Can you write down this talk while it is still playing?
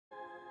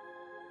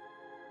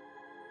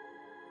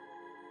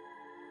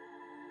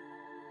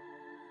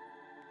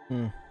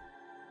Hmm.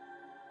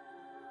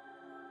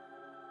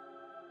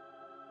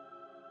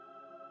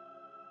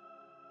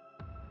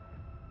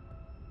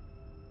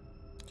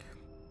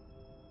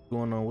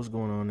 Going on? What's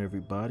going on,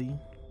 everybody?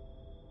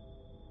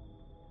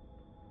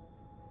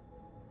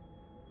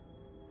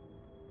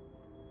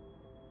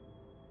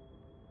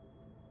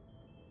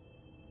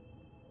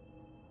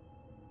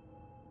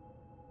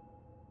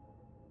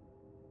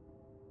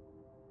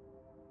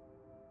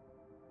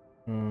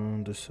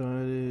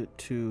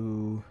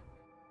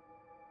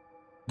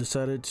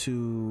 Decided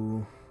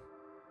to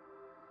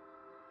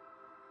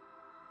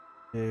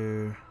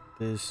share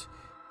this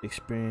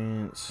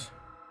experience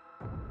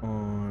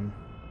on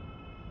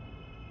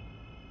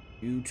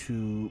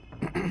YouTube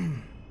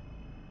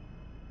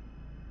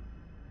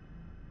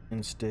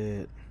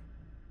instead.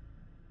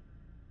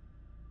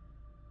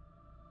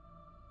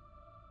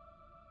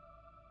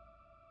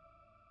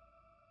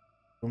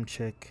 Come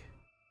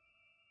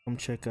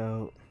check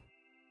out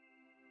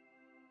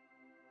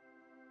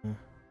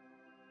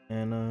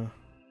Anna.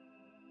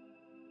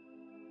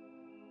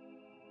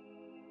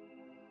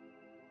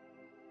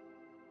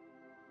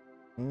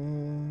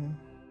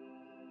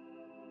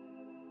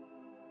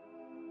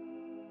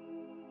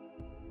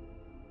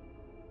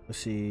 Let's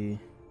see.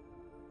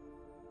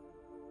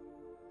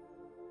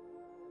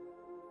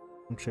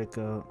 Come check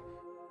out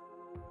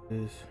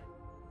this.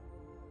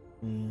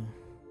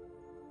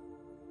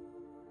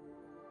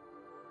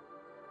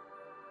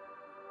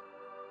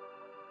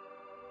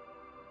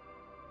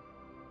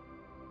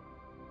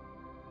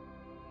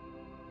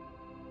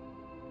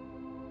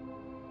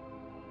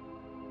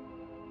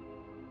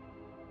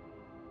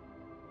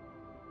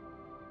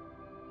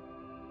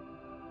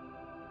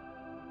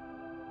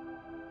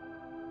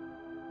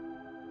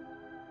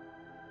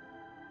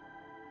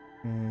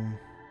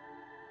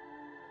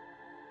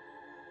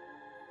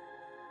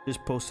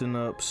 Just posting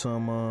up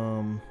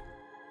some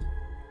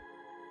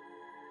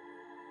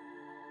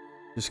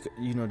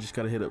just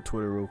gotta hit up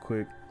Twitter real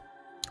quick.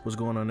 What's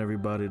going on,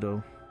 everybody?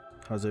 Though,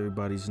 how's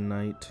everybody's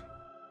night?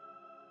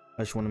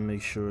 I just want to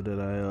make sure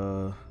that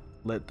I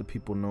let the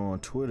people know on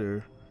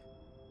Twitter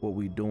what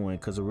we doing,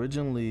 because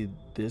originally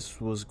this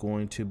was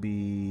going to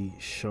be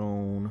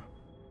shown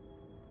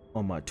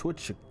on my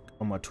Twitch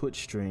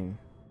stream,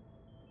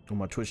 on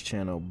my Twitch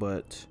channel,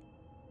 but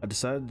I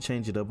decided to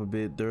change it up a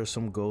bit. There are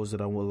some goals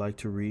that I would like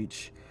to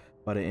reach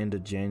by the end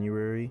of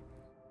January,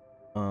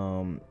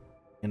 and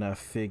I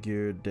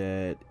figured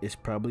that it's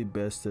probably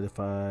best that if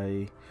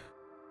I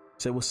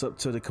say what's up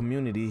to the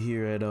community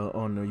here at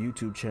on the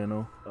YouTube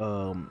channel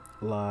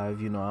live.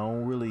 I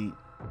don't really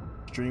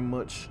stream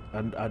much.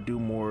 I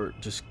do more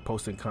just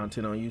posting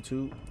content on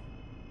YouTube,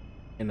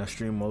 and I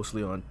stream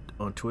mostly on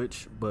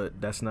Twitch, but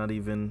that's not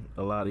even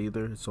a lot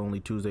either. It's only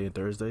Tuesday and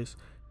Thursdays,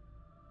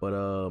 but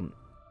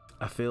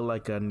I feel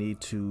like I need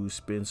to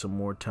spend some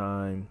more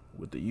time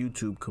with the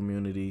YouTube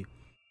community,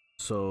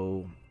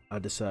 so I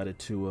decided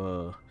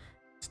to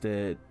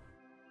instead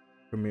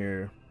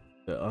premiere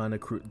the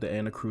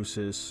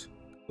Anacrusis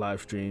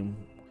live stream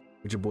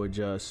with your boy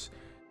Just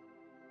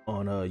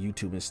on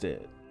YouTube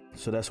instead.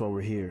 So that's why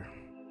we're here.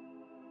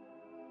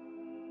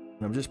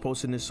 And I'm just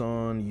posting this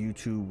on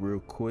YouTube real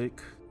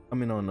quick. I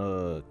mean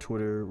on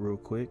Twitter real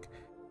quick,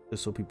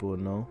 just so people will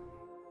know.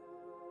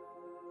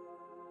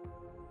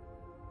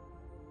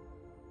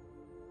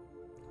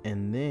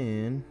 And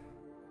then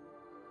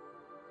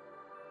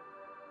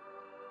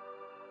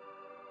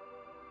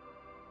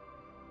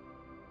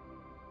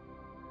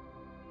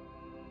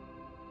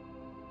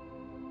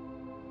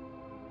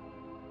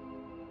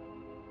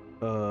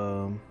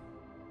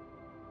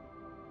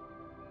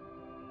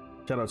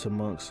shout out to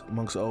Monks.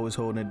 Monks always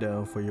holding it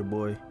down for your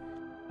boy.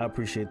 I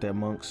appreciate that,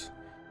 Monks.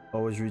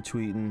 Always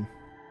retweeting.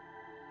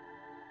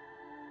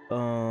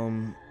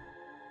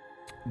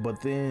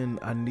 But then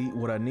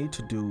what I need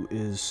to do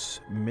is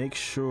make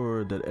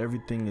sure that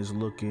everything is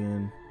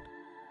looking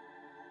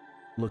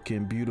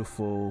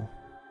beautiful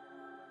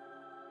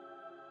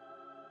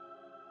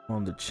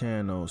on the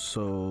channel.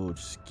 So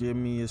just give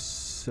me a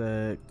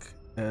sec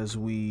as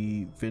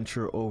we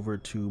venture over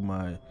to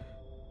my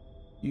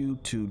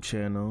YouTube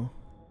channel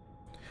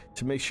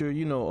to make sure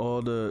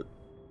all the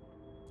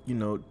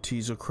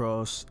T's are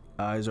crossed,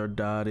 I's are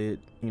dotted,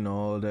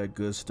 all that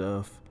good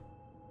stuff.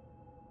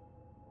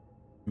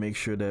 Make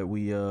sure that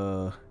we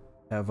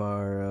have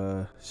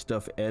our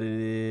stuff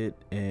edited,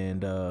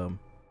 and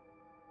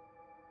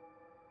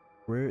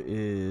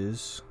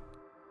where's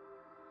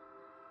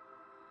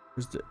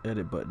the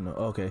edit button?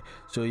 Okay,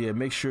 so yeah,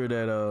 make sure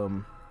that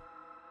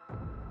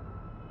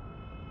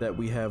that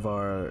we have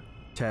our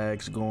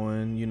tags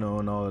going,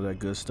 and all of that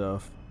good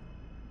stuff.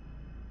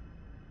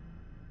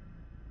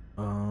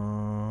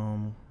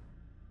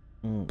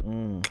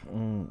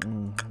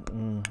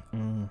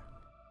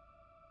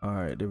 All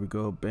right, there we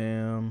go.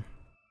 Bam,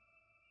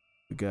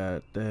 we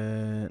got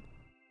that.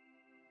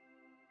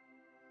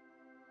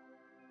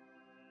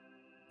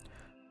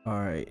 All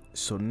right,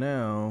 so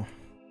now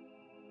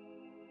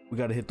we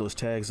got to hit those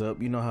tags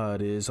up. You know how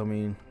it is. I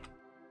mean,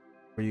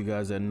 for you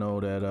guys that know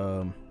that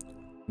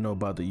know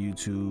about the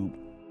YouTube,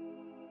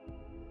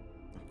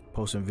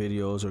 posting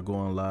videos or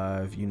going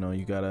live, you know,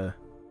 you gotta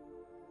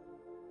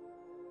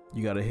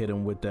hit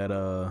them with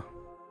that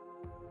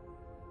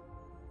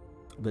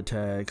the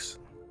tags.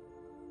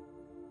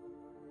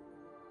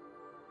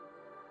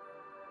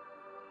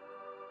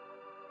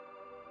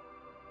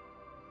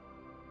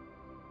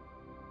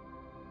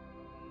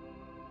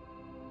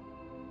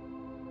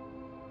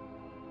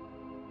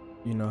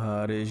 You know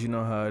how it is. You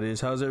know how it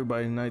is. How's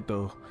everybody's night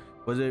though?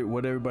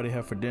 What everybody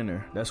have for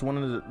dinner? That's one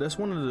of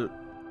the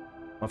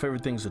my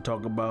favorite things to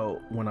talk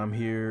about when I'm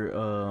here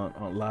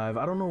on live.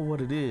 I don't know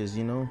what it is,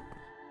 you know.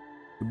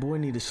 The boy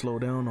need to slow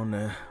down on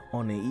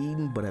the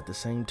eating, but at the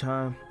same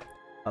time,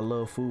 I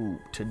love food.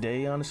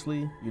 Today,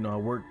 honestly, you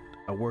know,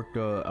 I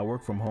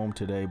worked from home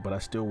today, but I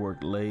still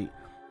worked late.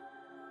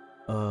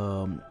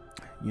 You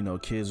know,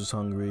 kids was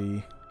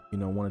hungry. You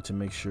know, wanted to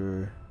make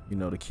sure, you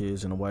know, the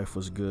kids and the wife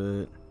was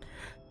good.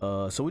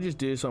 So we just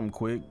did something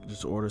quick,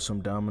 just ordered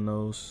some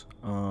Domino's.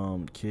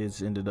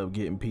 Kids ended up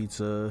getting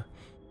pizza,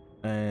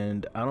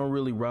 and I don't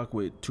really rock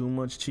with too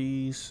much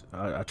cheese.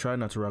 I try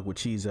not to rock with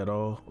cheese at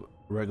all,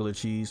 regular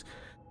cheese.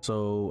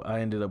 So I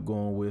ended up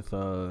going with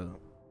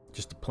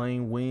just the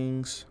plain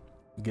wings,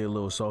 get a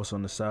little sauce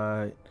on the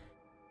side.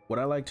 What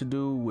I like to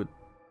do with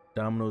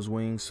Domino's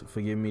wings,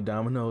 forgive me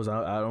Domino's,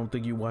 I don't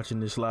think you're watching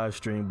this live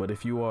stream, but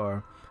if you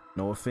are,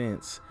 no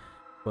offense,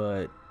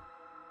 but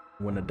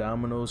when the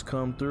Domino's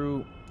come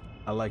through,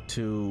 I like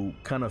to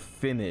kind of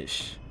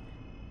finish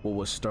what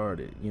was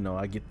started. You know,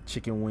 I get the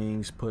chicken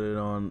wings, put it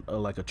on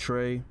like a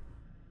tray,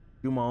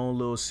 do my own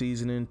little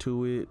seasoning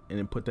to it, and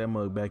then put that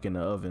mug back in the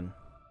oven.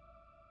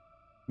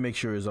 Make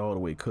sure it's all the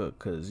way cooked,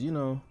 cause you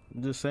know,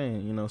 I'm just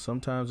saying, you know,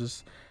 sometimes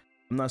it's,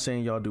 I'm not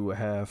saying y'all do a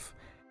half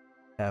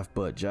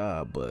butt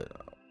job, but at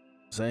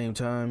the same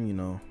time, you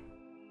know,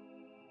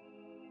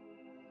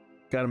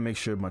 gotta make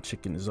sure my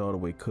chicken is all the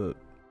way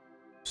cooked.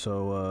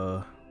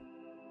 So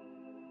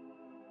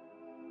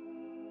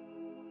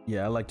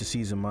yeah, I like to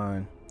season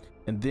mine.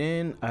 And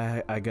then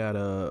I got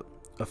a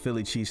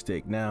Philly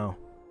cheesesteak. Now,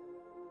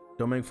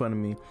 don't make fun of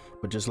me,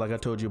 but just like I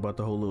told you about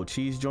the whole little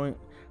cheese joint,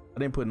 I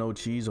didn't put no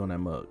cheese on that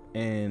mug.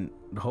 And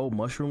the whole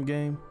mushroom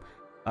game,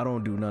 I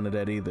don't do none of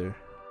that either.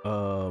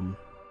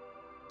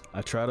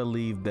 I try to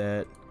leave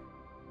that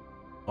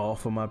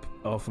off of my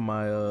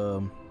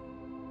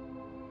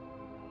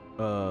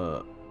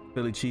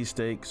Philly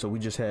cheesesteak. So we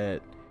just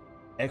had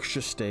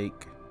extra steak.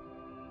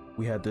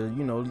 We had the,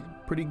 you know,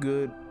 pretty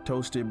good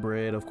toasted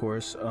bread, of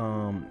course,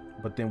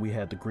 but then we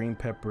had the green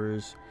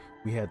peppers,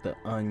 we had the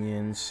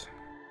onions,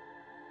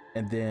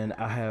 and then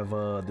I have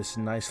this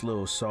nice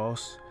little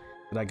sauce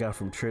that I got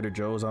from Trader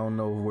Joe's. I don't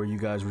know where you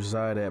guys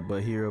reside at,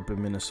 but here up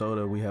in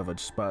Minnesota we have a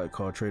spot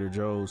called Trader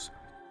Joe's,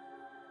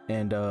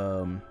 and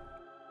I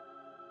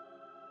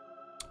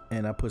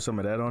put some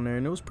of that on there,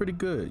 and it was pretty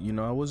good. You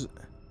know, it was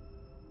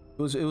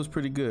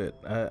pretty good.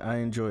 I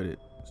enjoyed it.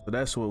 So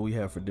that's what we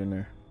have for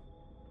dinner.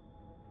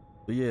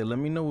 But yeah, let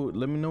me know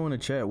in the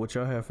chat what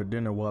y'all have for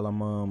dinner while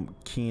I'm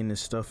keying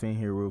this stuff in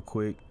here real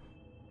quick.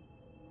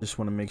 Just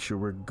want to make sure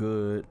we're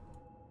good.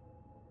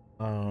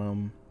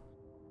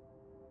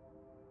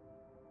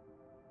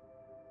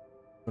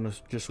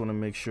 Just want to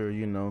make sure,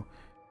 you know,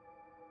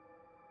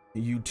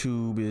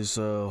 YouTube is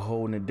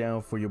holding it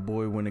down for your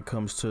boy when it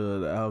comes to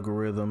the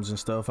algorithms and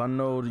stuff. I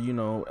know, you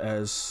know,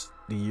 as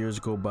the years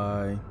go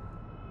by,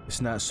 it's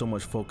not so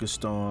much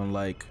focused on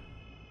like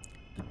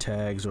the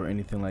tags or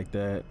anything like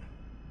that,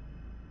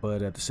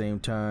 but at the same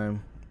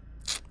time,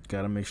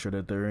 gotta make sure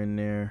that they're in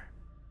there.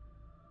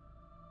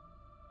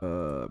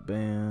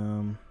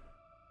 Bam.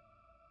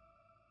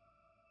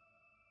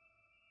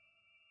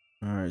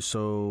 All right,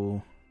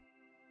 so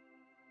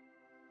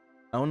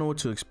I don't know what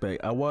to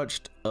expect. I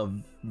watched a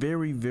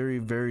very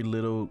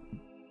little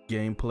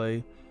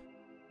gameplay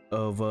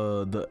of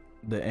the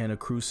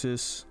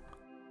Anacrusis,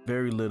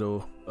 very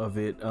little of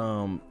it.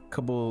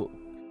 Couple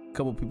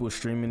people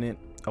streaming it.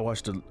 I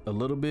watched a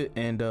little bit,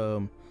 and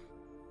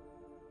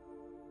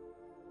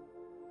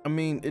I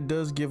mean, it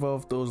does give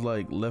off those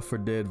like Left 4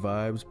 Dead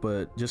vibes,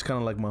 but just kind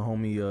of like my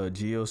homie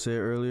Geo said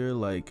earlier,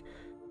 like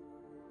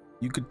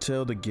you could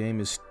tell the game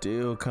is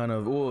still kind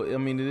of, well, I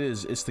mean,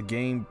 it's the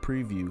game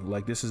preview.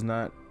 Like, this is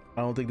not,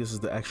 I don't think this is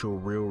the actual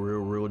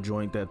real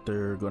joint that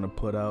they're gonna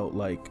put out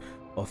like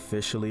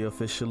officially.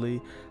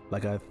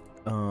 Like I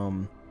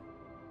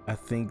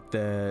think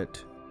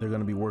that they're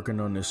gonna be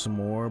working on this some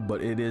more,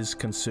 but it is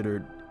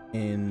considered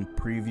in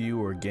preview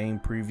or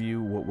game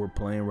preview what we're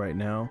playing right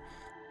now.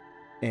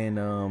 And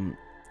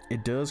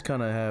it does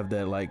kind of have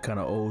that like kind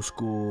of old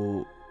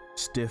school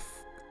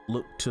stiff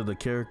look to the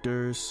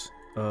characters.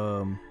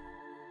 I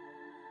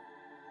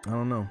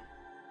don't know.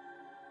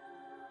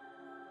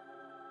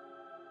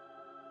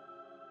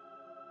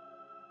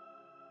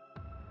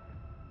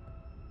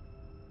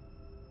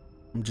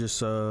 I'm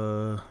just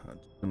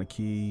gonna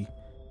key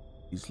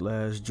these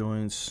last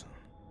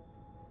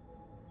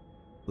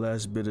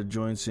bit of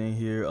joints in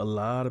here. A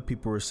lot of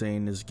people are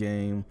saying this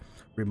game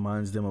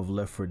reminds them of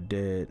Left 4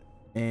 Dead,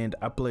 and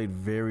I played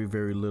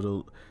very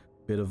little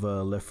bit of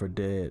Left 4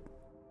 Dead.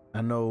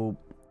 I know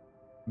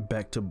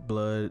Back to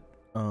Blood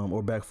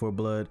or Back 4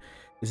 Blood.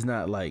 It's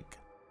not like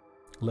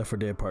Left 4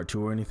 Dead Part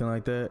 2 or anything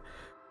like that.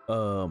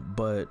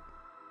 But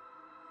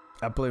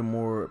I play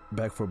more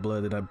Back 4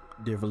 Blood than I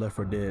did for Left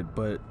 4 Dead.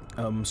 But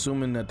I'm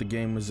assuming that the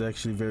game is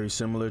actually very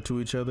similar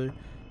to each other.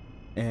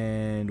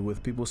 And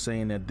with people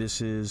saying that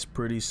this is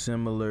pretty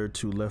similar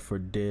to Left 4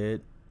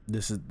 Dead,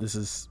 this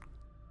is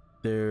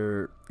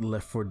their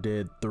Left 4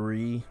 Dead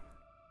 3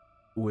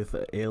 with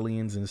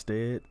aliens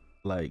instead.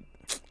 Like,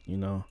 you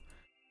know,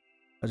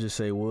 I just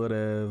say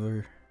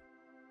whatever.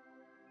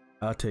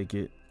 I'll take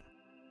it.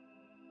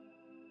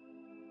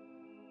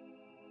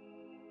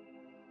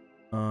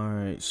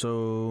 Alright,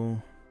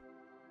 so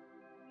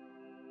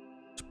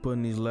just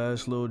putting these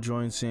last little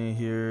joints in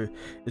here.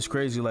 It's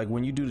crazy, like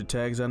when you do the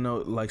tags, I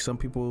know like some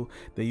people,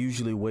 they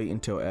usually wait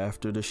until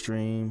after the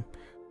stream,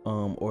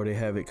 or they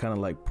have it kind of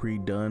like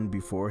pre-done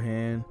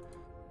beforehand.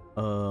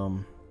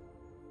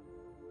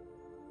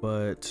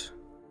 But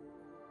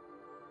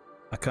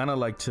I kind of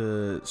like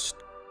to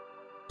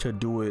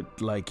do it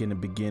like in the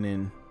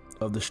beginning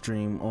of the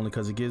stream, only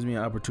because it gives me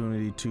an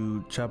opportunity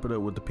to chop it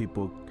up with the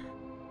people,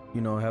 you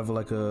know, have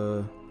like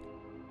a,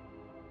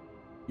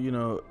 you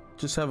know,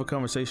 just have a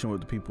conversation with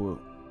the people.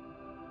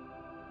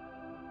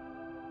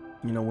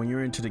 You know, when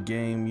you're into the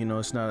game, you know,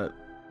 it's not,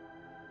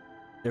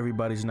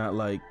 everybody's not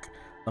like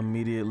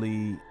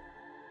immediately,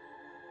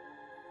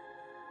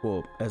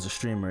 well, as a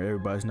streamer,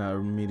 everybody's not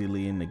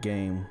immediately in the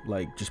game,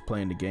 like just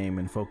playing the game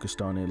and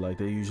focused on it. Like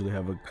they usually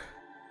have a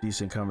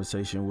decent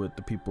conversation with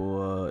the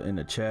people in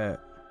the chat.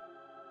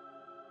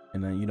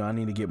 And then, you know, I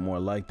need to get more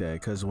like that,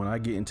 because when I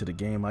get into the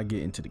game, I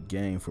get into the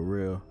game for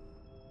real.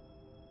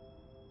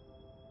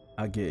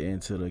 I get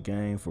into the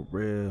game for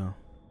real.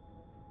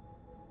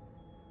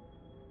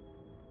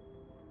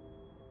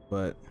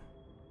 But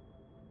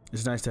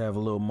it's nice to have a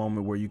little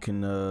moment where you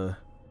can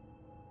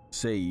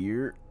say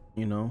you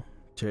know,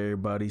 to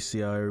everybody, see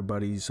how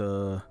everybody's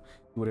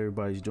what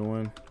everybody's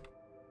doing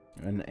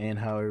and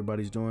how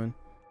everybody's doing.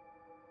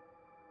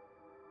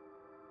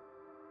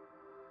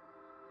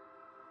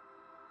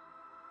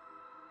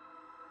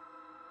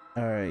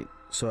 All right,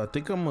 so I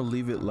think I'm gonna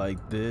leave it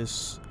like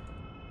this.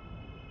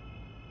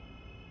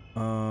 I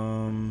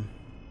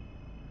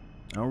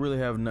don't really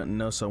have nothing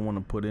else I want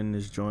to put in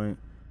this joint.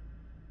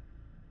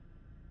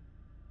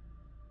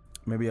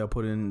 Maybe I'll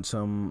put in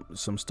some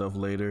stuff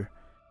later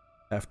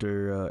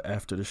after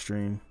the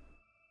stream.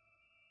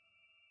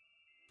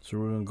 So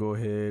we're gonna go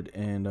ahead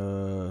and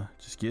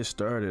just get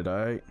started.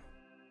 All right.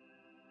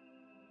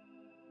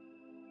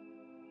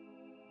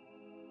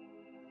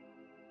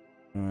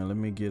 All right, let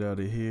me get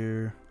out of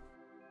here.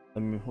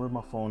 Where's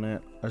my phone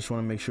at? I just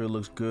want to make sure it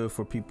looks good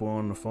for people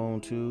on the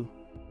phone too.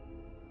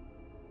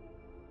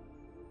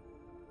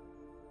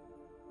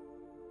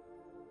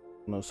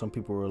 You know, some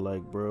people were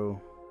like, bro,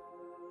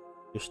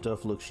 your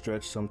stuff looks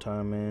stretched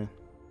sometime, man.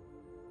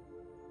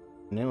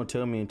 And they don't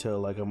tell me until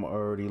like I'm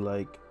already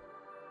like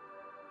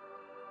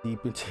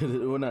deep into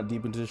the, well, not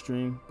deep into the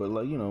stream, but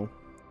like, you know,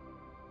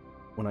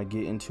 when I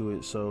get into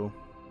it. So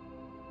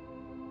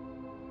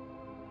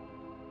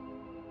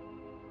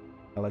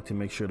I like to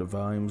make sure the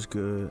volume's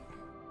good.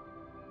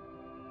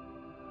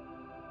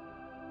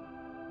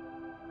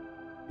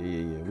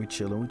 Yeah, we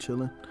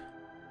chilling.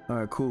 All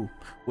right, cool.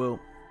 Well,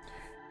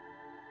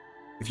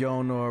 if y'all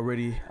don't know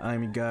already,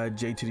 I'm your guy,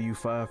 J to the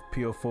U5,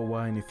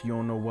 PO4Y, and if you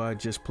don't know why,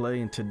 just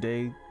play. And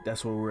today,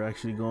 that's what we're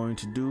actually going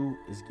to do,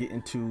 is get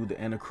into the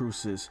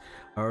Anacrusis.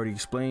 I already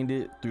explained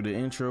it through the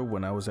intro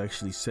when I was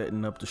actually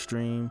setting up the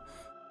stream,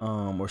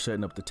 or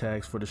setting up the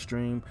tags for the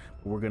stream.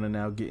 But we're gonna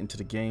now get into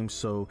the game.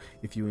 So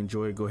if you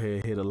enjoy it, go ahead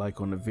and hit a like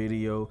on the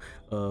video,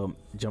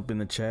 jump in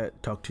the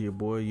chat, talk to your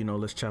boy, you know,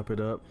 let's chop it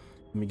up.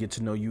 Let me get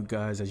to know you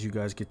guys as you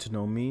guys get to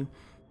know me.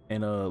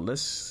 And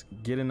let's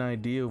get an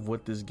idea of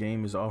what this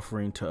game is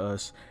offering to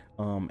us,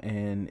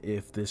 and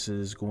if this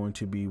is going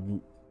to be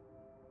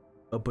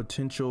a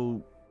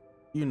potential,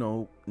 you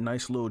know,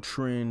 nice little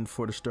trend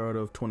for the start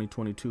of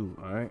 2022.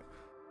 All right,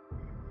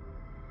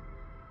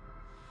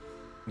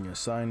 I'm gonna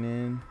sign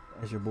in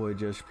as your boy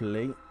Just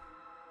Play.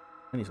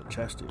 I need some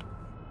chapstick.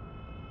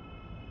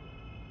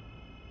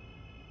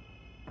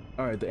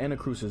 All right, the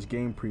Anacrusis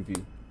game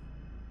preview.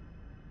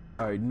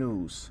 All right,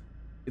 news.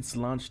 It's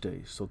launch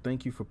day, so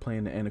thank you for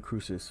playing the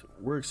Anacrusis.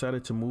 We're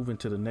excited to move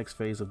into the next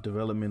phase of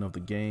development of the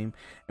game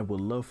and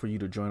would love for you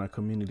to join our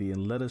community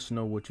and let us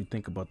know what you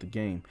think about the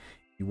game.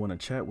 If you want to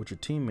chat with your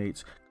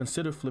teammates,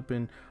 consider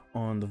flipping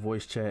on the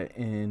voice chat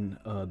in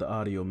the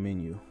audio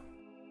menu.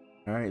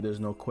 All right, there's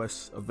no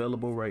quests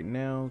available right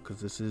now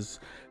because this is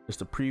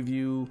just a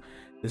preview.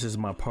 This is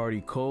my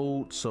party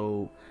code,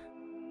 so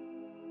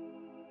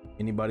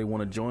anybody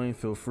want to join,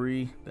 feel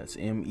free. That's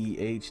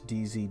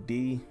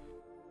MEHDZD.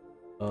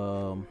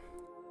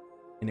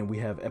 And then we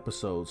have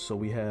episodes, so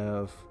we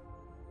have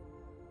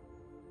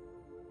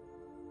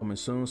coming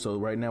soon. So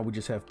right now we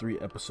just have 3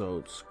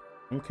 episodes.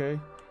 Okay,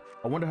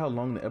 I wonder how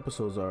long the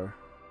episodes are.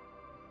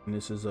 And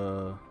this is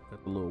got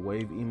the little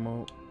wave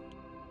emote,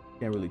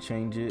 can't really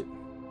change it.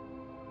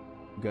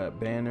 We got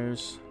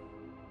banners,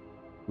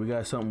 we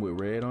got something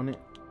with red on it.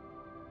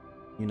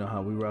 You know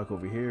how we rock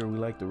over here. We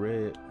like the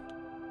red.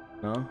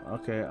 No?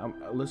 Okay.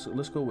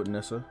 Let's go with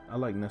Nessa. I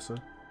like Nessa.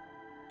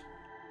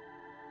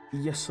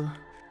 Yes, sir.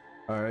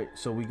 All right.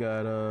 So we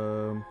got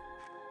the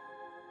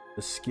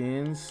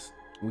skins.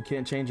 We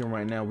can't change them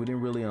right now. We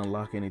didn't really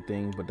unlock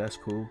anything, but that's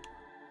cool.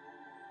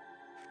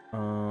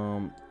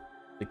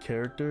 The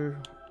character,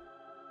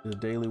 the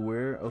daily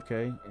wear.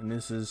 Okay, and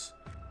this is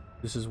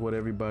what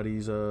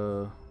everybody's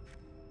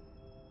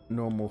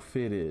normal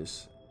fit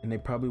is, and they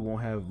probably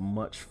won't have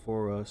much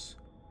for us.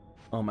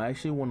 I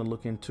actually want to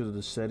look into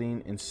the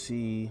setting and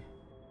see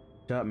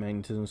shot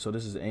magnetism. So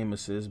this is aim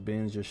assist,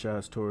 bends your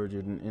shots towards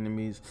your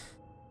enemies.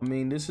 I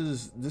mean, this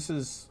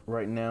is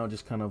right now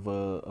just kind of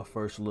a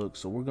first look,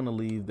 so we're gonna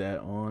leave that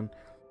on.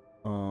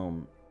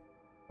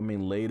 I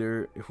mean,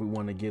 later if we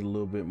want to get a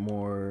little bit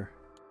more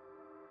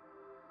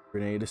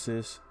grenade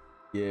assist,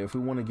 yeah, if we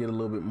want to get a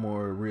little bit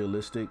more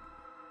realistic,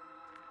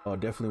 I'll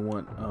definitely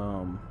want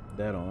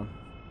that on.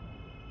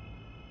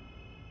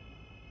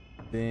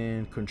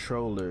 Then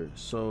controller,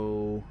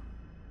 so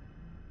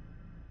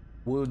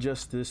we'll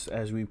adjust this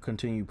as we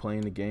continue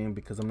playing the game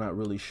because I'm not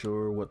really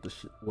sure what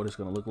it's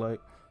gonna look like.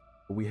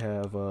 We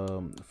have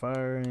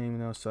fire,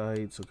 aiming out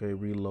sights, okay,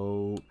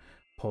 reload,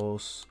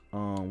 pulse,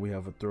 we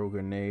have a throw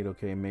grenade,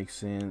 okay, makes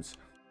sense.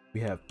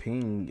 We have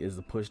ping is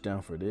the push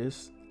down for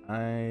this.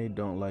 I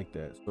don't like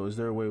that. So is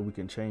there a way we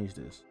can change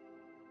this?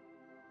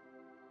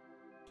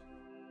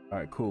 All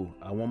right, cool.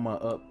 I want my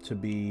up to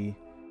be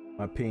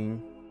my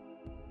ping.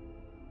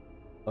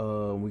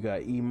 We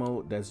got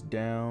emote, that's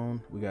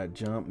down. We got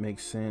jump,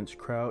 makes sense.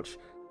 Crouch,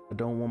 I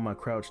don't want my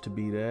crouch to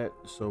be that,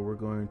 so we're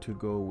going to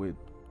go with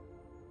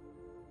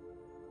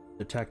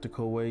the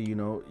tactical way. You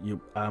know,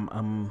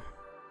 I'm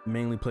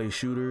mainly play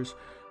shooters.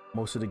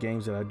 Most of the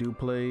games that I do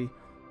play,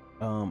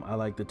 I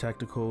like the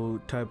tactical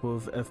type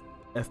of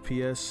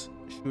FPS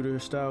shooter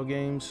style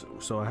games,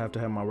 so I have to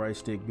have my right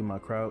stick be my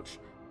crouch.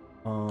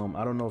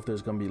 I don't know if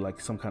there's gonna be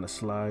like some kind of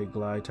slide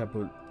glide type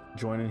of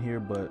joint in here,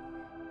 but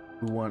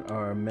we want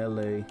our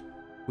melee,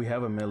 we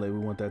have a melee, we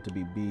want that to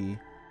be B.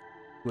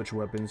 Switch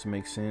weapons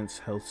makes sense.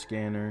 Health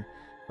scanner,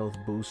 health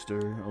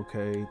booster,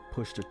 okay.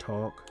 Push to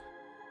talk,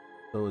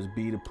 so it's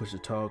B to push to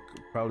talk.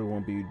 Probably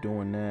won't be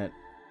doing that.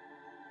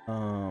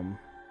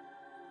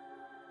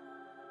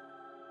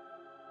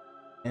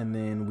 And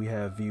then we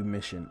have view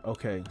mission.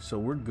 Okay, so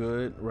we're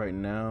good right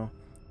now.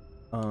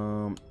 I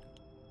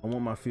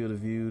want my field of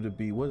view to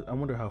be what? I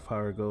wonder how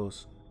far it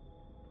goes.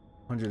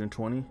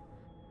 120.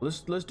 Let's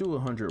do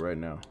 100 right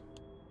now.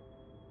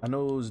 I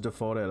know it was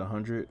default at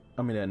 100.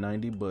 I mean at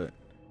 90, but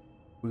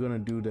we're gonna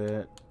do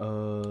that.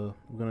 We're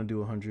gonna do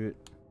 100.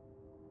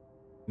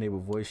 Enable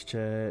voice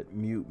chat.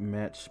 Mute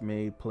match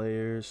made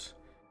players.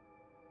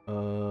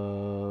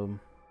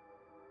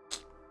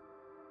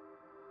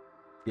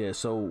 Yeah,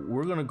 so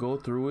we're gonna go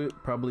through it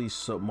probably,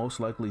 so most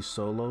likely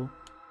solo.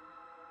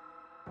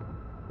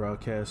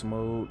 Broadcast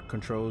mode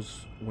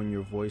controls when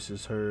your voice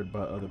is heard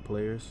by other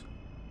players.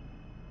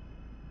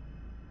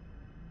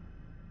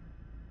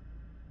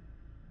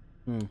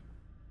 I'm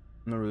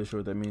not really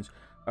sure what that means.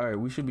 All right,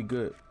 we should be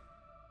good.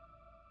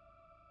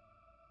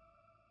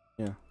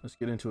 Yeah, let's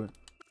get into it.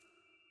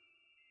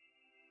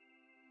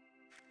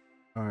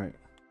 All right,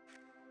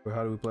 so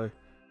how do we play?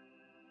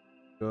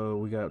 So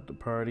we got the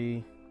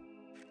party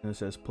and it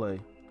says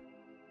play.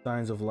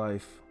 Signs of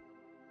life.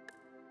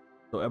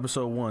 So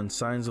episode 1,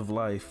 signs of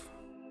life.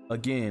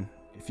 Again,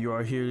 if you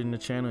are here in the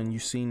channel and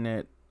you've seen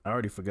that, I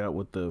already forgot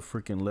what the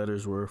freaking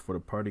letters were for the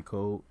party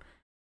code.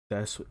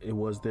 It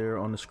was there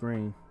on the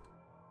screen.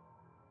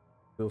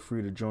 Feel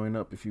free to join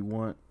up if you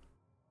want.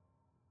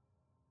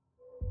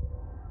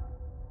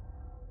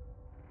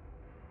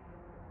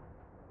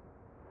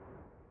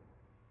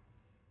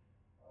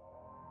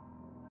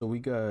 So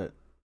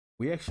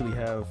we actually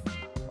have,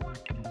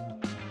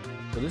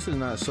 so this is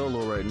not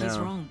solo right now. He's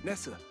wrong.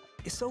 Nessa,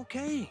 it's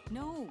okay.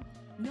 No,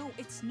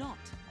 it's not.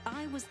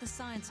 I was the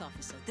science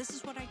officer. This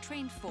is what I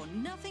trained for.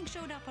 Nothing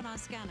showed up on our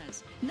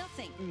scanners.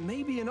 Nothing.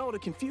 Maybe in all the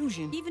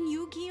confusion. Even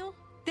you, Gil?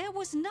 There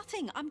was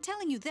nothing. I'm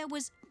telling you, there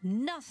was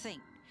nothing.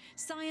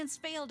 Science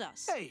failed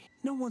us. Hey,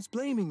 no one's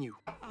blaming you.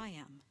 I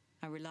am.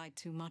 I relied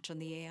too much on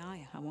the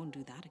AI. I won't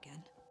do that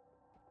again.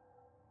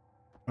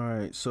 All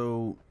right,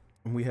 so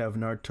we have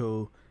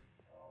Naruto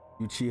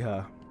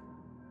Uchiha.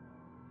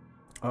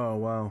 Oh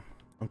wow.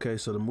 Okay,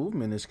 so the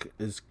movement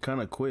is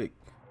kind of quick,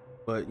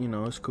 but you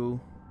know, it's cool.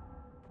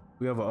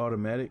 We have an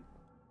automatic.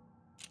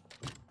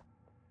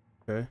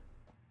 Okay.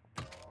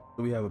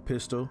 So we have a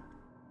pistol.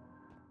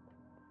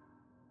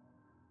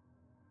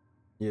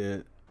 Yeah,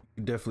 you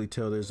can definitely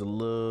tell there's a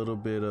little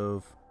bit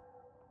of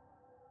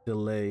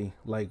delay.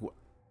 Like,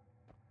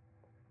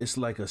 it's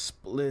like a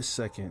split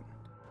second.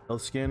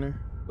 Health scanner.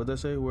 What'd that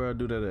say? Where I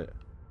do that at?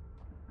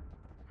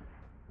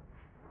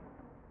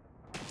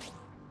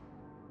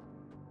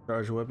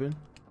 Charge weapon.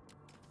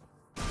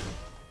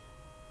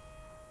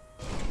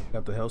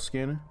 Got the health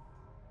scanner.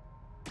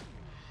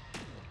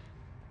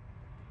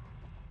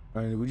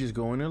 All right, we just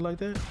go in there like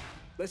that?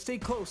 Let's stay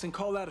close and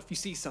call out if you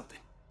see something.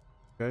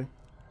 Okay.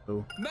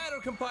 So matter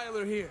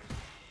compiler here.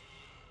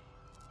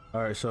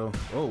 All right, so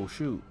oh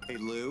shoot. Hey,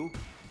 Lou.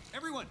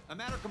 Everyone, a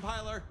matter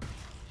compiler.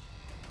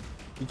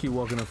 You keep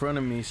walking in front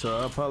of me, so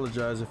I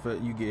apologize if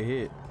you get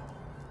hit.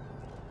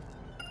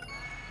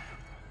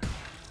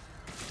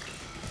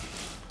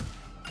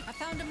 I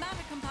found a matter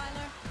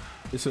compiler.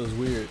 This feels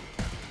weird.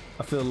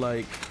 I feel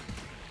like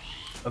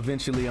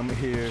eventually I'm gonna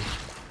hear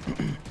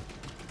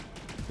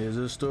here's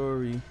a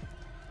story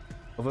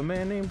of a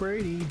man named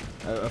Brady.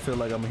 I feel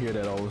like I'm gonna hear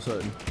that all of a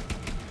sudden.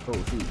 Oh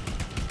shoot.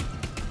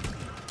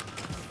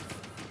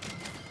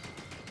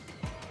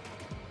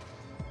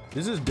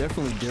 This is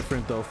definitely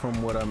different though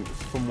from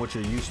what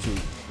you're used to.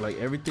 Like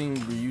everything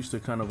you're used to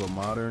kind of a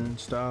modern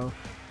style.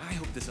 I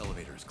hope this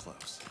elevator is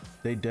close.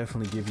 They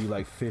definitely give you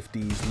like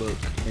 50s look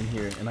in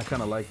here, and I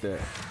kind of like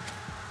that.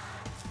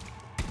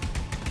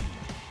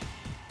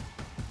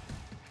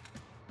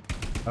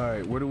 All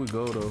right, where do we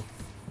go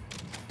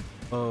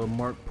though?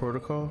 Mark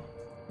protocol.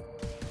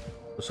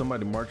 Did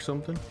somebody mark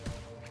something?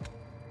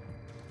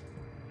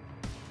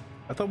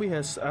 I thought we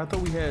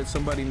had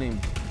somebody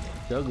named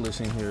Douglas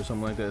in here or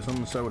something like that.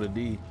 Something start with a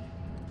D.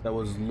 That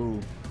was Lou.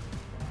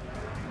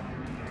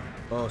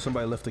 Oh,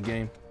 somebody left the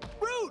game.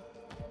 Root!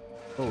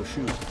 Oh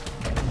shoot.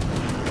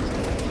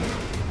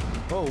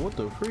 Oh, what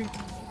the freak?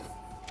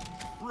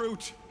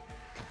 Root.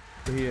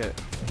 Where he at?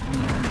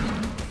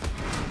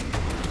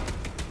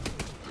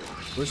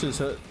 What's his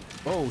head?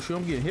 Oh shoot,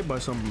 I'm getting hit by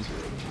something.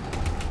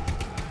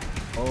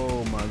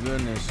 Oh my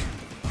goodness.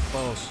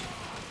 False.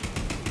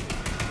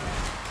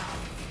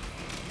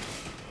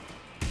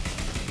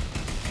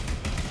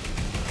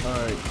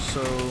 Alright,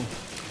 so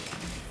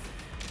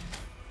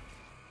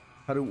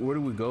where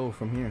do we go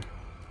from here?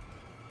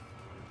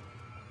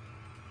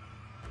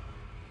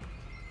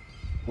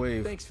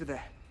 Wave. Thanks for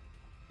that.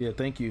 Yeah,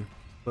 thank you.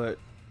 But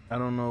I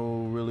don't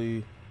know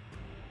really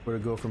where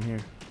to go from here.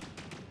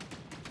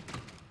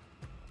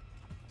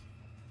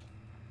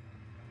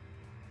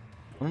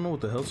 I don't know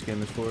what the health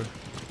scan is for.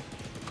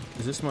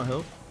 Is this my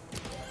health?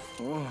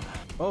 Whoa.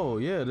 Oh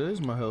yeah, that is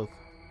my health.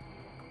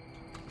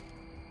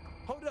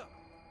 Hold up.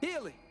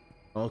 Healing.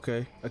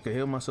 Okay, I can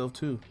heal myself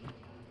too.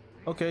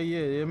 Okay,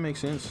 yeah, it makes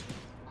sense.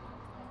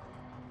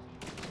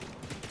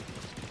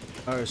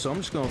 Alright, so I'm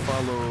just gonna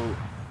follow.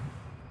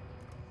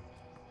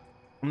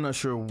 I'm not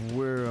sure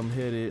where I'm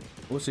headed.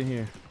 What's in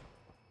here?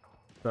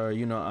 Sorry,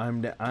 you know, I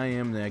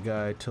am that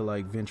guy to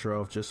like venture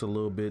off just a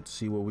little bit to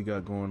see what we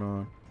got going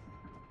on.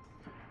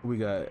 We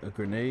got a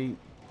grenade.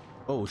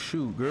 Oh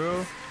shoot,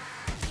 girl.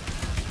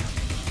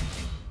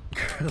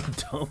 Girl,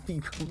 don't be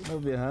coming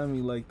up behind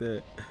me like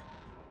that.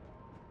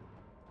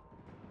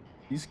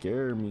 You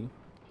scared me.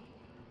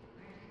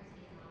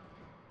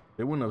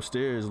 They went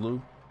upstairs,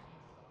 Lou.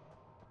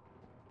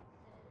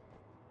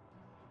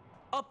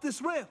 Up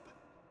this ramp.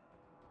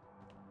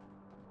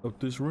 Up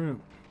this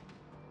ramp.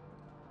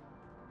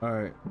 All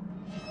right.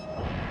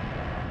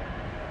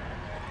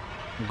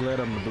 I'm glad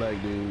I'm the black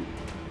dude.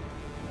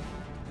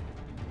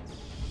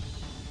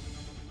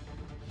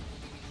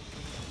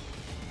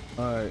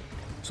 All right.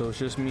 So it's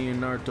just me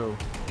and Naruto.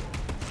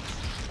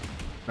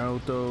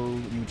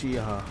 Naruto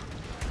Uchiha.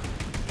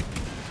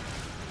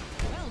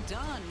 Well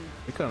done.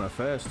 They're kind of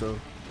fast though.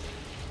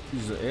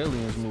 These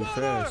aliens move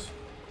fast.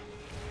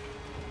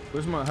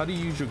 Where's my? How do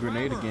you use your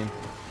grenade again?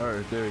 All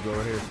right, there you go,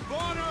 right here.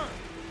 Spawner!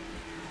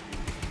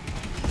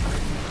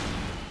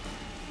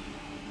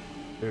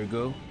 There you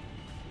go.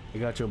 I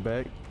got your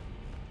back.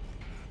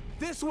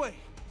 This way.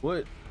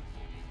 What?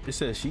 It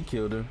says she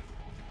killed him.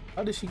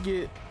 How did she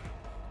get?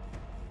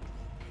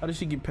 How did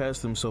she get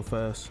past them so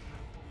fast?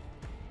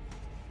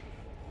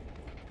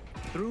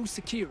 Through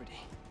security.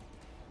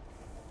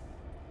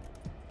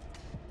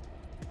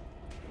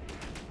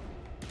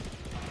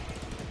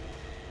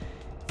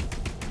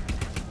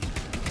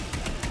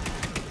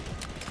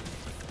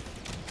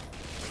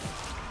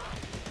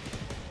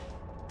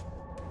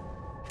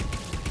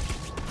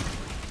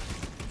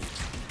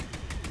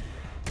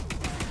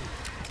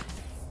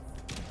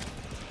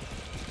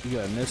 You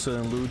got Nessa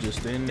and Lou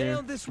just in there.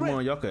 Down this Come on,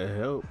 ramp. y'all can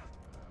help.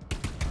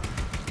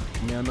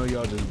 I mean, I know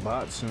y'all just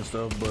bots and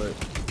stuff, but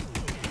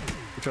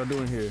what y'all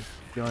doing here?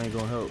 Y'all ain't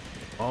gonna help.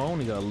 Oh, I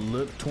only got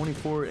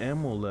 24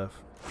 ammo left.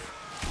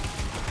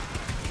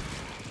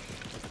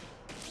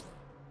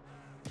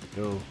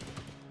 Yo,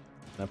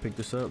 can I pick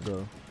this up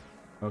though?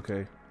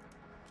 Okay.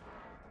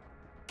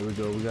 Here we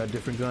go. We got a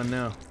different gun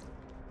now.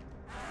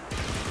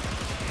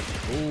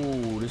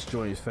 Oh, this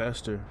joint is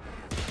faster.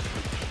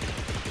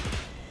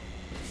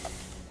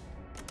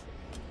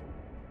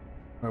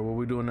 All right, what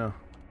we doing now?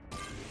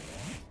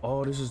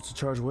 Oh, this is the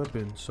charged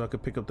weapon, so I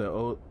could pick up that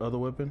other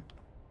weapon.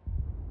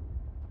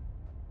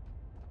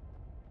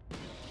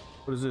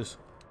 What is this?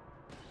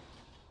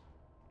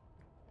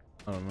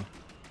 I don't know.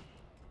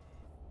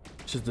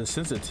 It's just the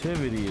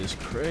sensitivity is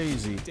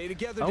crazy. Stay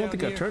together I don't down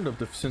think here. I turned up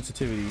the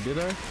sensitivity, did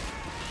I?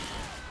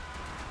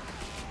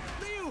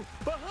 Leo,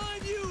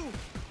 behind you.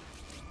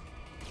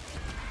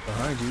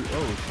 Behind you?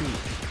 Oh shoot!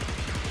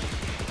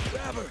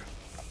 Grab her.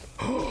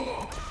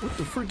 What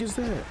the frick is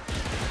that?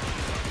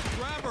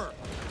 Grab her!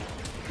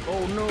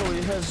 Oh no!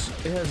 It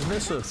has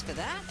Nessa. Thanks for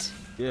that.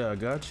 Yeah, I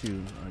got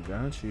you. I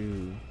got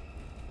you.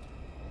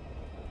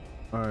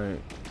 All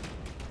right.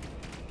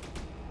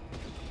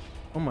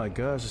 Oh my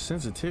gosh, the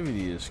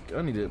sensitivity is.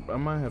 I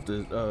might have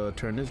to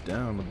turn this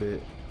down a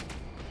bit.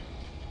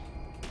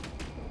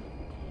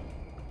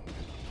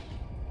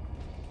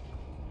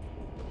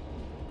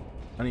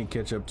 I need to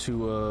catch up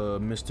to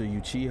Mr.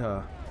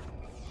 Uchiha.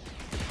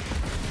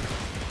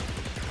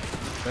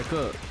 Back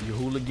up, you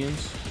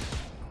hooligans.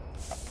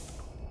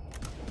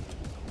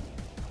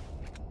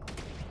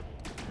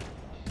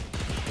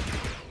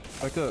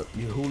 Back up,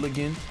 you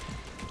hooligan.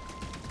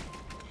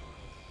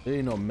 There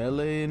ain't no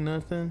melee or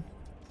nothing.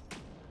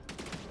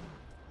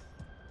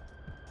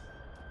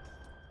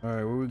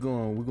 Alright, where we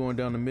going? We're going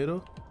down the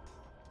middle?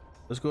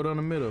 Let's go down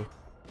the middle.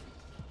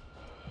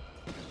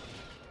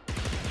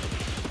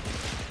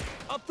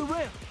 Up the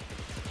ramp.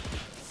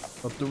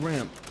 Up the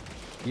ramp.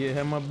 Yeah,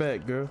 have my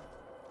back, girl.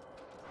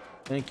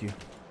 Thank you.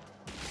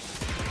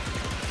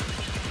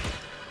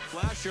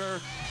 Flasher.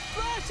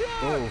 Flasher!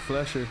 Oh,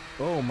 flasher.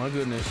 Oh my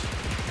goodness.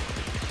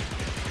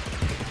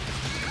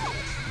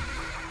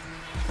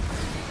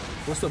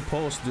 What's the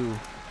pulse do?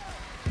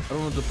 I don't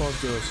know what the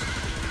pulse does.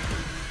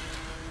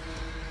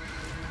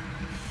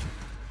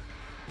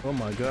 Oh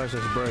my gosh,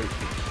 that's bright.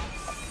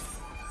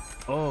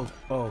 Oh,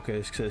 okay,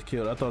 it says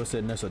killed. I thought it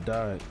said Nessa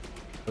died,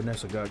 but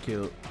Nessa got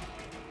killed.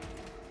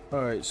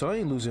 All right, so I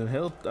ain't losing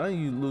health. I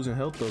ain't losing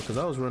health though, cause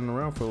I was running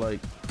around for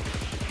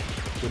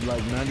with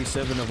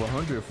 97 of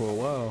 100 for a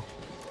while,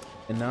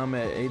 and now I'm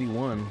at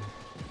 81,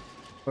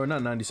 or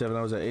not 97.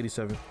 I was at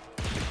 87.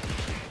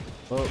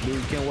 Oh, dude,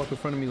 you can't walk in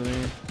front of me,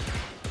 man.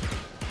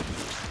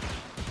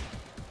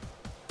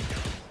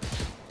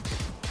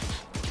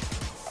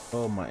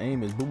 Oh, my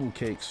aim is boo-boo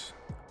cakes.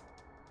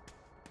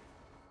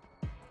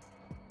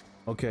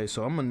 Okay,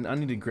 so I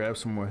need to grab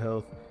some more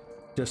health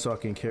just so I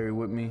can carry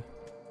with me.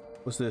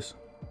 What's this?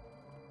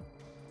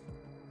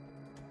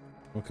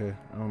 Okay,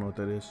 I don't know what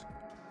that is.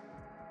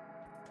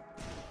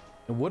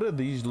 And what are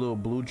these little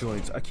blue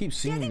joints? I keep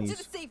seeing Get into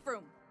these. the safe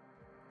room.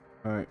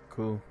 All right,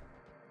 cool.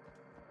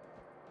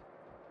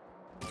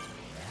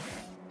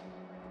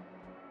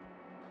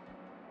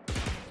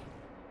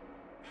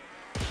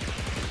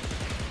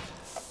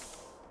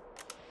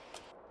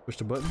 Push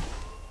the button.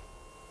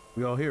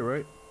 We all here,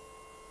 right?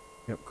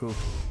 Yep, cool.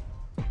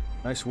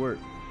 Nice work.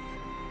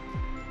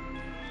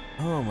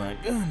 Oh my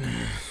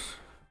goodness.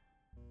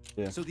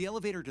 Yeah. So the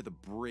elevator to the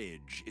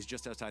bridge is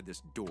just outside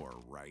this door,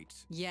 right?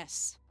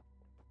 Yes.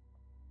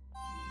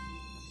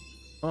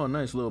 Oh,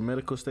 nice little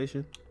medical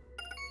station.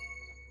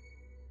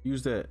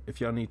 Use that if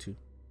y'all need to.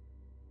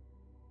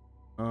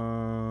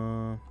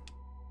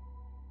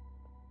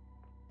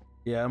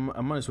 Yeah,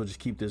 I might as well just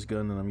keep this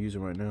gun that I'm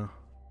using right now.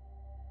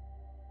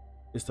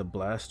 It's the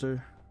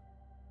blaster.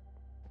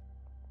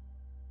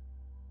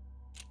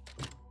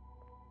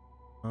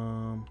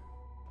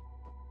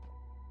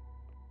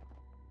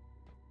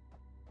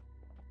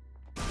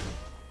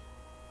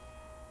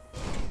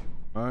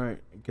 All right,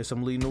 I guess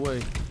I'm leading the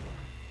way.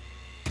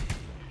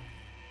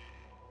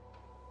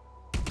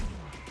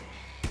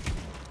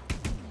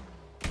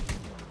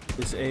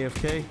 It's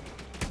AFK.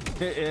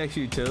 It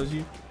actually tells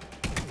you.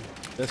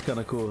 That's kind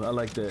of cool. I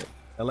like that.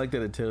 I like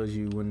that it tells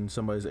you when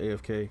somebody's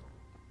AFK.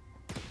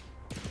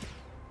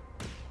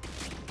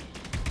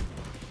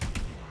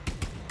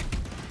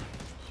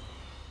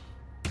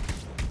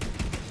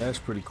 That's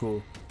pretty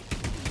cool.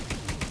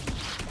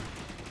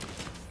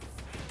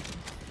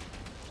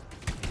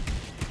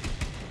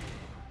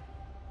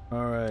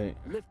 All right.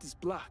 Lift is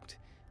blocked.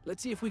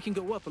 Let's see if we can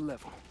go up a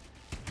level.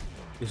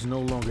 It's no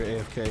longer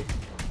AFK.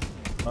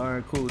 All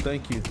right, cool.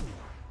 Thank you.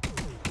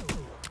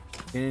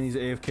 And then he's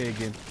AFK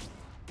again.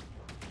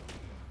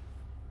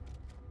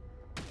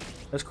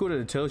 That's cool that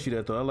it tells you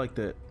that, though. I like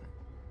that.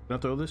 Can I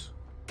throw this?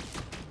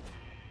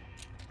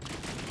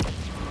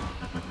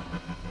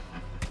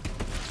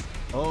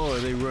 Oh,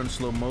 they run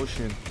slow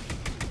motion.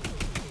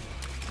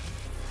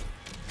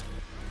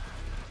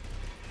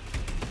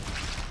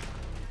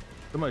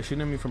 Somebody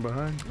shooting at me from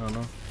behind? I don't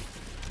know.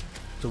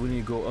 So we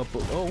need to go up.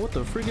 Oh, what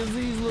the freak is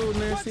these little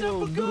nasty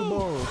little doodle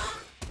balls?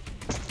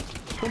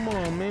 Come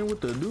on, man,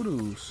 with the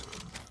doodles.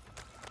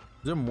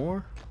 Is there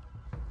more?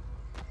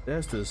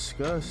 That's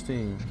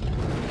disgusting.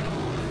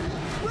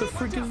 What the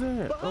freak is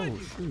that? Oh,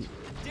 shoot.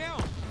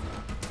 Down.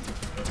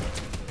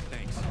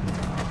 Thanks.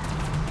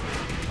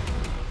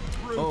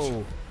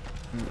 Oh.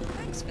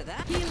 Thanks for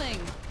that. Healing.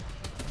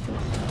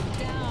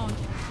 Down.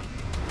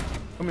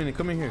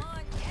 Come in here.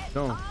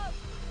 No.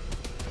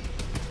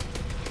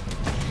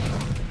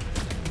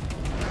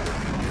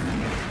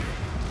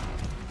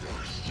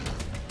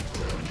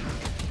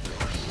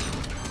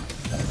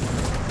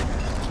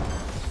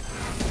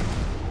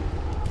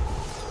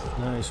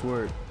 Nice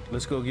work.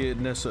 Let's go get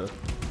Nessa.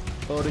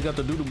 Oh, they got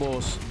the doodle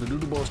balls. The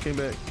doodle balls came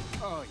back.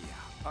 Oh yeah.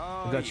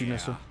 Oh, I got you,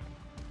 Nessa.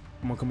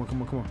 Come on, come on,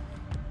 come on, come on.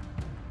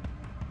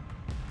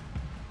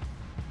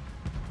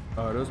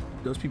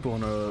 Those people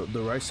on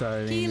the right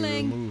side ain't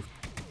even moved.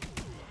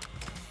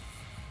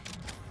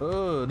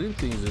 Oh, these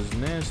things is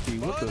nasty.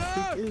 What the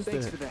freak is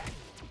Thanks that? for that.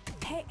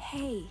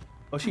 Hey.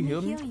 Oh, she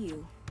healed me? Heal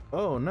you.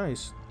 Oh,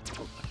 nice.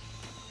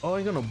 Oh, I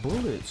ain't got no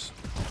bullets.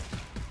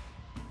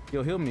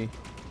 Yo, heal me.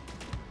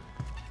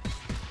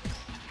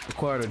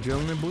 Acquired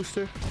adrenaline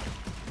booster.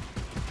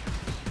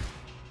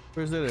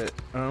 Where's that at?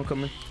 I'm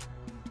coming.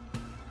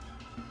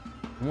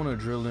 I want a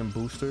adrenaline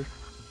booster.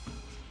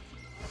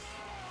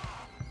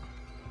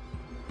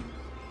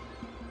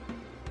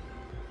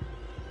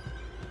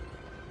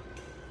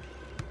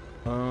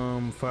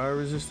 Fire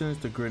resistance.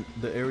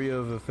 The area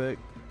of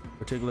effect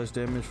or take less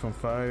damage from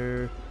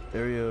fire.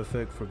 Area of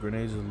effect for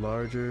grenades is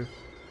larger.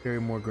 Carry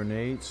more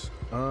grenades.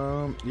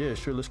 Yeah,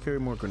 sure. Let's carry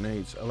more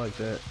grenades. I like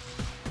that.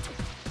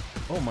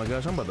 Oh my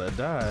gosh, I'm about to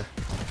die.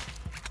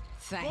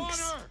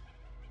 Thanks.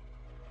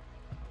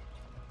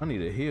 I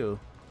need a heal.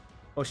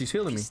 Oh, she's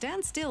healing If you me.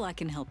 stand still, I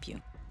can help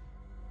you.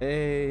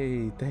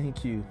 Hey,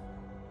 thank you.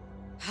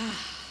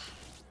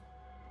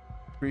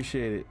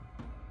 Appreciate it.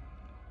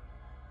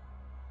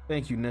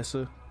 Thank you,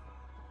 Nessa.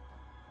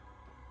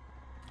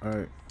 All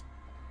right,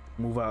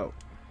 move out.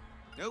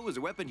 Oh, there's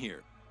a weapon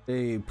here.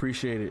 Hey,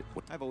 appreciate it.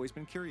 I've always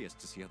been curious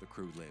to see how the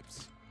crew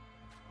lives.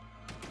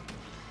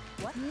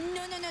 What?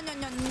 No.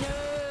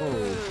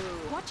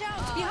 Oh, Watch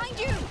out! Behind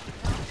you!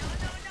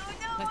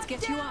 No. Let's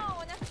get you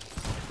up.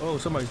 oh,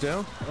 somebody's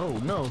down. Oh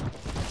no.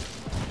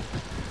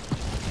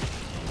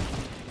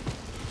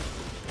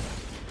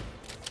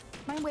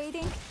 Am I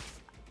waiting?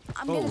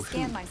 I'm Oh, gonna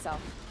scan shoot.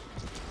 myself.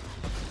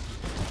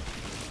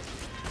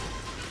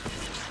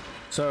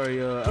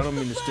 Sorry, I don't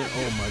mean to stand.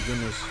 Oh my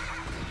goodness.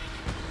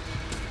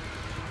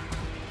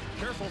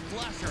 Careful,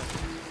 flasher.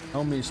 I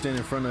don't mean to stand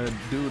in front of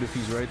a dude if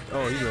he's right.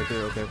 Oh, he's right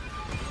there. Okay.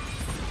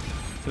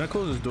 Can I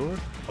close this door?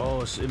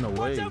 Oh, it's in the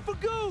way. Watch out for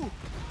goo!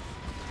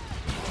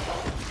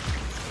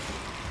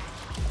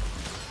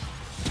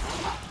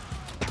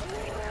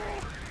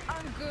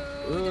 I'm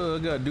good.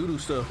 I got doo-doo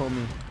stuff on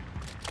me.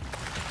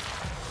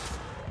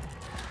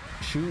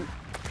 Shoot.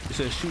 It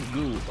says shoot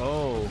goo.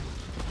 Oh.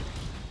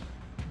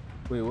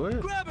 Wait,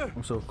 what? Grab her!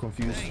 I'm so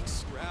confused.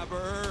 Thanks,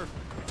 grabber.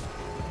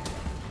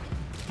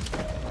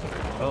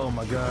 Oh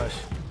my gosh.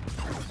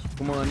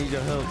 Come on, I need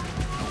your help.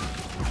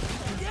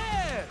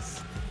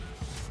 Yes!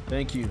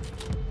 Thank you.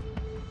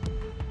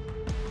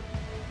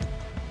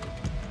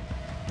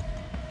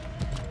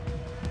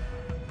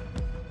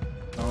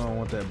 I don't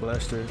want that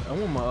blaster. I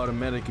want my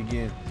automatic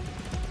again.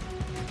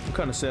 I'm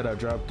kind of sad I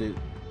dropped it.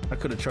 I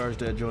could have charged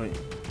that joint.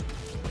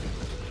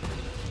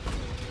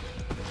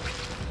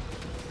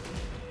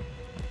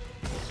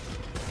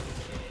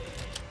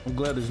 I'm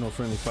glad there's no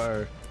friendly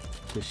fire.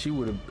 Cause she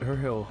would have, her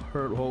whole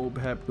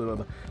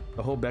the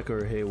whole back of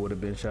her head would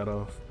have been shot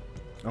off.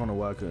 I don't know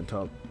why I couldn't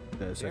talk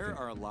that second. There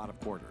are a lot of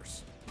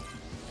quarters.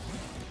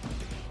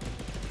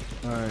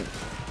 All right.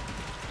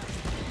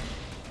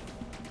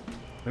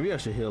 Maybe I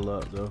should heal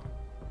up though.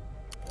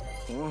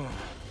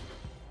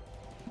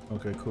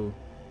 Okay, cool.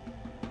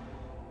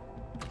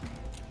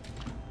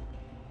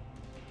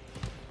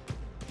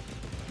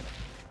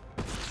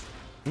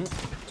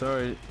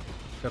 Sorry,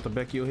 got the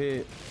back of your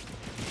head.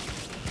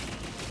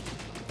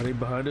 Are they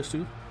behind us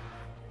too?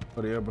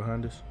 Oh, they are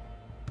behind us.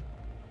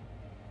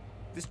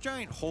 This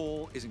giant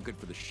hole isn't good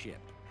for the ship,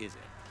 is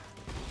it?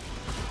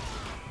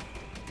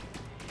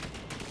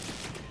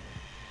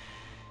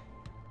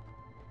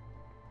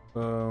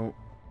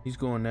 He's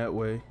going that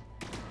way.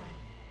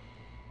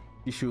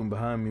 He's shooting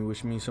behind me,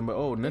 which means somebody.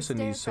 Oh, Nessa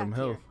needs some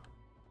help.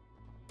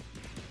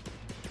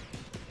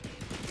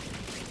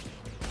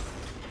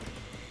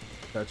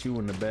 Got you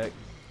in the back.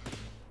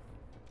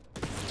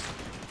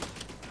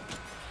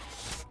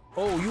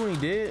 Oh, you ain't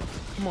dead?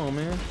 Come on,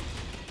 man.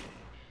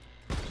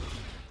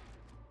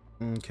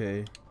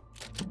 Okay.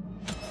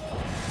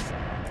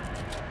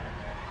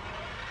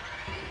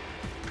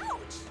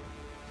 Ouch!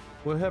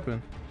 What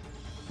happened?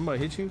 Somebody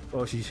hit you?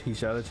 Oh, he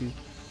shot at you.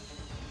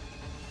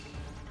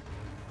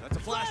 That's a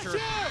flasher.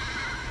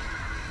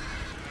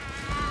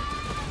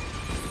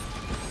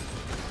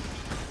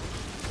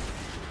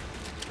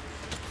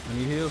 I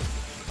need heal.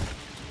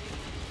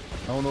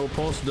 I don't know what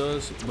pulse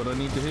does, but I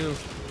need to heal.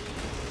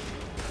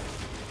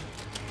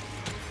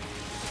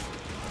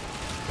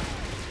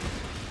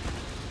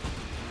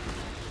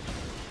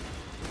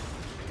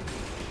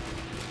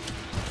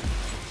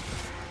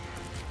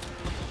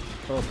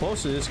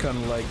 Pulse is kind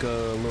of like a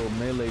little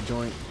melee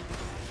joint.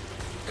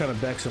 Kind of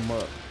backs him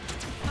up.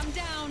 I'm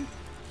down.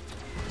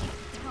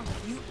 Down.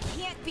 You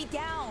can't be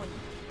down.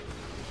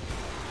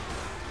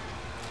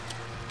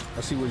 I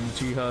see what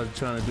Uchiha's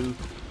trying to do.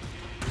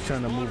 He's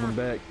trying to move him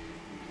back.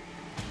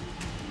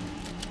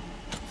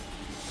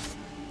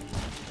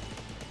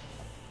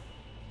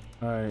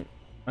 All right,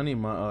 I need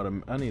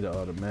an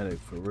automatic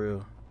for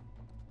real.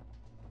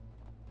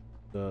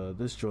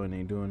 This joint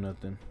ain't doing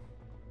nothing.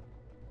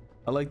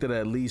 I like that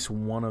at least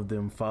one of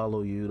them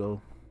follow you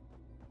though.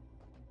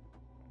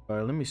 All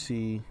right, let me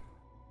see.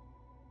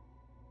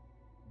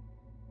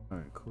 All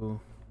right,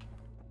 cool.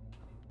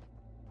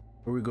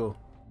 Where we go?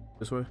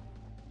 This way?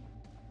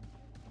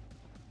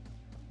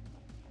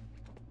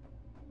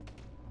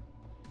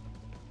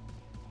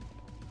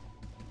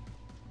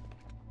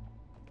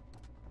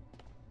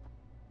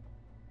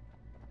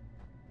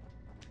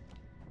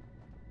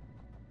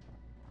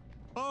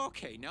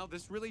 Okay, now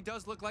this really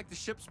does look like the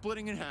ship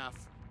splitting in half.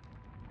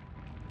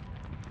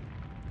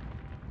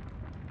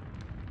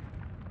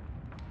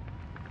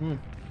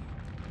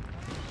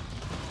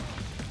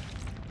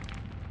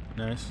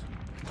 Nice.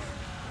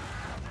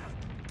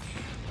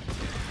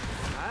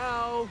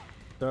 Ow!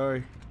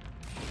 Sorry.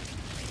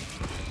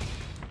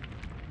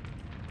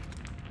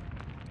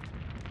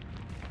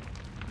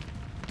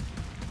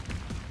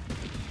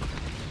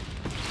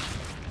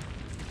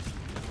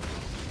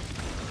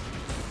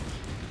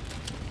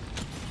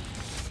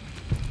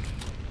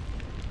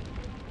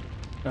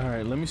 All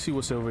right, let me see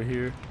what's over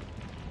here.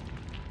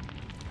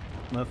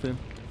 Nothing.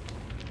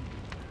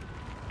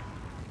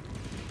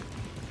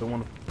 Don't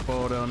want to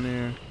fall down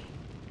there.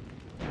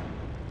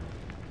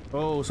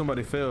 Oh,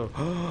 somebody fell.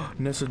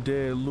 Nessa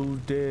dead, Lou's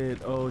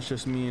dead. Oh, it's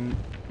just me and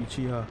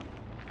Uchiha.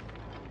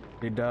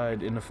 They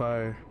died in the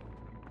fire.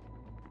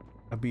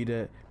 I be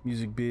that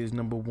music biz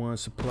 #1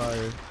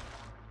 supplier.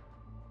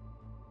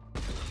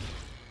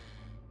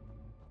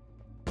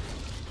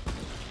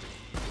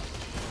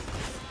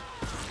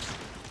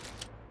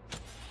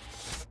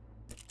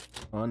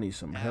 I need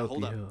some healthy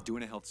Hold up, health.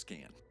 doing a health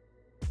scan.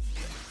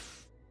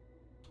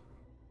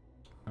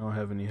 I don't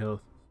have any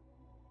health.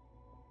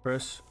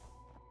 Press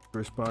to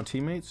respond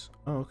teammates.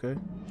 Oh, okay.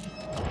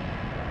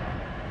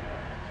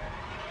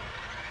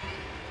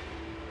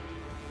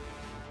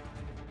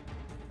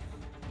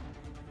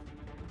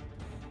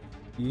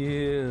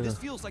 Yeah. This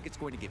feels like it's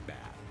going to get bad.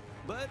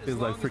 But as Feels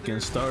like long as freaking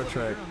there's Star people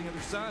Trek. on the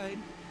other side.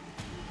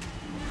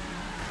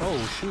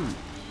 Oh shoot.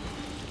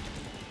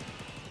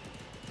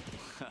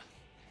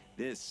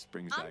 This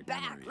brings I'm back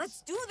back. memories.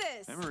 Let's do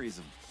this. Memories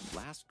of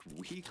last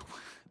week.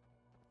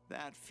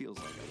 That feels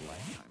like a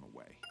lifetime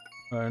away.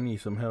 I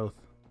need some health.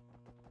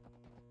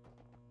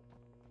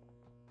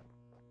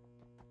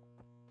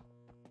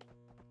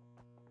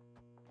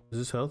 Is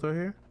this health right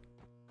here?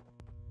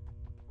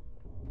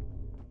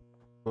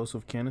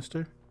 Explosive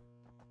canister.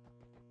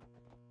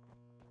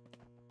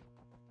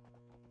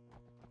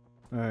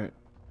 All right.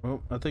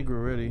 Well, I think we're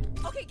ready.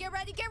 Okay, get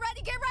ready, get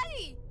ready, get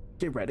ready.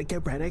 Get ready,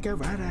 get ready, get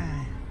ready.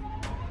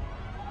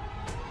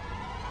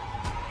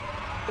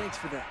 Thanks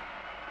for that.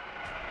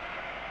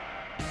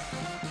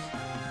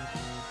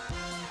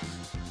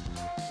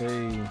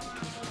 Hey.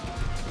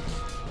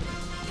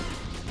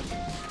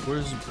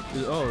 Where's...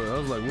 Oh, I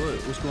was like, what?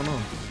 What's going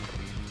on?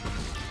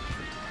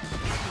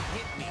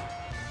 Hit me.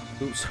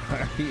 Oops,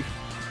 sorry.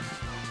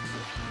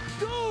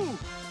 Go!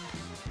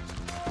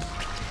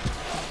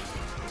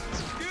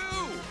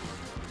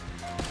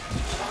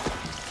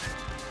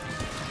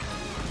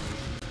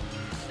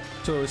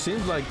 So it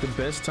seems like the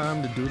best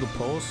time to do the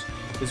pulse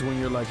is when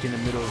you're like in the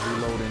middle of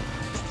reloading.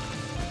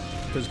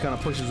 Because it kind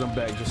of pushes them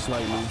back just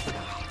slightly.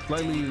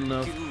 Slightly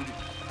enough. Dude.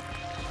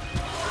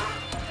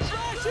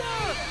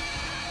 Flasher!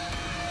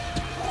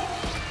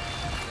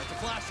 That's a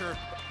flasher.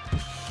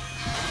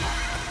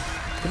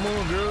 Come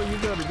on, girl,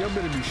 y'all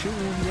better be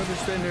shooting. Y'all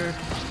just standing there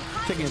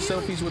taking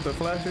selfies with the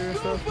flasher and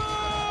stuff.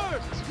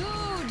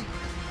 Dude.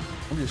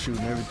 I'm just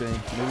shooting everything.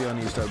 Maybe I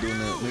need to stop doing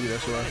that. Maybe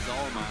that's why. It's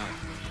all mine.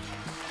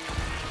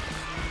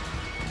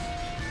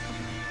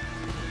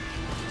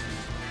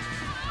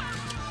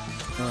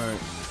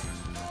 Alright.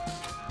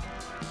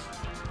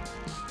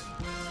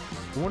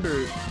 I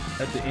wonder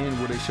at the end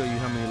will they show you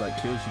how many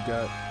like kills you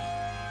got?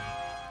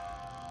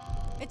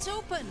 It's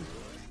open.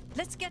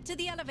 Let's get to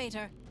the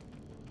elevator.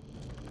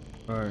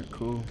 Alright,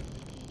 cool.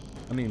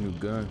 I need a new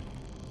gun.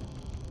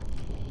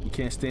 You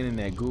can't stand in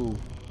that goo,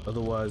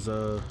 otherwise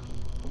it'll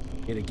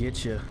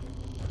get you.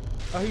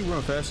 How he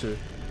run faster?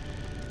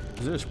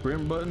 Is there a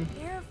sprint button?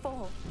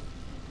 Careful.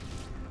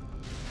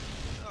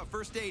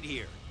 First aid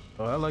here.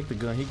 Oh, I like the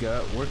gun he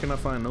got. Where can I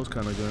find those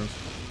kind of guns?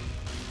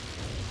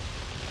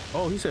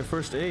 Oh, he said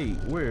first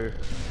aid. Where?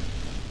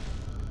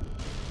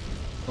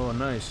 Oh,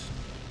 nice.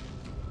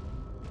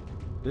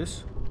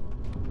 This?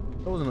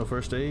 That wasn't no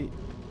first aid.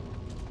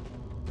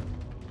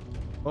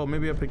 Oh,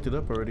 maybe I picked it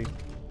up already.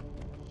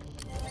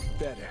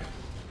 Better.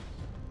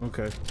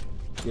 Okay.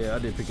 Yeah, I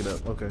did pick it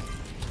up. Okay.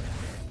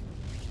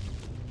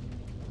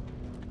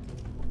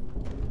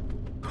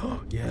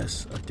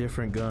 Yes, a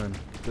different gun.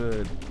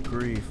 Good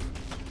grief.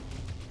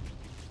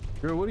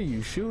 Girl, what are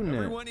you shooting at?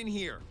 Everyone in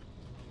here.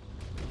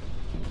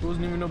 There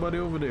wasn't even nobody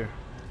over there.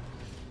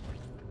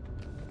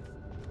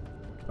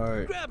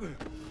 Alright. Grab her.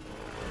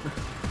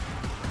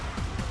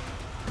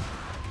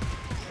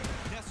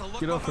 Nessa, look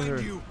Get off of behind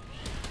her. you.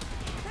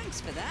 Thanks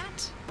for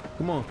that.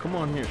 Come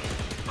on here.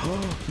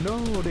 Oh, no,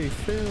 they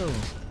fell.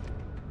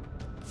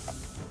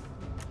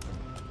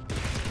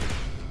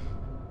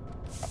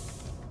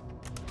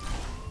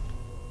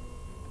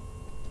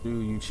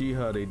 Dude,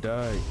 Uchiha, they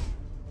died.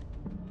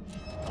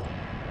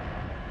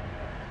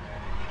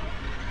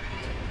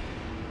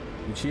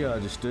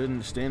 Uchiha just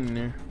stood standing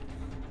there.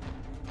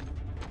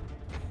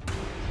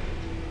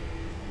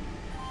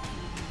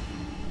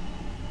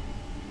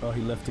 Oh,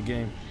 he left the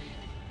game.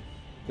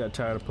 Got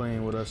tired of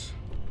playing with us.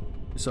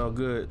 It's all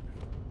good.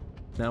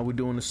 Now we're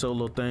doing the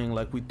solo thing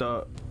like we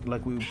thought,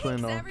 like we were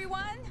planning Thanks, on.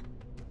 everyone.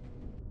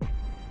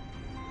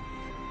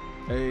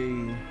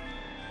 Hey,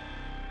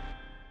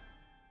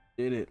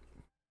 Did it.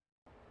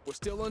 We're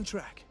still on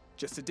track.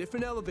 Just a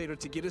different elevator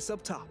to get us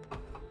up top.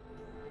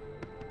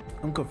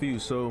 I'm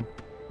confused. So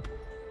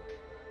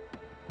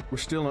we're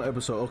still on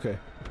episode. Okay.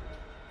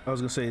 I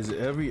was gonna say, is it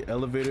every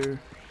elevator?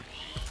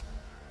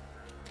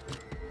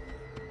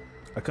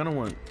 I kind of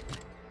want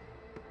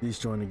these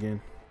join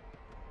again.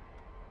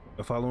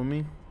 You following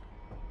me?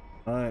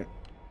 All right.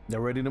 Y'all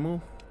ready to move?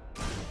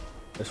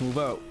 Let's move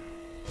out.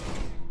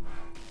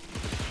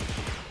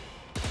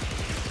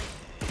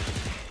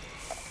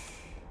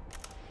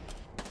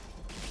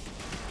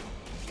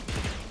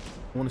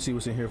 I want to see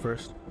what's in here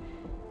first.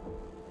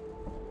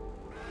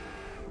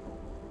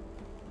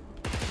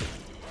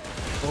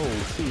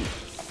 Oh shoot.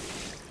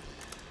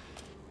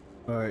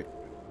 All right.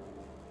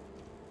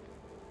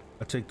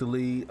 I take the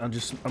lead. I'm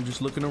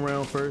just looking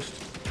around first.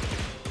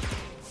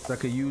 So I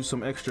could use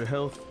some extra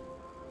health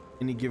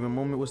any given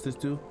moment. What's this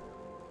do?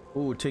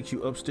 Oh, it takes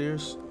you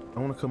upstairs. I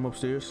want to come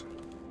upstairs.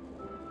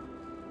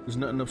 There's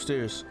nothing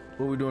upstairs.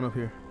 What are we doing up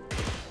here?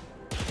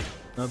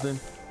 Nothing.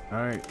 All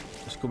right,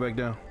 let's go back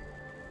down.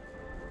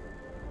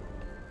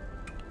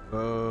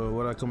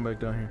 Why'd I come back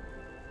down here?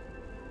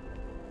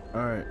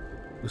 All right,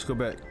 let's go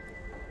back.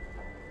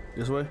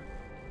 This way?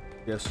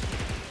 Yes.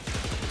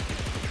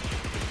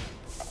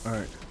 All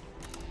right.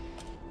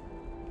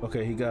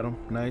 Okay, he got him.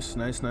 Nice,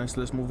 nice, nice.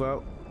 Let's move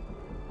out.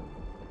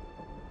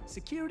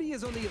 Security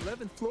is on the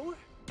 11th floor?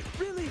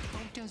 Really? How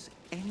does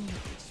any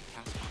of this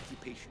pass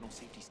occupational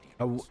safety standards?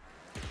 Oh,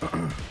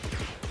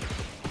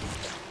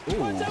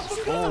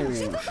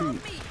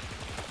 shoot.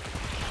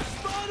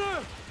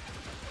 Spawner!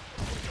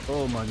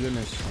 Oh my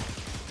goodness.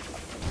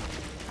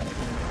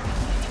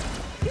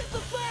 Get the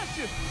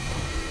flasher!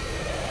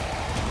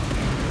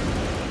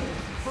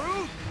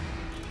 Fruit!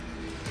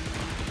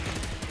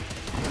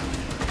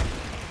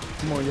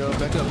 Come on, y'all.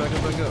 Back up, back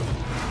up, back up.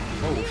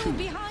 Oh, shoot.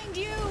 Behind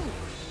you!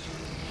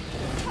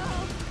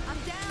 Help! I'm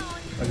down.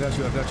 I got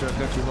you, I got you, I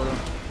got you. Hold on.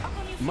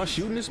 Am I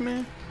shooting this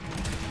man?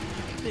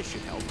 This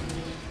should help.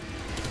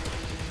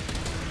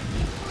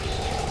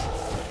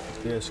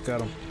 Yes,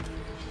 got him.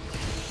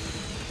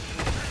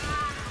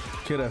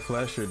 Kill that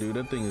flasher, dude.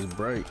 That thing is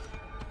bright.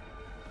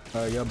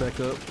 All right, y'all back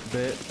up.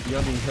 Bet.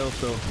 Y'all need health,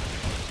 though.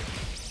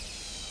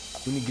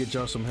 We need to get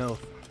y'all some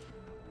health.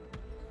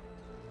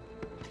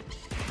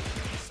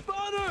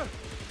 Spawner!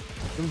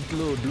 Them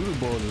little doodle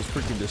balls is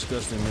freaking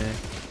disgusting, man.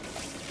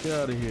 Get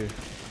out of here.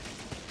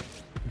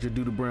 With your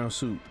doodle brown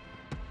suit.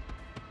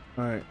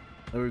 All right,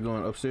 where we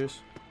going?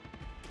 Upstairs?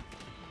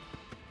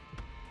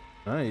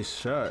 Nice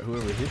shot,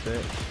 whoever hit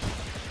that.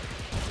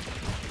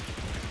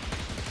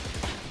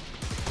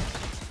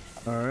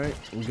 All right,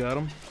 we got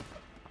him.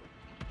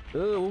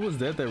 Oh, what was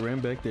that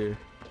ran back there?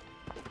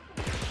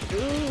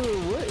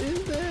 Oh, what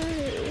is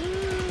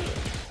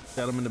that?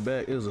 Got him in the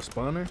back. It was a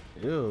spawner.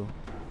 Ew.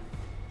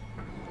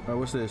 All right,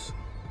 what's this?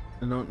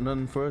 No,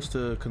 nothing for us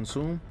to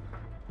consume.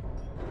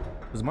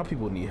 Cause my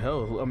people need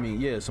health. I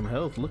mean, yeah, some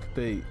health. Look at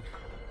this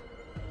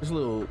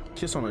little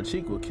kiss on her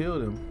cheek will kill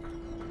them.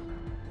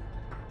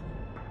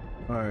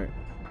 All right,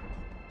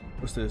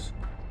 what's this?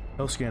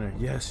 Health scanner.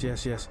 Yes,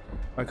 yes, yes.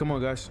 All right, come on,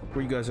 guys.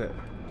 Where you guys at?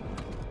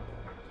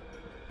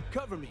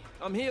 Cover me.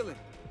 I'm healing.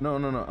 No,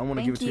 no, no. I want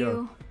to give it to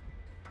y'all.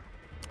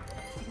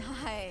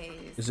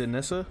 Nice. Is it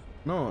Nessa?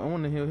 No, I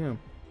want to heal him.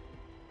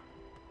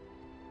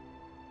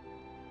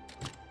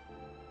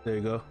 There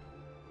you go.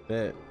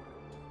 That.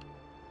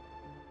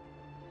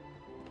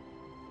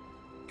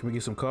 Can we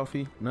get some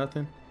coffee?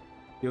 Nothing.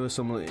 Give us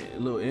some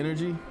little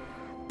energy.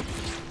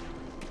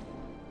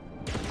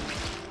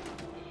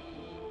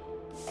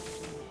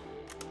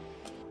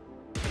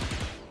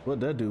 What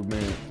that dude,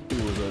 man?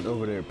 He was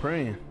over there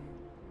praying.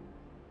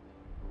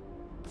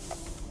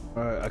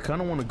 All right, I kind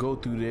of want to go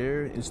through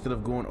there instead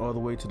of going all the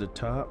way to the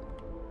top.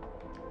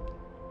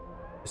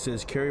 It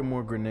says carry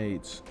more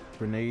grenades.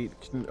 Grenade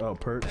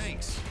perks.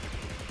 Thanks.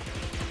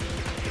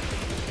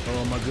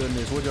 Oh my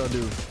goodness, what y'all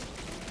do?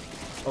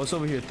 Oh, it's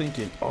over here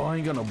thinking. Oh, I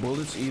ain't got no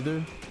bullets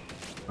either.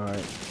 All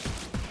right.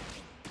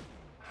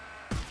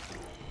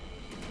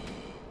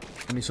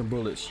 I need some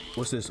bullets.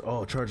 What's this?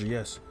 Oh, charger,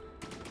 yes.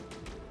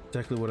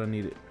 Exactly what I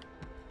needed.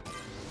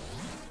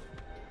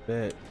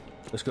 Bet.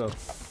 Let's go.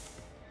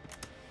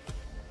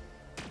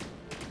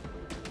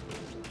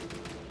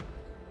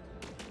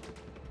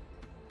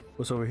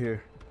 What's over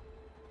here?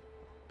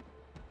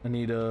 I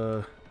need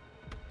that.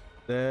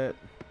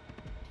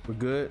 We're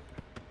good.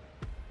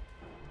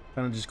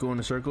 Kind of just go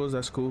in circles.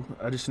 That's cool.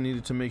 I just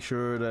needed to make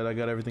sure that I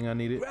got everything I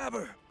needed. Grab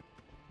her.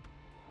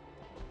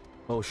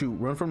 Oh shoot!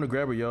 Run from the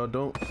grabber, y'all.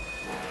 Don't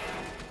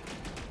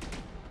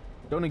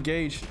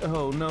engage.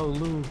 Oh no,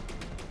 Lou.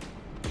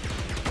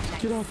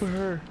 Get off of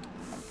her.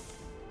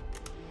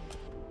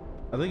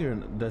 I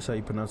think that's how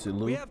you pronounce it,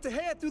 Lou. We have to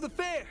head through the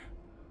fair.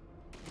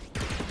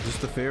 Is this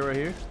the fair right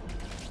here?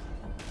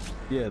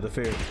 Yeah, the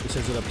fair. It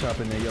says it up top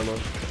in the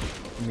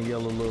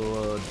yellow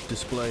little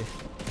display.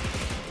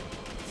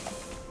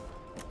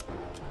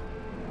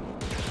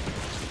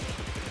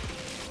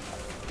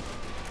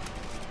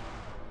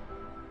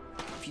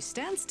 If you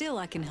stand still,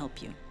 I can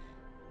help you.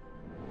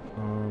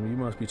 You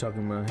must be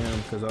talking about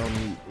him because I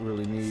don't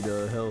really need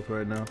health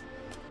right now.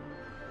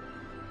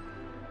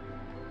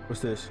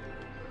 What's this?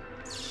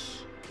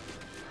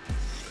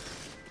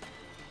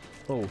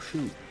 Oh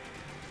shoot!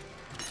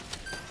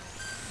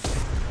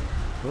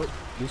 Oh,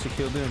 at least I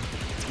killed them.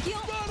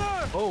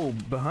 Oh,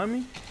 behind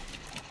me?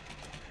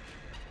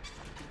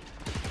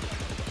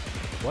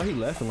 Why he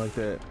laughing like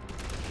that?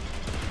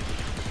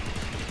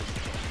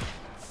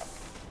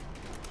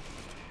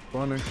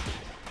 Spawner.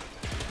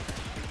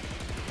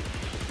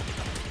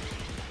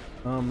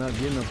 I'm not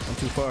getting him. I'm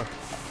too far.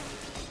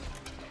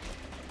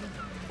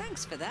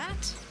 Thanks for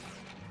that.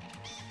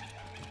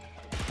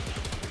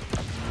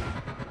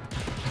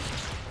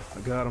 I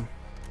got him.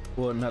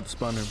 Well, not the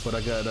spawner, but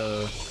I got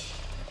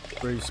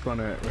where's the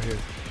spawner at? Right here.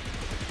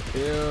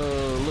 Ew,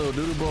 little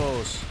doodle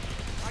balls.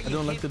 I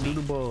don't like the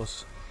doodle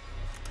balls.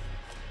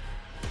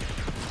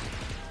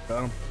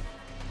 Got him.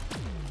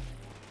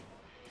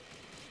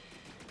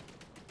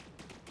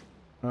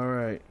 All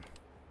right.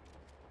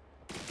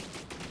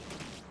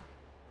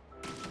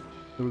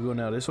 Here we go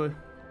now. This way.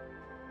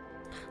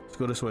 Let's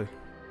go this way.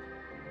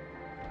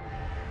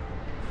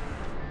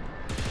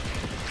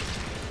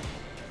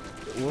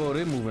 Whoa,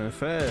 they moving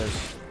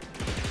fast.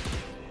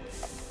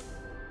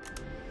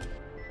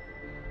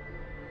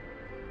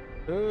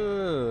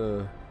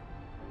 Oh,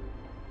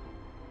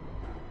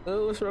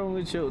 what's wrong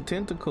with your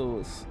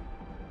tentacles?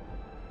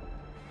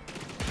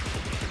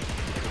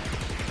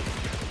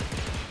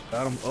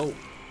 Got him. Oh,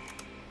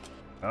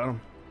 got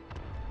him.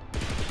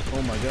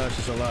 Oh my gosh,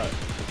 it's a lot.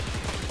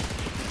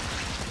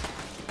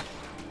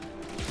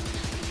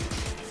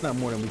 Not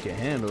more than we can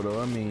handle,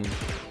 though. I mean,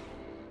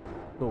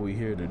 what we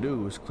here to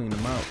do is clean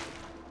them out.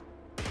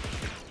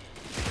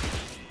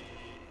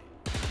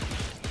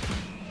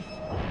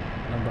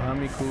 And behind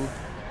me, cool.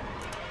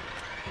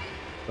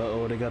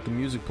 Uh-oh, they got the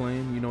music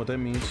playing. You know what that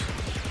means.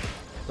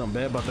 Something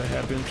bad about to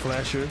happen.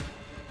 Flasher.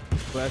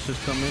 Flasher's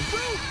coming.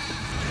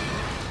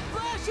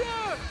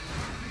 Flasher!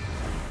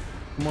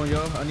 Come on,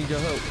 y'all. I need your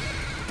help.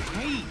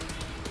 Hey!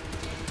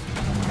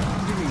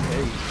 Give me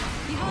hey.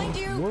 Behind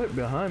you. What?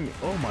 Behind me?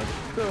 Oh my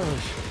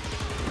gosh.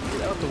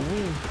 Get out the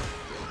wing.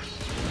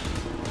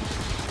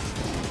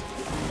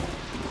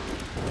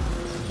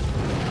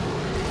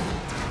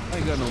 I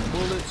ain't got no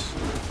bullets.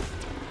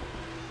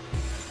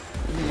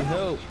 I need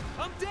help.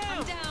 I'm down!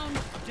 I'm down.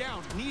 I'm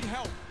down. Need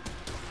help.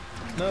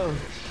 No.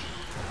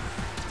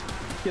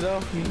 Get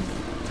off me.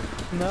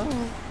 No.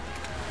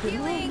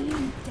 Healing.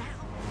 I'm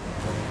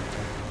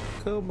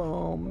down. Come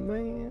on,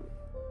 man.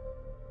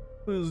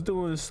 We was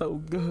doing so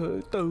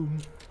good, though.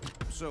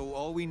 So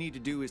all we need to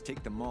do is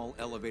take the mall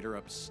elevator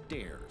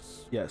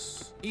upstairs.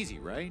 Yes. Easy,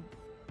 right?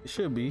 It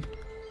should be.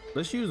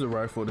 Let's use the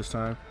rifle this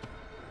time.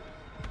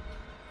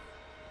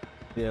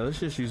 Yeah, let's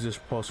just use this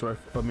pulse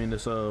rifle. I mean,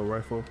 this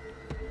rifle.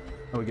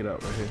 How we get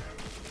out right here?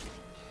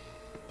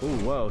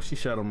 Oh wow, she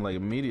shot him like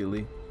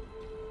immediately.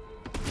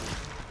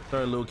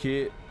 Sorry, little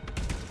kid.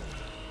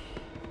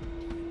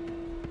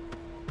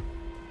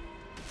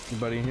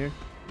 Anybody in here?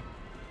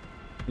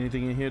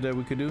 Anything in here that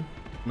we could do?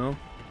 No?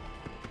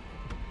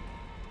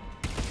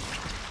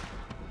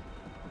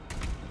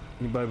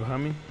 Anybody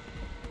behind me?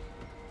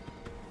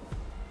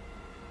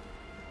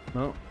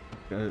 No.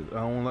 I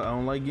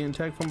don't like getting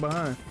attacked from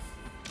behind.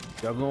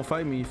 Y'all gonna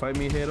fight me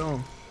head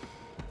on.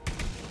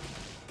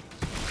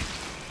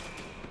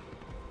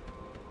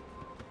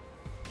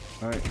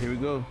 All right, here we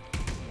go.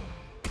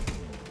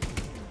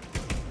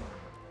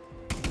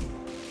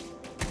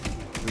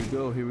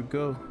 Here we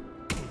go.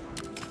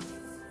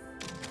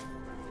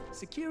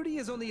 Security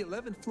is on the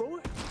 11th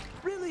floor?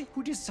 Really?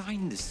 Who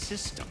designed the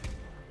system?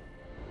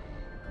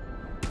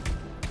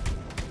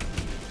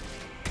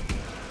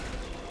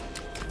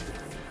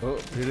 Oh,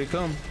 here they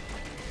come.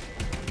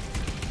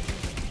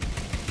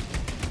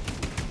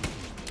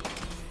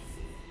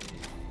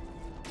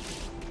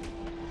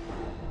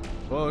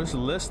 Oh, it's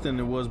less than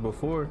it was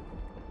before.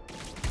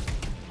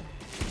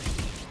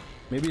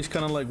 Maybe it's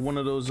kind of like one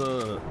of those,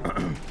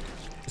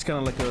 it's kind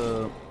of like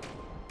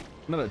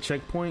not a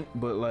checkpoint,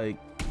 but like,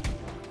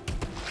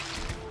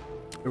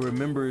 it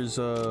remembers,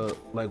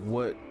 like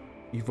what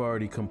you've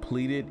already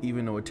completed,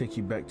 even though it takes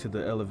you back to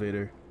the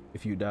elevator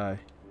if you die.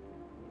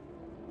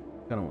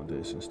 I don't want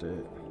this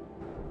instead.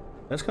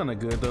 That's kind of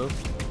good though,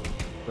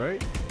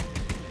 right?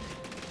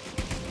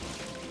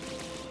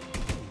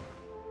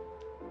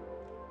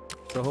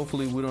 So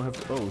hopefully we don't have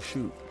to, oh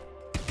shoot.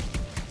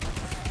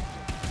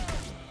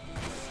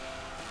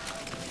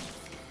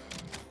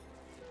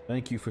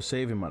 Thank you for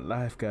saving my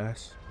life,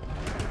 guys.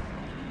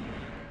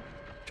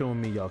 Showing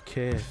me y'all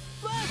care.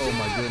 Oh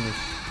my goodness.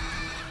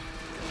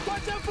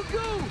 Watch out for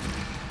goo!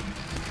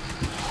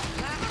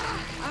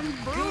 I'm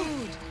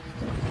rude.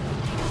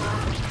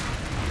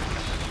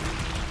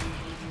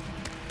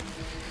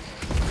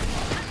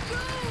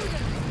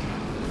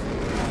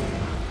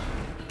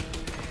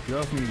 Get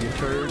off me, you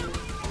turd.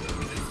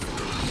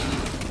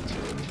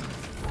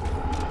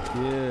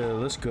 Yeah,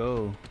 let's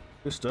go.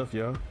 Good stuff,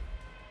 y'all.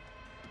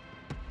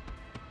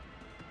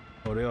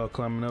 Oh, they all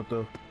climbing up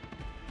though.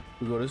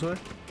 We go this way?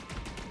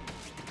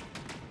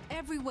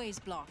 way's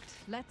blocked.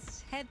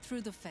 Let's head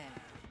through the fair.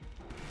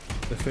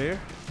 The fair?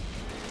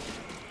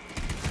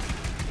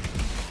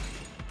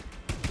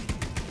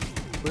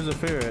 Where's the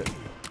fair at?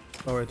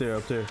 Oh, right there,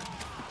 up there.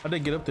 I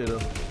didn't get up there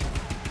though.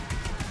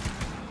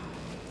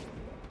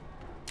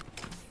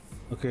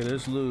 Okay,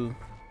 there's Lou.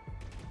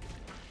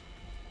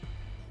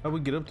 How'd we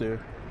get up there?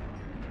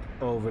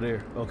 Oh, over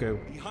there. Okay.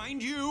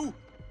 Behind you!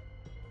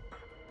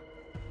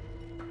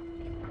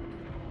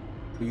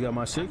 You got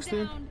my 6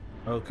 then? Down.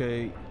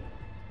 Okay.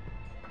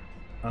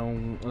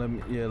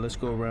 Let's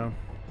go around.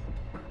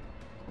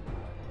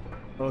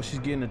 Oh, she's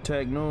getting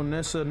attacked. No,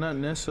 Nessa, not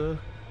Nessa.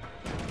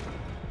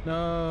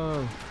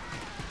 No.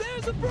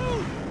 There's a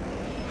brute!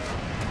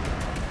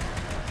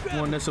 Come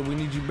on, Nessa, we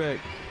need you back.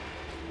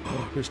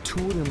 There's 2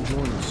 of them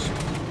joining us.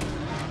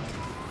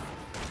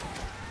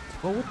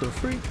 Oh, what the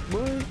freak,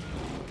 boy?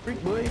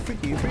 Freak boy,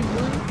 freaky, freak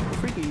boy,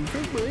 freaky,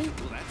 freak boy.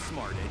 Well, that's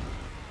smarted.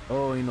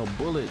 Oh, ain't no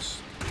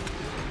bullets.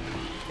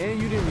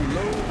 And you didn't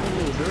reload, you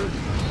little dirt.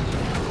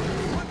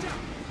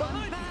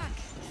 I'm back.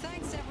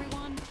 Thanks,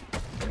 everyone.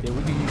 Yeah,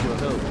 we can use your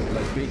help,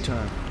 like big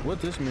time.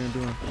 What this man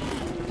doing?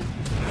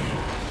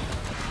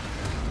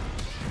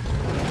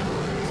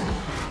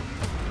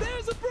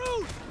 There's a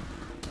brute!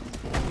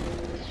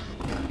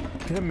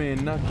 That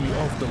man knocked me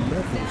off the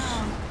levels.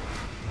 Down.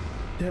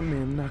 That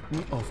man knocked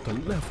me off the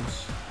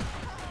levels.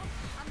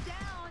 I'm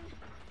down.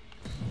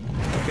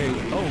 Okay,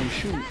 oh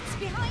shoot. That's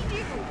behind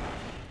you.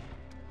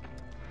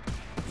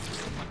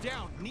 I'm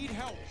down. Need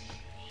help.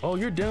 Oh,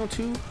 you're down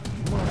too?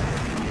 Come on.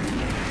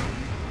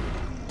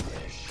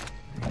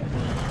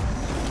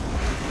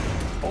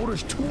 Oh,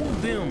 there's 2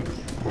 of them.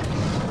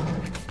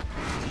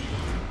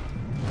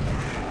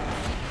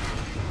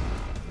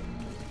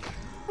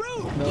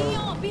 No,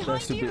 Leon, behind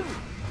that's a you. bit.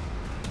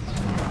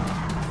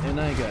 And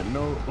I ain't got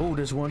no. Oh,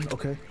 there's one.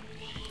 Okay.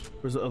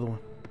 Where's the other one?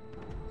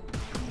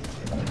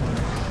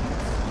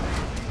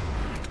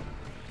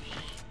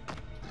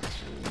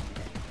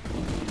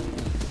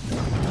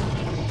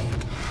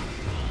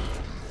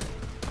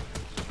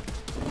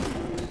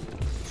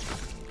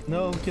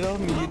 No, get off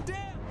me. I'm down!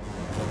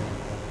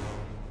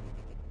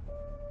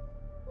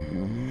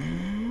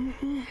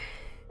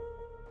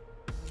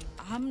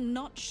 I'm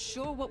not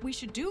sure what we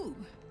should do.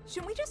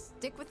 Shouldn't we just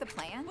stick with the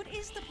plan? What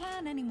is the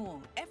plan anymore?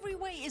 Every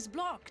way is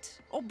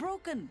blocked or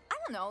broken. I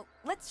don't know.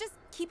 Let's just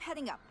keep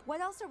heading up.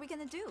 What else are we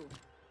gonna do?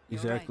 You're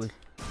Exactly.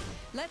 right.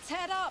 Let's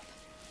head up.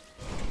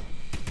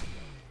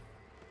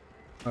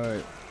 All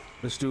right,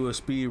 let's do a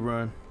speed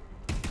run.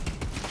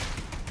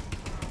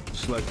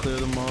 Just like clear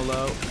them all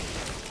out.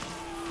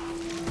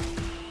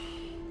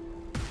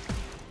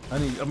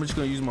 I'm just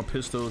gonna use my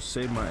pistol,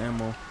 save my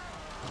ammo.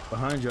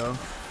 Behind y'all.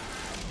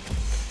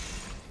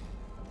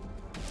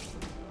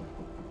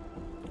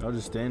 I'll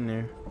just stand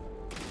there.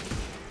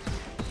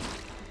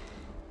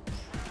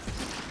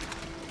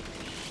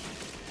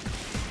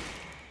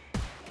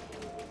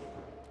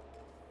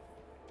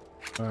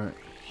 All right.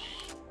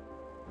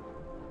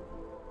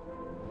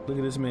 Look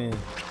at this man.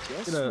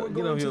 Guess Get up, we're get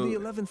going up to here.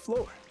 the 11th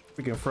floor.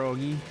 Freaking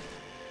froggy.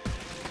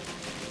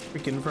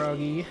 Freaking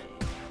froggy.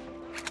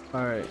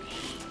 All right.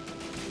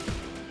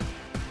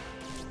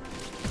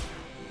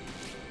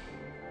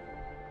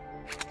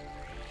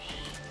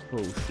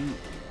 Oh shoot.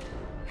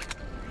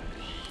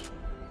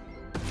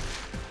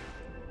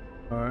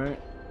 All right.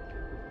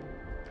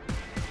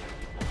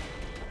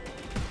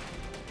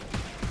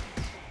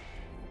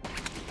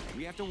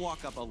 We have to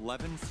walk up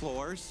 11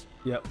 floors.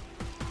 Yep.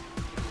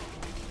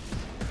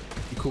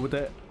 You cool with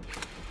that?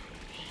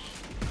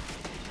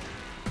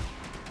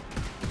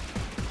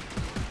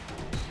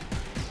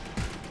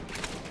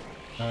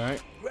 All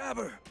right. Grab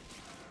her!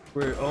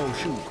 Where? Oh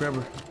shoot! Grab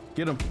her.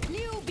 Get him.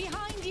 You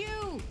behind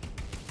you.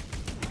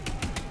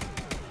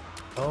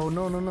 Oh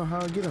no no no! How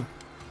I get him?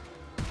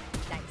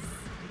 Nice.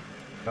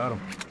 Got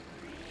him.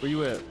 Where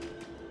you at?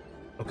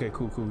 Okay,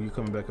 cool cool. You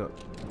coming back up?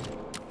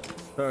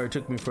 Sorry, it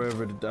took me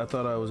forever. I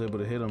thought I was able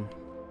to hit him.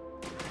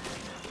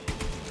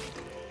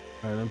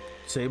 All right, let me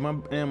save my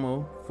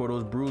ammo for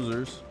those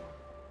bruisers.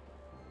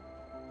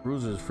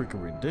 Bruisers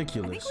freaking I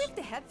ridiculous. think we have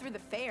to head through the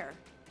fair.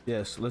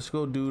 Yes, let's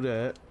go do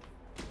that.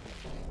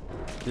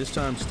 This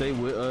time, stay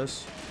with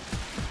us.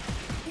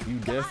 You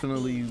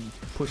definitely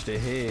pushed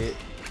ahead.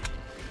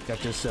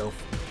 Got yourself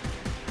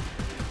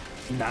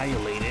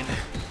annihilated.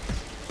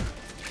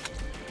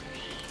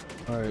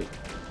 All right.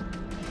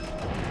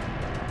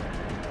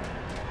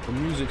 The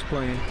music's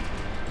playing.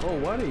 Oh,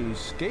 why are you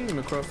skating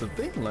across the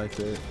thing like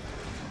that?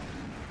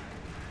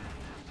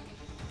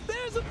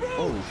 There's a brute!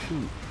 Oh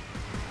shoot.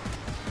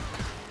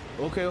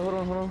 Okay, hold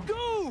on, hold on.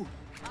 Go!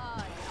 No,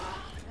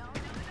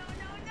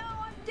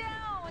 I'm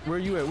down. Where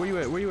you at? Where you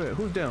at? Where you at?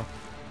 Who's down?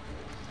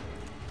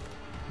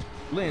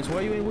 Lance,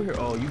 why you ain't with here?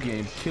 Oh, you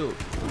getting killed.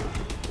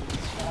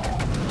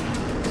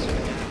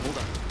 Hold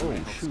up. Oh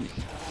shoot.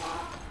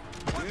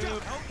 Watch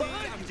out! Help me!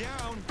 I'm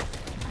down.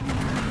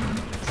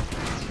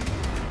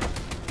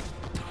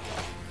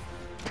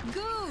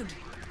 Good.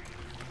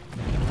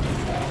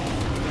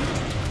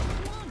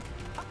 Come on,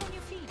 up on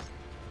your feet.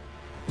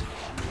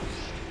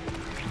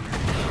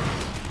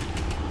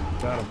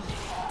 Got him.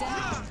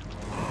 Down.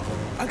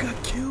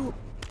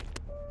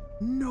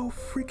 No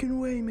freaking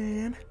way,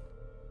 man.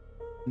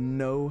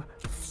 No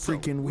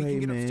freaking we way, can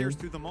get man. upstairs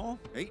through the mall?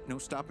 Ain't no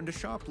stopping to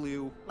shop,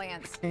 Lou.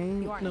 Lance,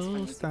 Ain't you aren't as funny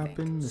no as you stopping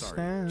think. the Sorry,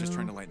 sound. just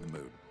trying to lighten the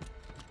mood.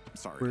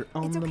 Sorry. We're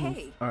on It's the move.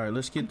 okay. All right,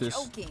 let's get I'm this.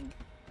 joking. We And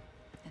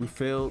I could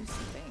failed. use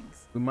some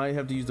things. We might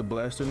have to use the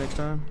blaster next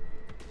time.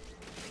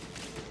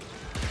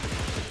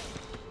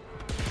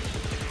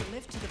 The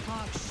lift to the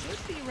park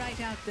should be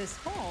right out this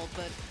hall,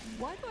 but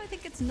why do I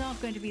think it's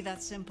not going to be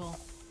that simple?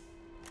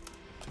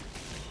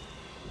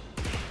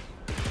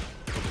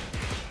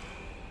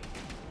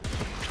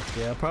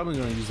 Yeah, I'm probably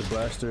gonna use the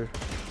blaster.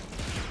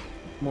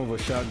 More of a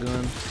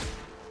shotgun.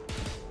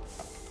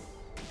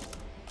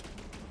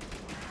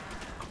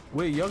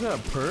 Wait, y'all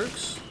got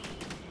perks?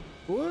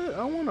 What?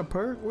 I want a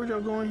perk. Where'd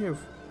y'all going here?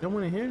 Y'all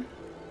went in here?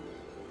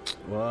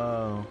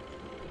 Wow.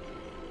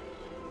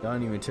 Y'all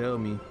didn't even tell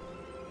me.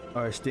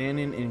 Alright,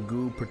 standing in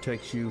goo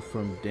protects you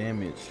from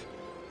damage.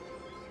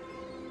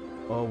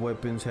 All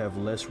weapons have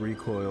less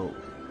recoil.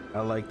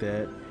 I like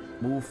that.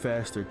 Move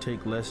faster,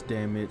 take less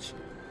damage,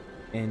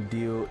 and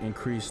deal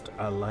increased.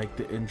 I like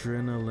the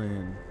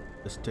adrenaline.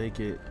 Let's take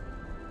it.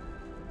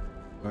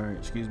 Alright,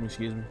 excuse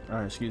me.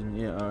 Alright, excuse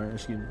me. Yeah, alright,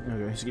 excuse me.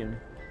 Okay, excuse me.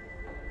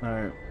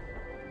 Alright.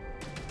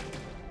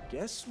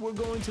 Guess we're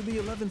going to the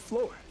 11th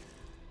floor.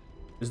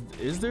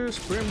 Is there a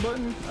sprint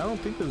button? I don't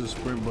think there's a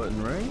sprint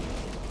button, right?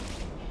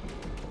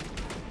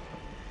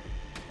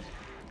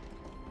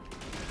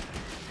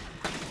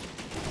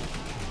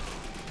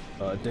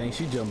 Dang,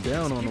 she jumped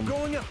down on Keep him.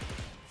 going up.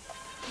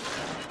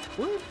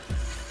 What?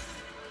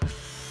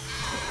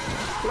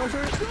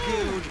 Flasher?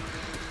 Dude.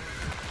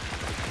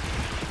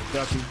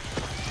 Got you.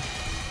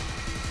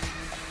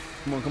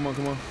 Come on, come on,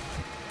 come on.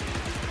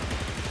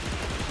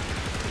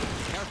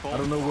 Careful. I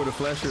don't know where the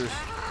flasher is.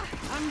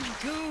 I'm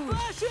good.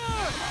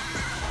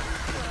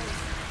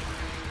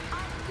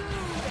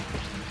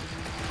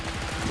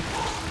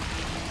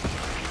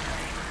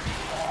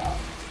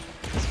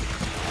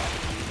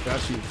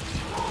 Got you.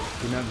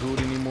 You're not good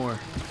anymore.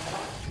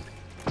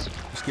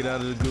 Let's get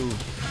out of the goo.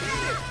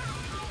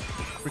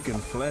 Freaking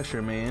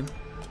flasher, man.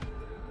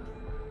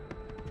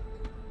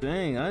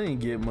 Dang, I didn't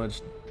get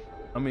much.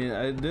 I mean,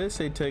 I did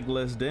say take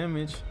less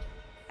damage.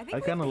 think I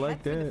we kinda have to like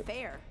head for the that.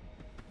 fair.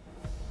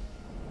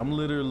 I'm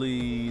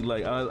literally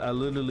like, I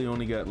literally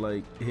only got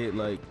like hit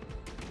like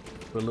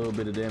for a little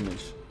bit of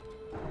damage.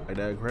 Like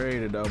that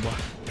crazy though, boy.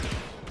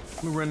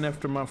 I'm running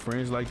after my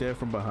friends like that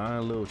from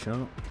behind, little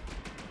chump.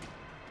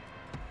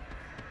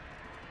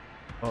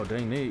 Oh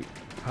dang, Nate,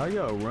 how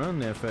y'all run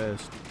that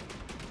fast?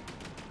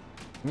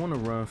 I want to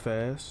run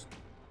fast.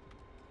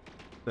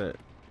 That,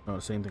 oh,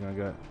 the same thing I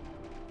got.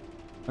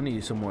 I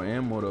need some more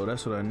ammo though.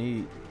 That's what I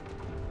need.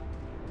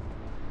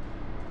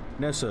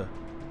 Nessa,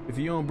 if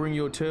you don't bring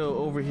your tail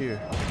over here.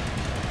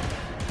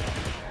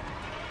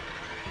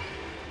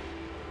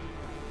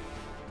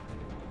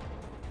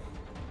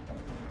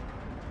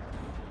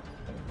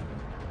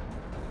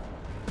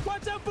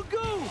 Watch out for goo!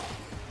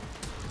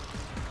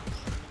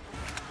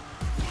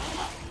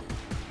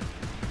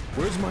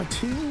 Where's my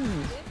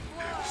team?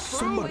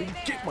 Somebody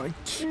get my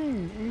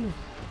team.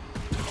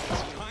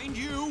 Behind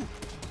you.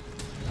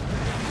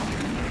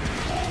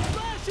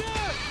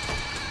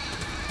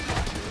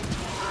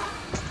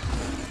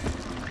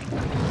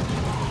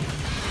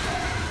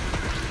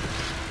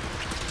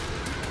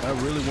 I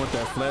really want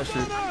that flasher.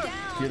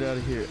 Get out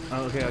of here.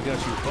 Okay, I got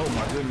you. Oh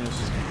my goodness.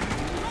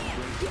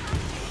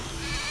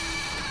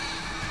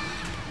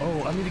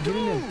 Oh, I need to get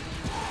in there.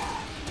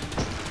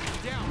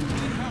 Down.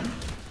 Need help.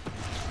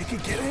 You can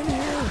get in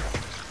here.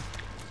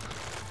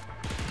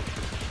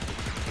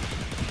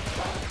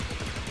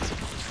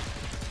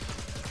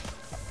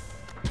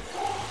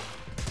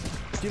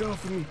 Get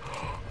off of me.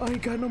 I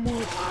ain't got no more.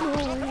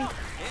 No.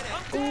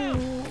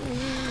 Oh.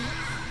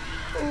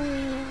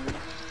 Oh.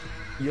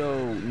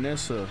 Yo,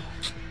 Nessa.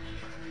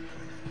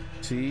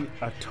 See,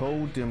 I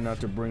told them not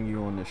to bring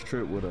you on this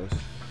trip with us.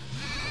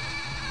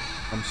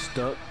 I'm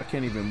stuck. I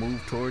can't even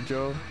move towards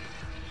y'all.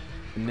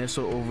 And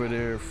Nessa over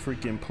there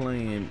freaking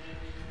playing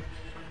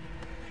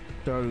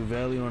Stardew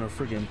Valley on a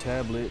freaking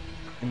tablet,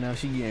 and now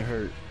she getting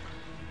hurt.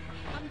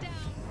 I'm down.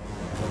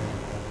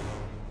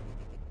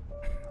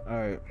 All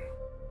right.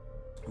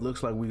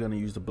 Looks like we're gonna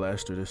use the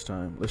blaster this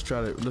time. Let's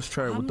try it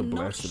with the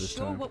blaster this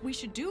I'm not sure time. what we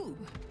should do.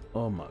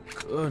 Oh my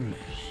goodness.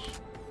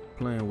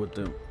 Playing with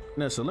them.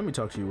 Nessa, let me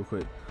talk to you real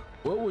quick.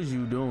 What was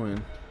you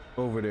doing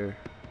over there?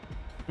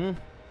 I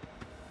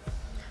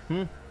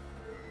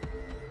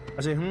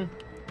said,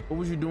 What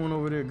was you doing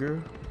over there,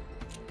 girl?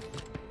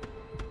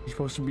 You're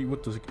supposed to be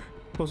with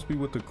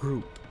the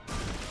group.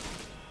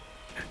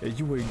 And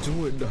you ain't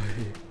doing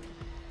nothing.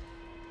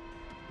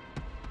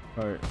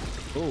 Alright.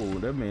 Oh,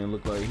 that man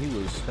looked like he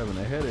was having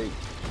a headache.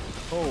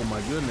 Oh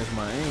my goodness,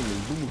 my aim is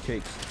boo-boo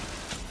cakes.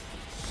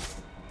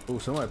 Oh,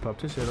 somebody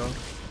popped his head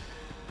off.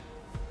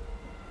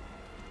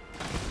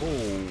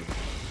 Oh.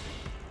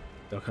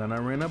 Y'all kinda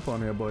ran up on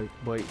there, boy.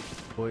 Boy.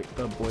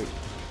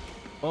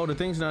 Oh, the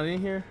thing's not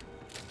in here?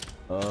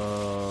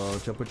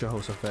 Jump with your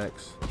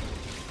Hosafacts.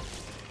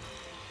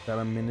 Got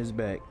him in his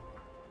back.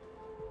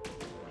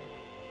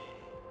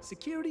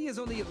 security is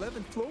on the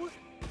 11th floor?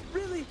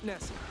 Really,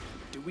 Nessa?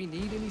 Do we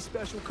need any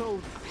special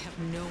code? I have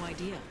no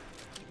idea.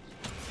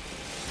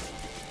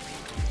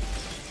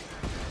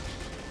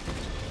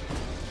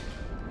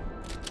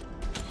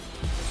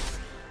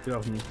 Get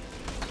off me.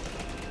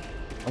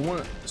 I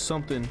want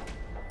something,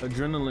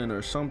 adrenaline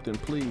or something,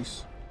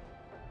 please.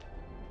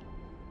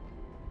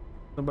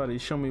 Somebody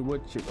show me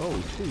what you. Oh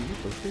shoot!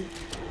 What the shit?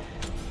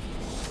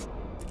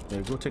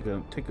 Yeah, go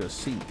take a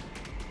seat.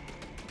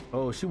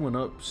 Oh, she went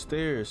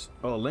upstairs.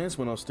 Oh, Lance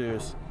went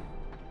upstairs.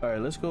 All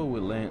right, let's go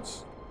with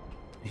Lance.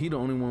 He the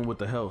only one with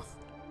the health.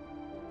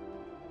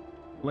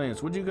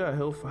 Lance, what you got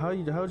health?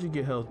 How'd you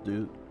get health,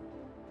 dude?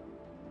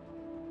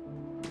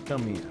 Tell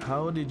me,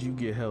 how did you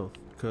get health?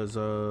 Cause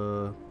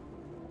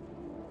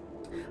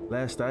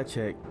last I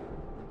checked,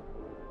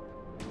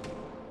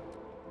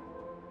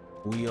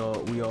 we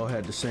all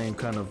had the same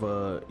kind of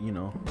you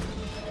know.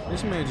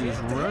 This man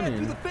just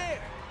running.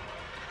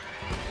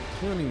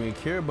 He don't even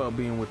care about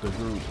being with the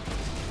group.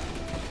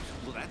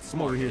 Well, that's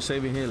I'm over here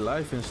saving his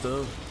life and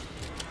stuff.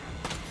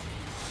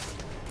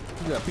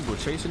 You got people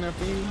chasing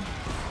after you?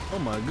 Oh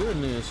my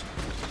goodness.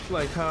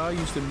 Like how I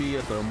used to be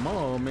at the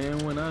mall, man,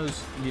 when I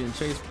was getting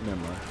chased. Never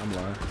mind, I'm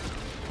lying.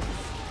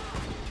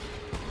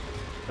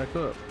 Back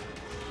up.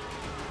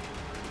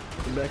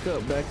 Back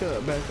up, back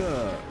up, back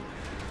up.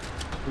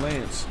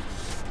 Lance.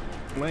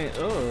 Lance,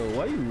 oh,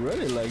 why you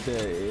running like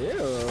that?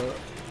 Yeah.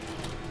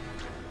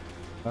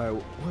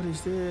 Alright, what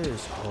is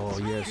this? Oh,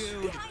 yes.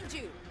 Behind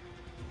you.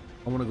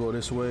 I want to go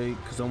this way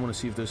because I want to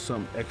see if there's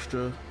something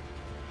extra.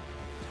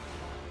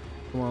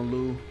 Come on,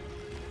 Lou.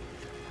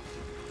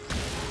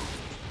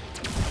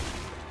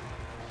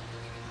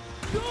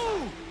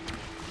 Go!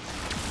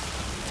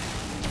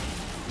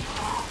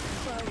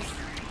 Close.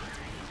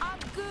 I'm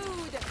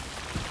good.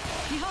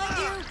 Behind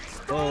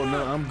you. Oh,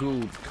 no, I'm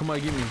good. Come on,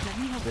 get me.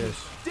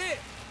 Yes. Dead.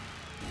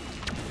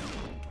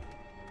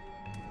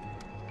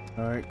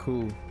 Alright,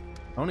 cool.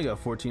 I only got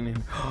 14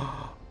 in.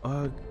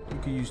 You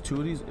can use 2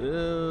 of these.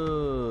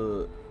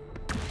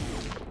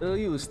 Oh,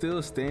 you was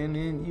still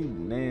standing. You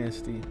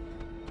nasty.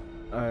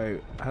 All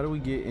right, how do we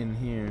get in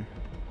here?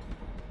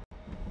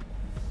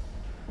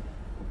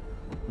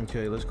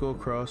 Okay, let's go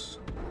across.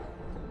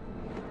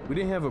 We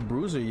didn't have a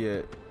bruiser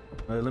yet.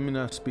 Let me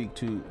not speak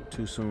too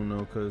soon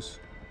though, cause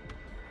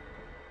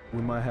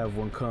we might have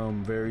one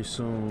come very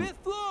soon. 5th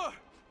floor.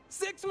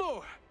 6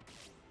 more.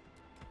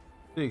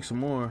 6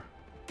 more.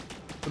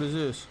 What is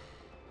this?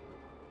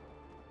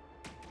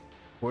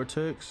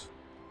 Vortex?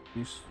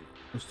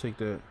 Let's take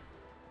that.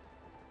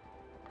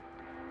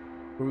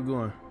 Where we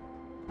going?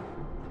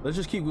 Let's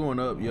just keep going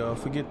up, y'all.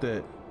 Forget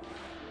that.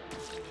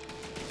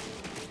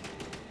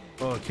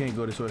 Oh, I can't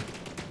go this way.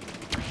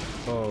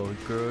 Oh,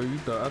 girl,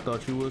 I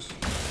thought you was.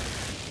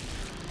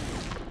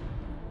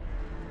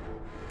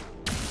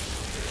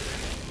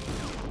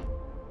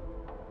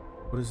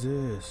 What is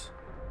this?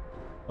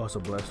 Oh, it's a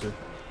blaster.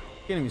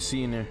 Can't even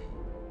see in there.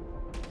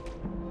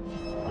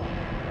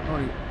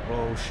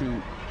 Oh,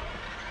 shoot.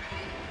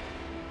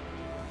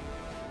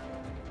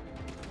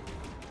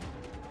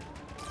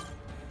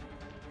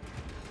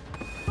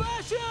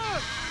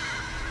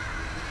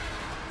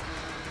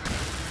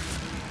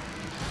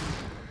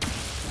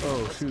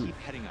 Oh shoot. Keep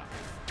heading up.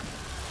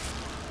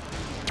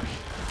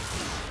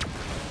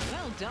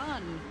 Well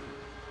done.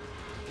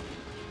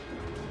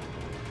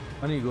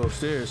 I need to go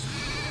upstairs.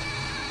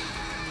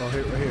 Oh,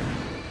 here, right here.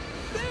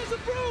 There's a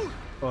brute.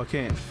 Oh, I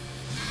can't.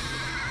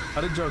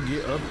 How did y'all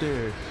get up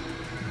there?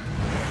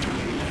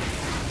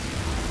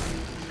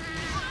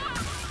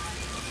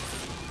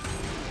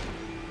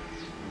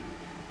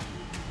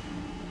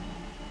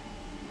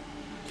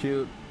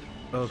 Killed.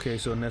 Okay,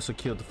 so Nessa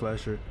killed the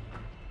flasher,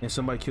 and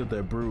somebody killed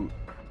that brute.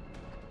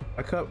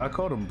 I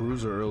called him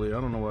Bruiser earlier.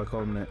 I don't know why I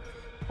called him that.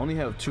 I only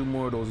have 2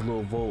 more of those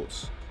little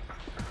volts,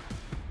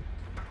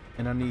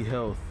 and I need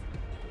health.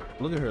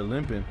 Look at her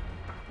limping.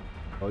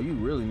 Oh, you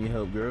really need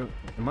help, girl.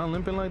 Am I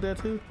limping like that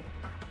too?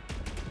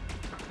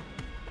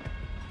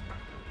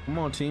 Come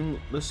on, team.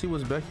 Let's see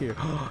what's back here.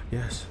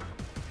 Yes.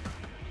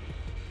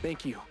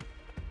 Thank you.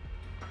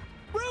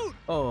 Brute.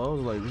 Oh, I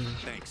was like,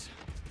 Thanks.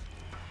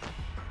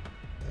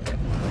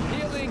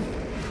 Healing.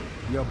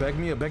 yo, back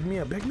me up, back me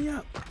up, back me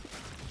up.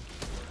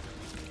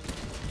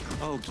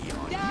 Oh,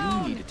 Gion,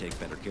 Down. you need to take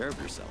better care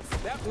of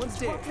yourself. That one's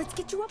dead. Let's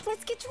get you up.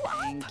 Let's get you up.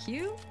 Thank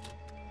you.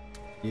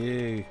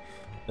 Yeah,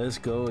 let's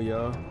go,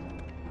 y'all.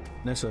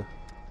 Nessa,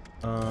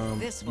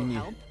 This you will need-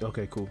 help.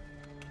 Okay, cool.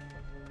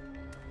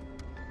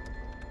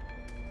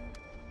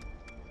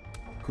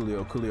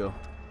 Coolio.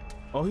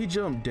 Oh, he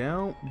jumped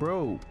down,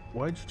 bro.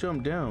 Why'd you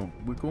jump down?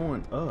 We're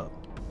going up.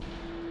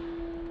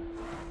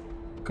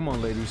 Come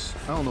on, ladies.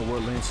 I don't know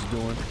what Lance is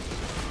doing.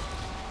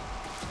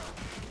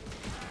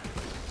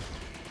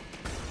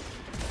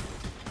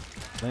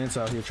 Lance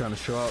out here trying to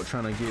show out,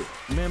 trying to get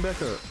man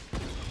back up.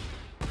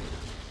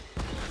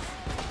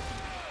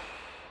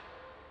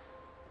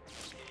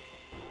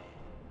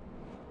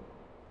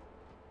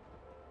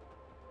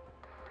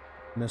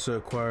 Nessa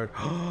acquired.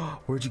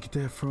 Where'd you get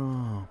that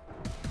from?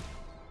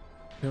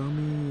 Tell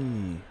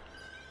me.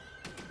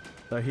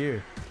 Right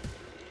here.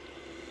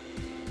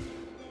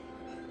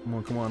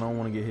 Come on, I don't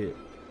want to get hit.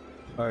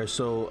 Alright,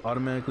 so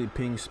automatically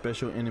ping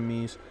special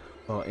enemies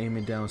while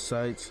aiming down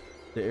sights.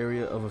 The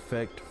area of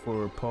effect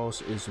for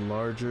pulse is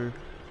larger.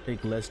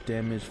 Take less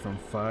damage from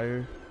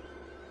fire.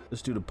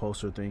 Let's do the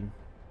pulsar thing.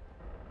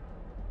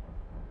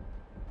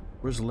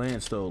 Where's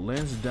Lance though?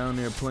 Lance is down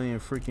there playing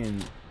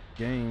freaking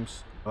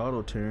games.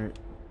 Auto turret.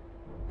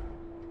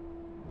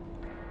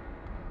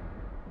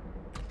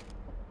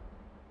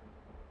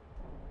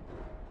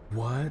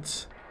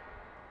 What?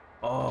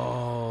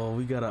 Oh,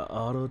 we got an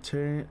auto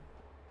turret.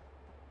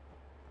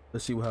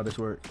 Let's see how this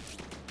works.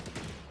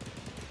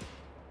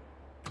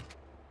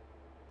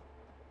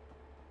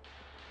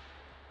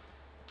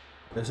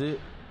 That's it?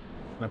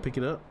 Can I pick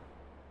it up?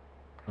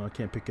 No, I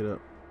can't pick it up.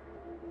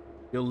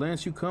 Yo,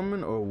 Lance, you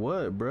coming or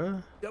what,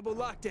 bruh? Double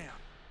lockdown.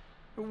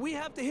 We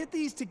have to hit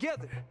these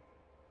together.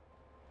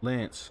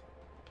 Lance.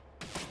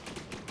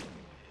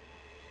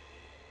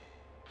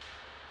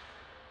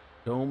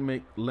 Don't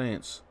make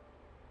Lance.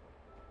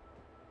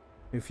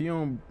 If you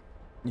don't,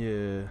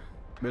 yeah,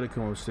 better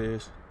come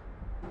upstairs.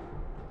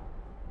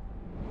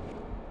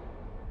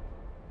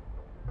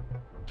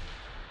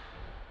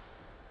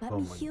 Let Oh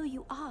me my- heal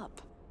you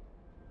up.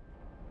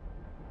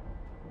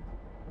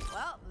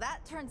 Well,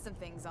 that turned some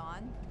things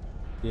on.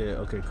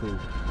 Yeah, okay, cool.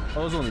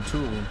 Oh, there's only 2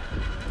 of them.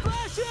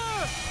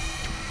 Flasher!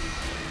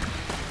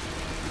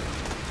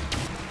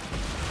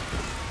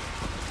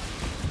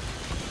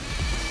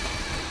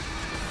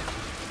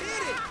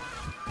 Hit it!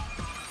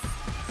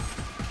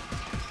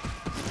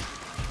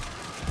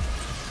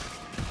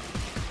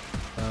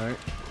 Alright.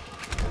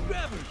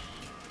 Grab her!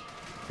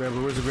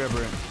 Grabber, where's the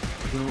grabber at?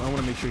 I want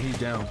to make sure he's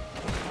down.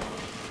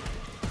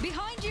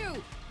 Behind you!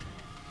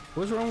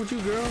 What's wrong with you,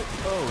 girl?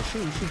 Oh,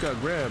 shoot, she got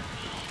grabbed.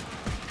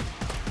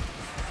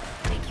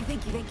 Thank you,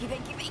 thank you, thank you,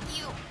 thank you, thank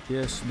you.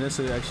 Yes,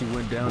 Nessa actually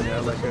went down. Yeah, I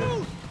like her.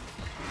 Down!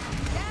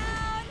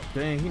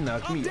 Dang, he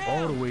knocked me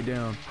all the way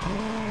down.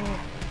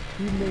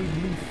 He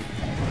made me.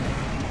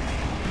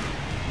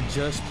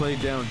 Just play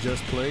down,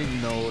 just play?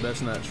 No,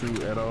 that's not true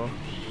at all.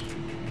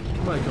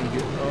 Somebody come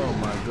get. Oh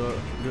my god,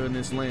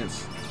 goodness,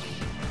 Lance.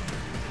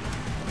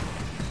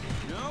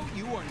 No,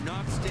 you are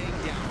not staying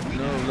down. We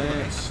No, need to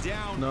Lance. get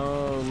down.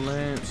 No,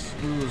 Lance.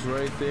 He was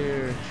right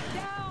there.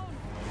 Down!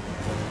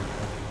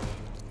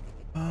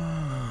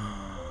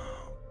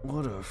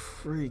 What a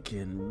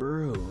freaking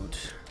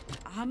brute.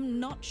 I'm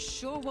not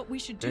sure what we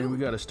should do. And we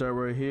gotta start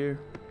right here.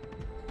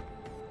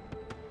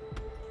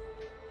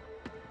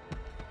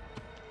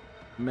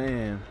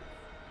 Man.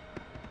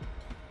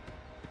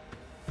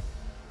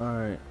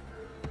 Alright.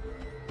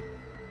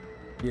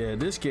 Yeah,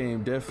 this game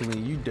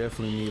you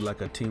definitely need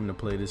like a team to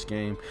play this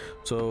game.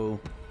 So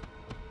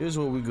here's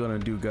what we're gonna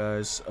do,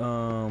 guys.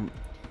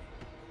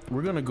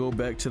 We're gonna go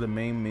back to the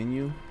main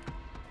menu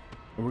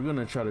and we're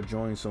gonna try to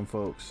join some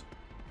folks.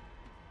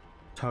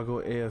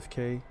 Toggle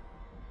AFK.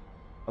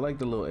 I like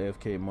the little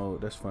AFK mode.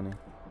 That's funny.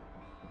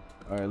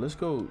 All right, let's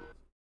go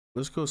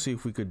see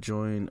if we could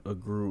join a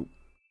group,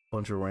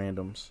 bunch of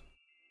randoms.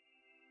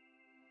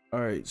 All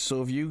right,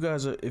 so if you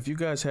guys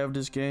have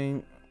this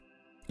game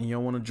and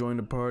y'all want to join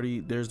the party,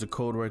 there's the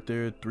code right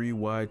there,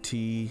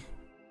 3YT. I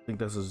think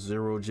that's a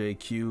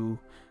 0JQ.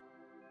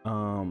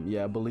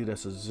 Yeah, I believe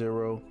that's a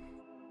 0.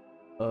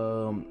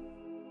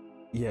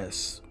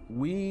 Yes,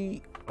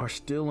 we are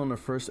still on the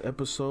first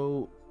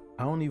episode.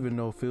 I don't even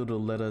know if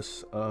it'll let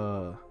us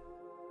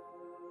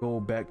go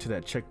back to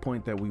that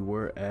checkpoint that we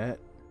were at,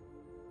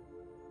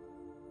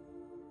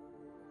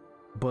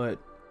 but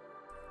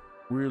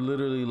we're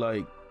literally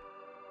like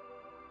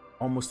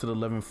almost to the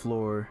 11th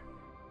floor,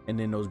 and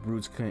then those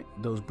brutes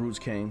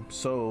came.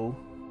 So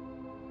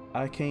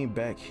I came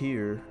back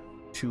here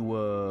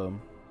to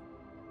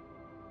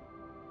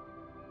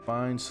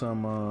find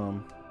some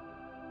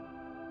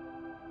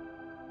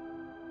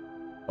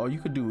oh, you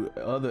could do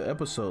other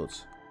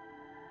episodes.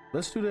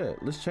 Let's do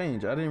that. Let's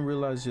change. I didn't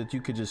realize that you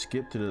could just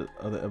skip to the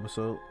other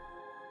episode.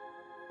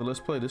 So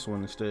let's play this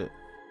one instead.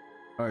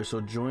 All right,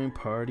 so join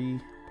party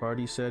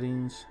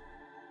settings.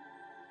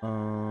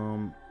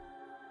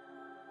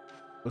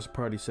 What's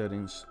party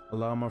settings?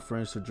 Allow my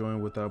friends to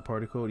join without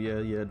party code.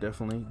 Yeah,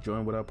 definitely.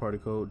 Join without party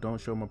code. Don't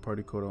show my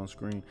party code on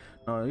screen.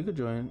 No, you could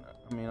join.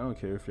 I mean, I don't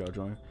care if y'all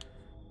join.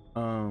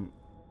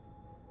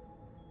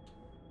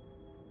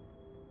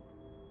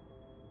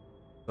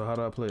 So how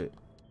do I play it?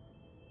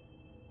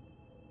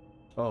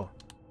 Oh,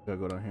 gotta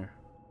go down here.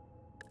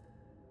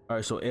 All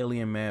right, so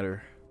alien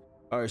matter.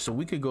 All right, so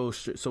we could go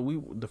straight.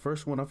 So the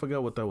first one, I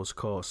forgot what that was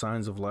called.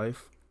 Signs of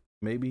life,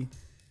 maybe.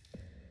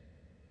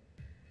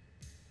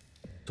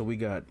 So we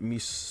got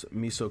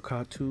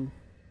Misokatu.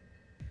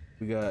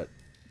 We got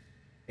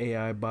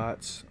AI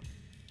bots.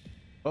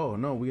 Oh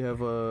no, we have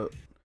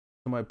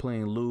somebody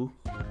playing Lou.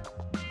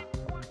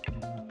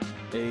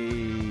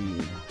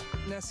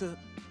 Nessa,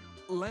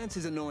 Lance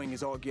is annoying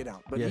as all get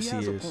out, but Yes, he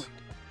has he a is. point.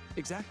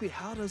 Exactly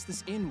how does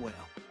this end well?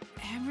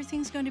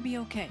 Everything's going to be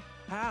okay.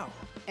 How?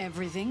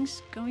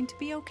 Everything's going to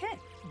be okay.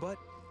 But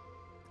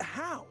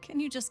how? Can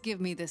you just give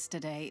me this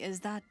today? Is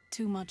that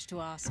too much to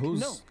ask? Who's?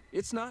 No,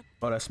 it's not.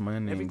 Oh, that's my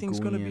name. Everything's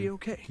gonna be Guion.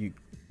 okay.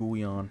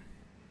 Guion.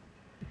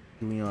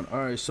 Leon. All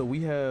right, so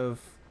we have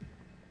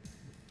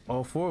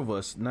all 4 of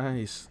us.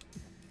 Nice.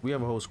 We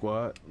have a whole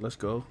squad. Let's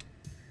go.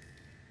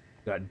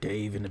 Got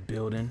Dave in the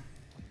building.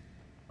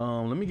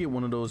 Let me get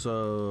one of those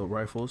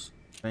rifles.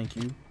 Thank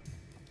you.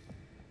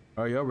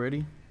 Are y'all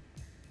ready?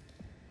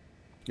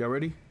 Y'all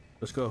ready?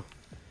 Let's go.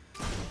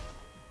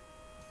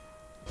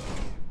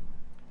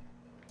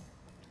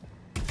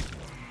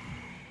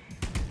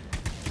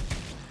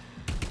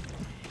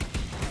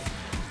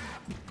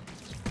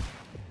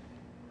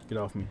 Get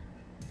off me.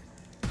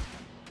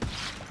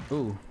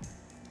 Ooh.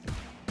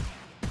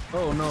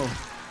 Oh no.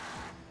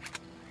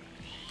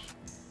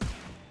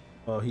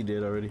 Oh, he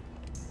did already.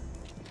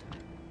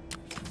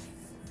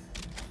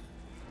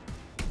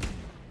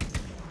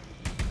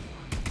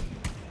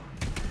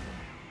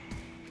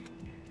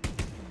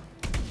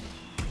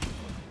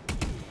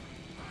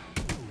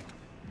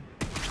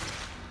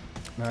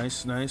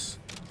 Nice, nice.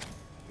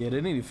 Yeah, they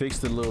need to fix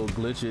the little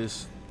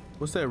glitches.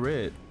 What's that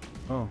red?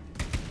 Oh.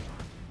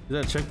 Is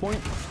that a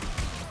checkpoint?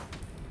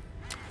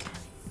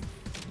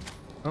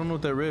 I don't know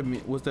what that red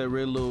means. What's that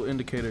red little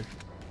indicator?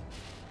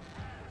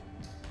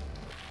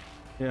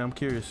 Yeah, I'm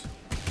curious.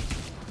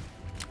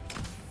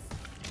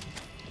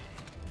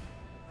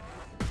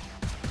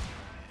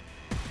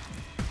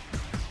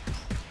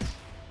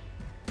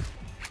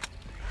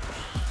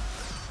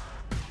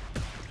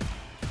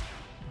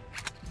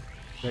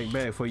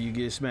 Back before you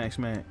get smack.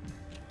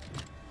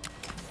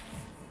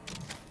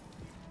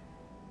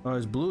 Oh,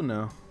 it's blue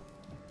now.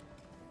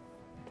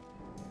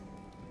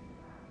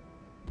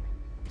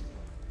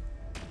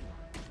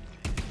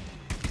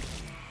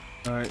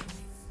 All right.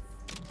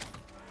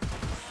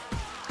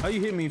 How you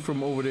hit me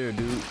from over there,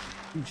 dude?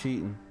 You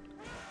cheating.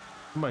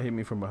 Somebody hit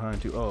me from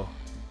behind too. Oh.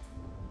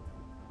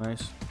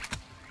 Nice.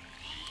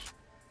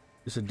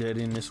 It's a dead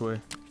end this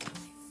way.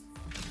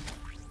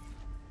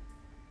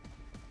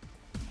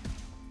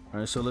 All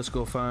right, so let's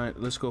go follow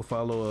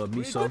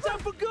Miso. What's up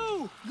for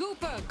goo?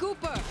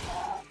 Gooper!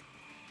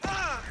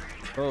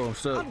 Oh,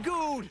 what's up? I'm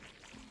gooed.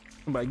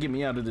 Somebody get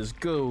me out of this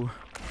goo.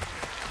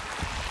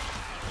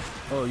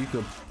 Oh, you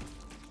could.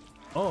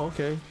 Oh,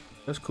 okay.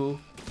 That's cool.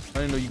 I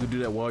didn't know you could do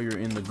that while you're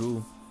in the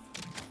goo.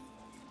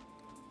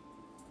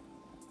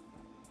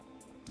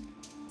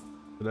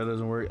 But that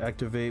doesn't work.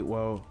 Activate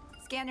while.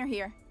 Scanner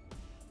here.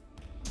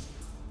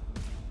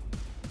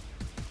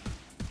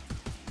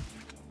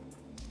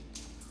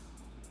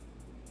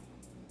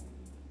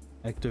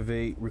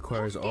 Activate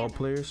requires all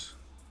players.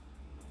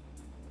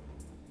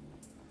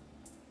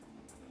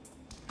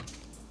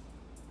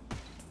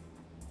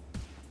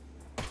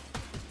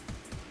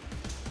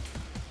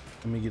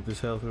 Let me get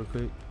this health real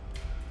quick.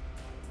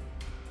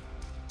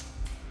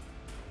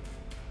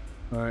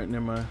 All right,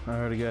 never mind. I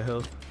already got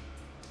health.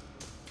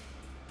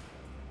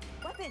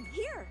 Weapon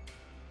here.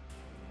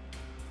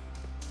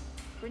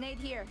 Grenade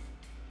here.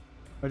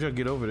 How'd y'all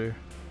get over there?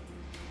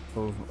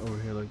 Over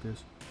here like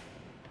this.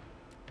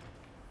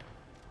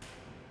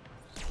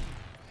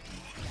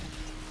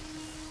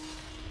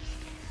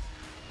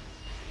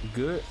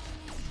 Good.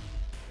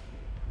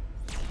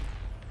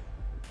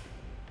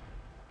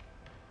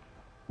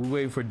 We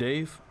waiting for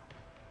Dave.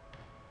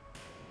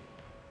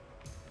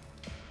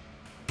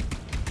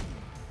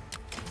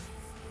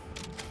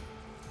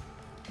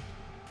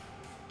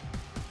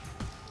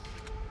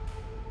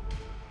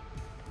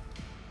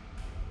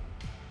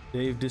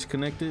 Dave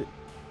disconnected.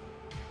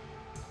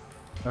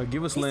 All right,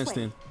 give us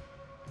Lanston.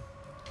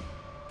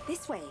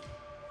 This way.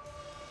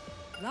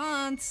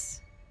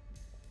 Lance!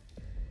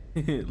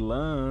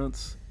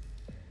 Lance.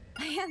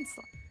 Lance.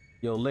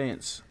 Yo,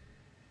 Lance.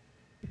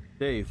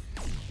 Dave,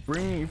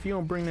 if you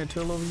don't bring that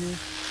tail over here.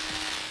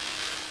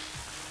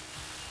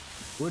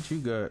 What you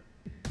got?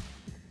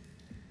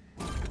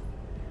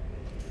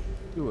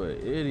 You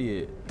an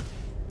idiot.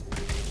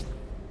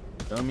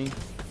 Dummy.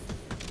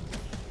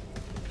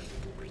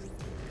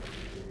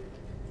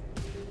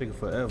 Taking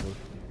forever.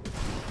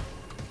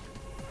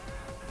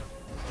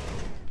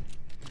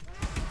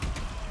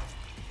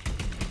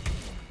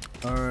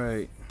 All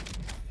right.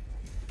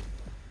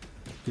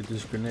 Get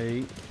this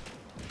grenade.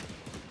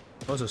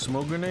 Oh, it's a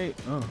smoke grenade?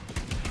 Oh.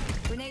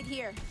 Grenade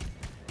here.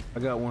 I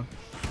got one.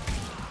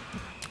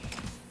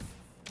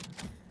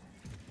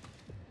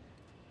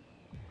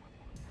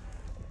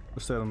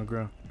 What's that on the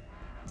ground?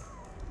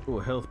 Oh,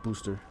 a health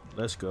booster.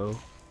 Let's go.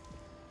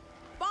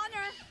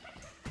 Bonner.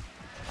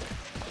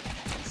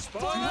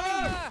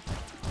 Spawner!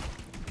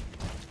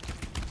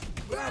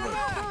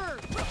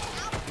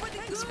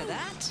 Thanks for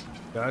that.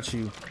 Got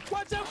you.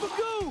 Watch out for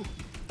goo!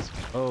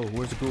 Oh,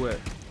 where's the goo at?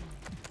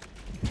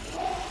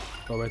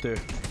 Oh, right there.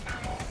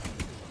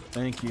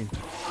 Thank you.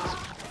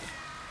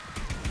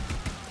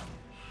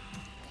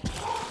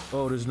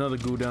 Oh, there's another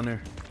goo down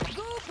there.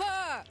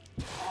 Gooper!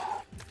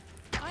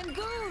 I'm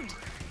good.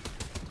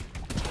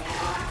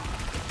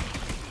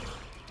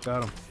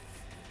 Got him.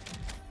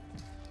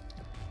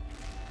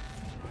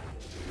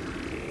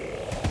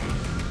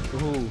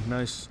 Oh,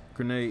 nice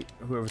grenade.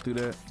 Whoever threw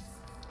that.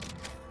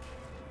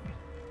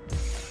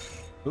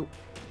 Oh.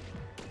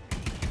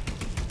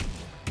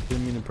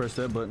 Didn't mean to press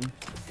that button.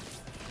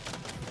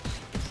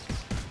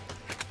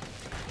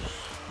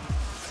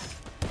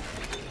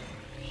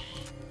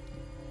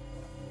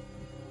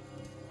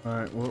 All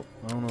right, well,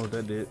 I don't know what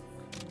that did.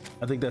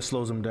 I think that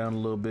slows him down a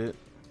little bit.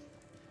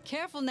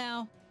 Careful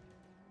now.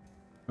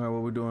 All right,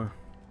 what we doing?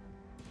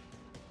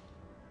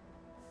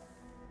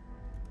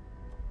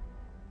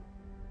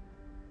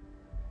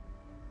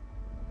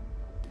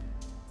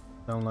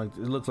 Sound like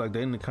it looks like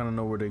they kind of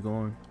know where they're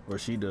going, or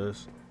she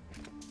does.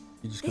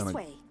 You just kind This of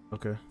way.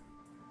 okay.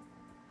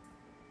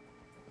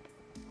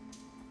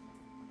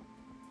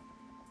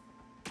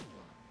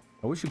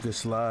 I wish you could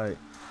slide.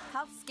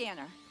 Health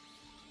scanner.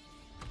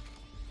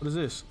 What is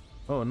this?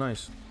 Oh,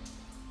 nice.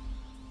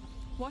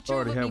 Watch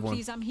Already over me, have one.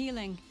 please. I'm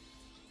healing.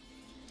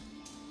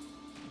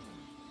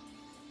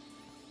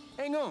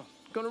 Hang on.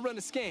 Gonna run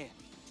a scan.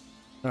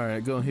 All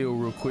right, go heal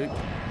real quick.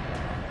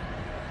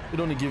 It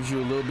only gives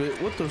you a little bit.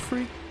 What the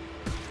freak?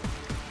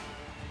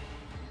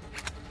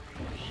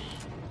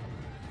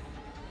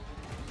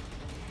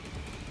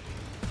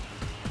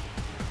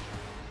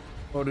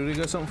 Oh, do they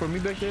got something for me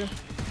back there?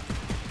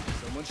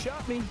 Someone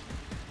shot me.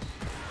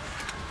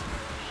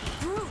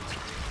 Brute.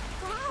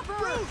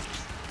 Robert.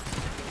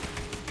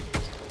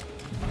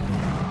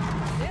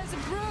 There's a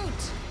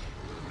brute.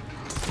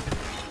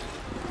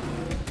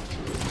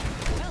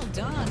 Well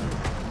done.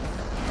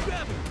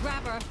 Grab him.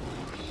 Grab her.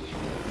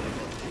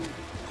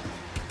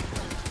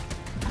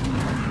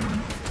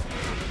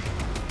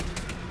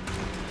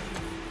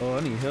 Oh,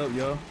 I need help,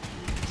 y'all.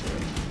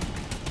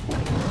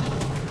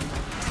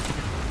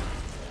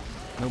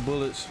 No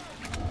bullets.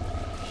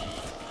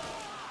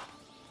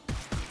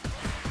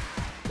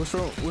 What's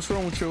wrong? What's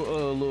wrong with your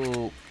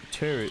little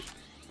turret?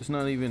 It's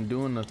not even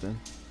doing nothing.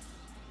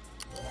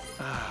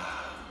 Charger.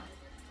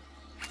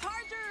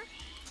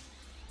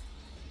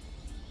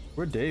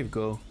 Where'd Dave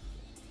go?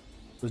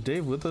 Was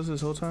Dave with us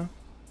this whole time?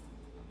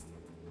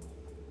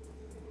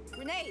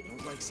 Grenade.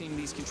 Don't like seeing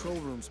these control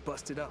rooms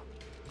busted up.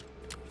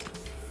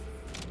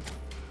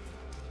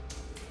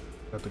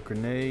 Got the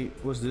grenade.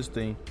 What's this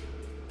thing?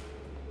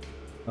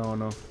 I don't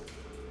know.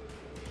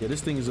 Yeah, this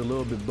thing is a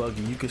little bit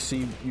buggy. You can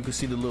see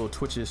the little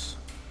twitches,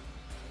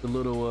 the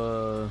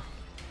little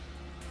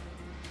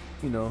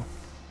you know,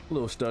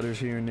 little stutters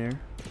here and there.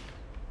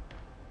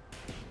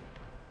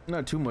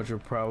 Not too much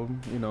of a problem,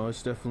 you know.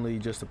 It's definitely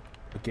just a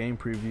game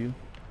preview.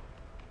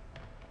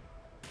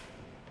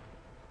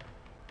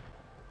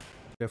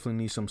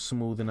 Definitely need some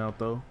smoothing out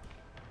though.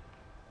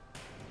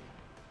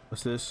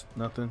 What's this?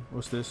 Nothing.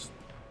 What's this?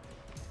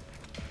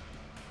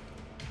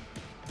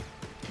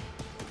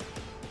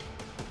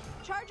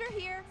 Charger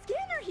here.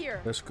 Scanner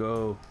here. Let's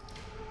go.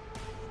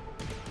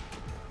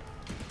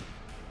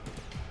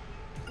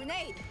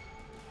 Grenade.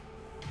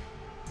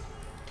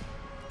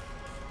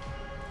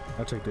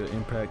 I'll take the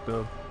impact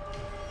though.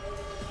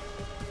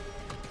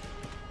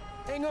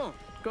 Hang on.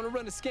 Gonna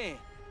run a scan.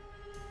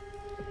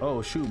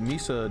 Oh shoot,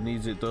 Misa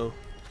needs it though.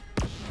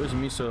 Where's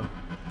Misa?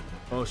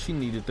 Oh, she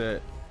needed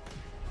that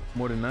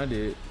more than I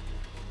did.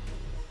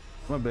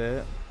 My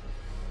bad.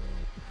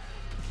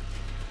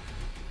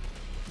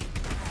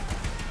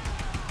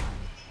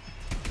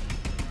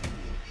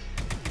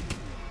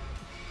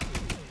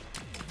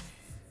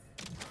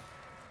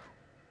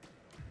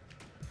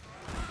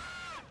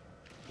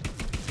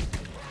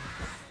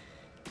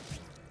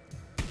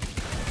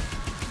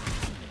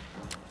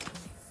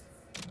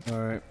 All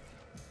right.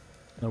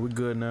 No, we're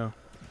good now.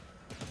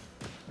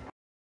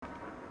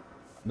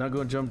 Not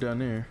gonna jump down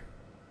there.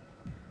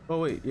 Oh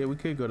wait, yeah, we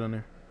could go down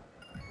there.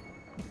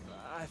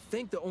 I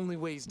think the only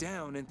way's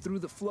down and through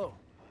the flow.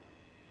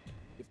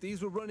 If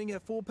these were running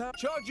at full power,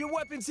 charge your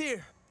weapons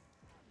here.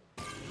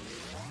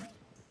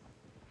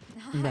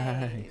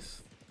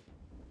 Nice.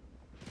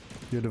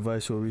 Your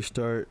device will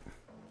restart.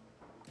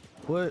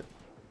 What?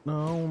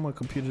 No, I don't want my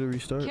computer to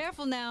restart.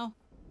 Careful now.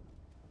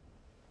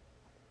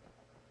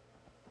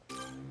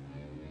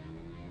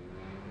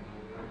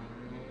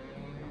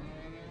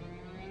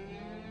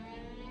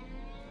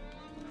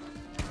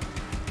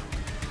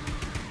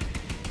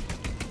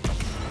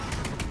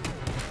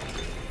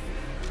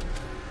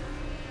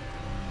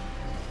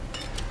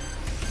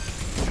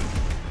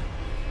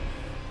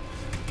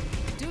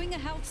 Doing a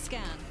health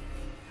scan.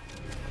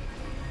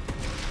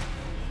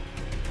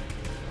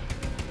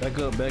 Back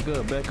up, back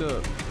up, back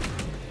up.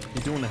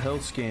 You're doing a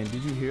health scan.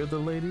 Did you hear the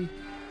lady?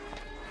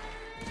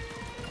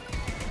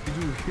 Did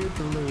you hear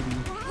the lady?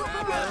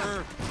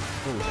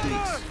 Oh,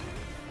 thanks.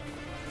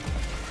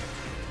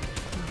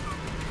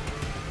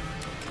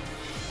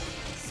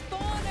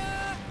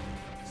 Spawner.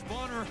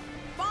 Spawner,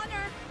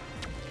 Spawner.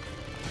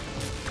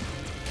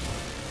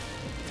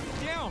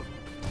 down!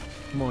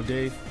 Come on,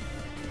 Dave.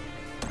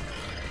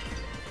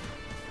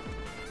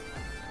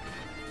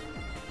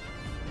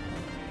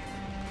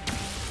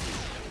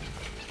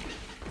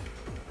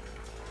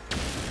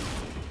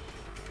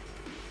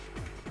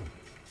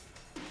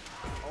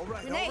 All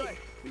right, Grenade. all right.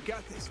 We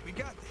got this. We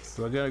got this.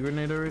 Do I got a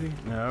grenade already?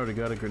 No, I already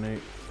got a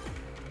grenade.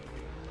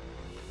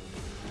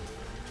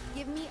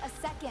 Give me a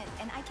second,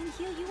 and I can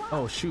heal you up.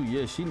 Oh shoot,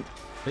 yeah,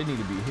 they need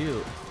to be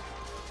healed.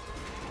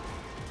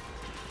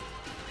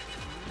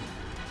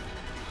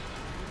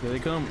 Here they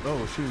come.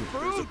 Oh shoot.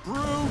 Brute! Brute!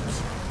 Brute!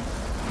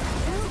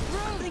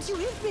 Thank you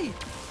hit me.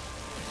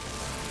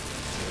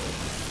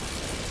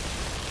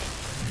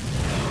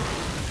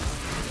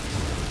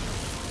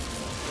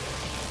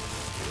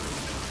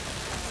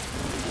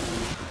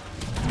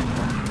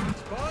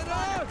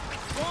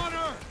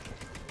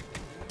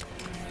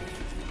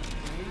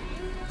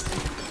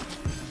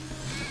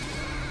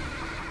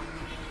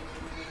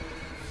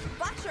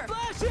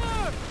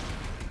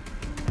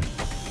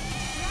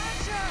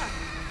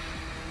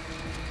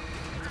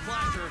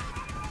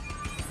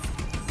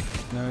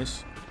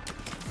 Nice.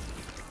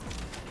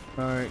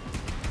 All right.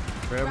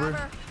 Grab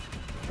her.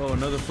 Oh,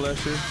 another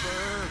flasher.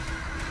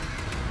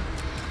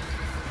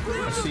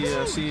 I see it.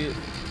 I see it.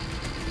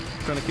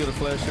 Trying to kill the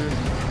flasher.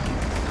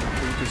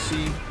 You can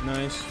see.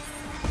 Nice.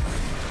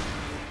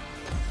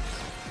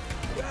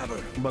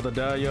 I'm about to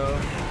die, y'all.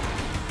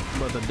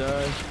 I'm about to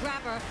die.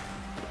 Grab her.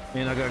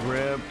 And I got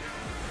grabbed.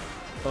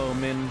 Oh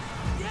man,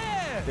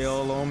 they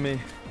all on me.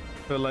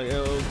 Feel like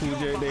LL Cool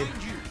J. They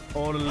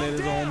all the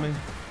letters on me.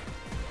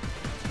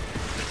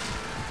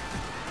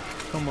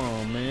 Come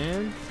on,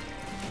 man.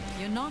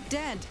 You're not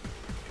dead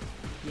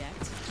yet.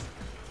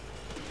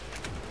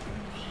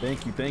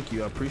 Thank you, thank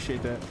you. I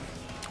appreciate that.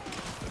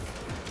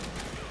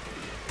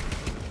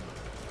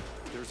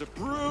 There's a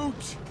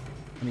brute.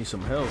 I need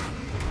some help.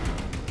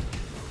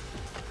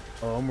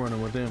 Oh, I'm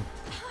running with them.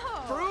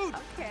 Brute.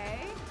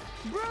 Okay.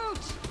 Brute!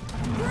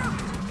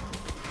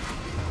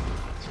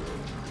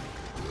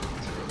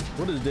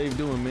 What is Dave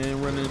doing, man?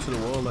 Running into the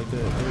wall like that.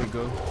 There you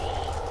go.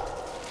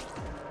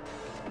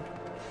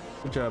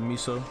 Good job,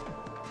 Miso.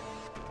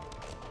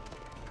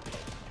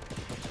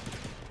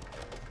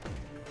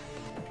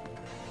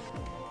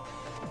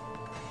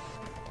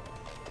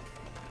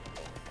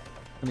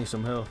 I need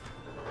some help.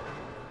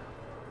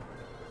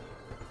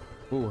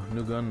 Ooh,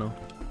 new gun though.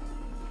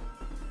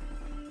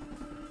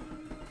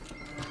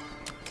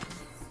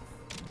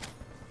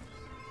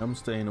 I'm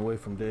staying away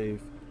from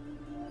Dave.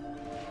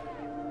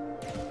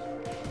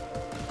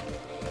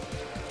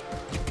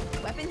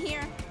 Weapon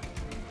here.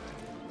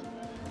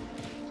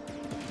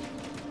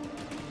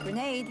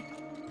 Grenade.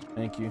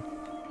 Thank you.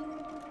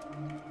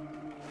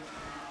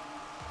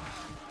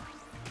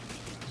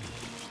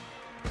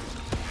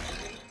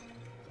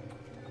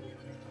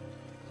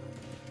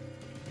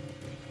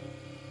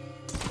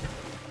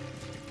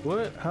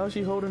 What? How is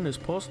she holding this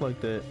pulse like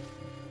that?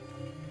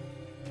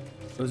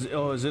 Is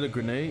it a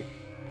grenade?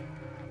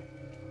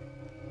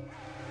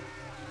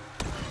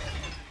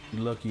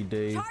 Lucky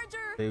Dave.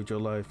 Charger! Saved your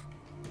life.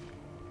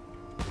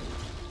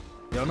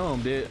 Y'all know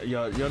I'm dead.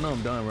 Y'all know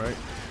I'm dying, right?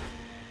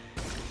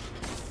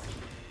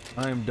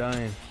 I am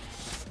dying.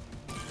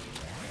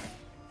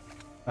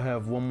 I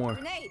have one more.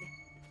 Grenade.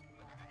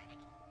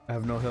 I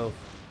have no health.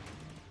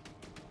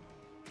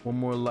 One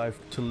more life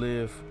to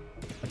live.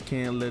 I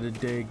can't let a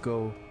day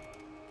go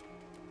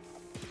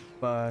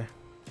by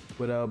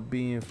without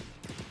being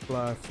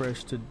fly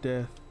fresh to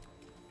death.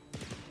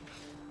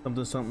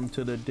 Something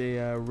to the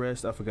day I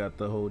rest. I forgot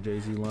the whole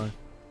Jay-Z line.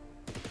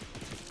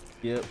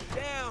 Yep.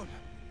 Down.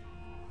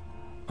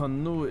 I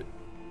knew it.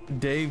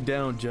 Dave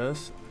down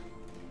just.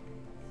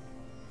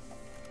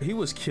 He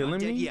was killing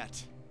Not me? dead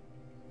yet.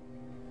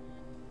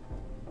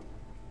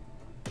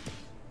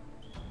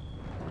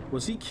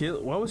 Was he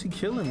why was he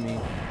killing me?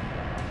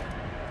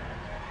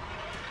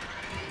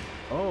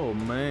 Oh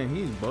man,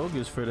 he's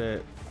bogus for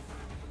that.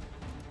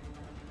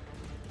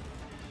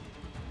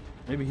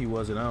 Maybe he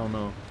wasn't, I don't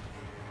know.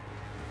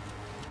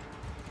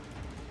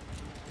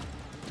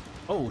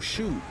 Oh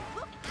shoot.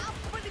 Look out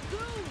for the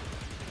goo.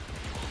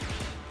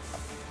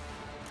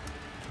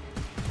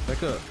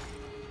 Back up.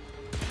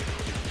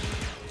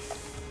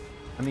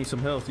 I need some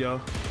health,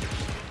 y'all.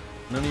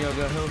 None of y'all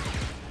got health?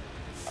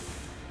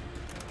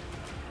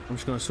 I'm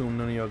just gonna assume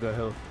none of y'all got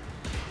health.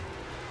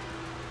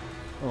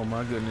 Oh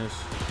my goodness.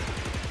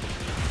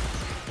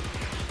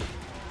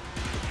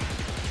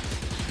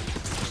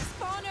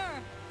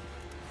 Spawner.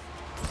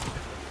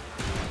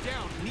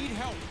 Down. Need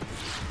help.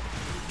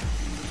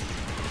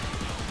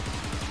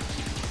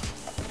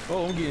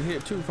 Oh, I'm getting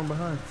hit too from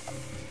behind.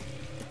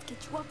 Let's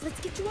get you up. Let's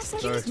get you up.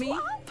 Let's Sorry. get you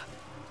up.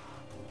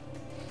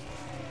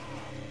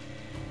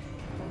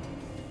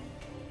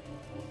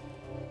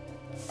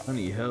 I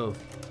need health.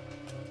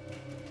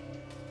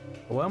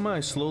 Why am I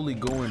slowly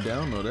going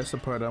down though? That's the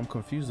part I'm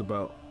confused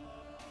about.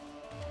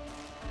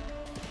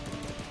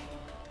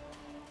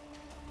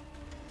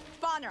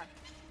 Spawner.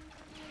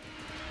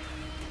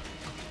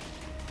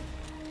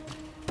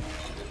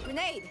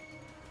 Grenade.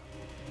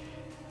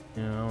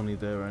 Yeah, I don't need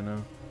that right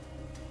now.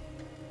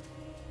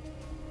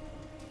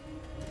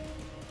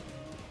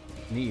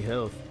 Need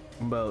health.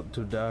 I'm about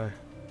to die.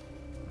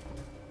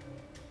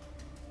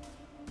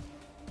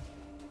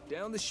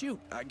 Down the chute,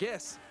 I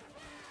guess.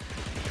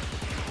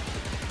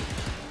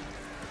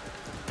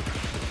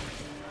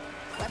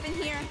 Weapon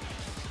here.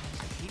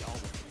 I hate all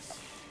of this.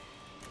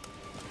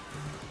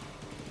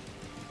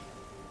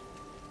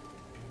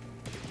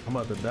 I'm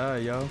about to die,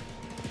 y'all.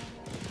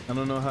 I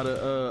don't know how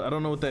to I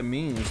don't know what that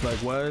means. Like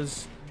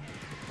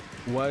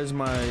why is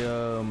my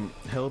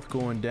health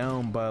going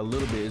down by a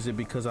little bit? Is it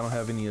because I don't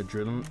have any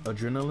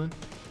adrenaline?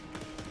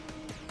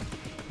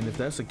 And if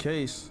that's the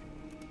case,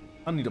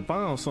 I need to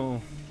find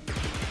some.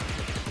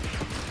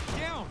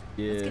 Down.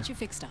 Yeah. Let's get you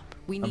fixed up.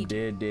 We I'm need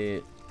dead.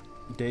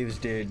 Dave is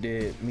dead.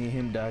 Me and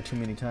him died too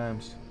many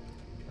times.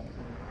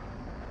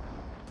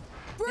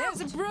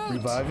 There's a brute!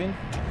 Reviving?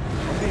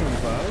 I'm being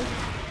revived?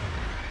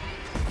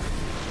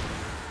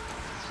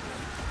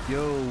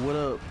 Yo, what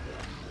up?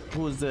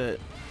 Who is that?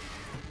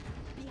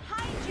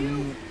 Behind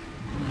you.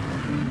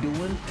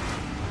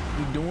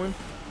 We doing?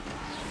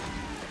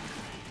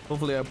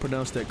 Hopefully I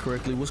pronounced that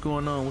correctly. What's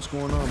going on? What's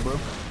going on, bro?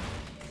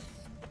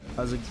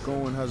 How's it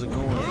going? How's it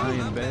going? I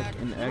am back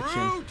in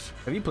action.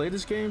 Have you played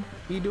this game?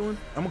 E doing?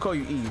 I'm gonna call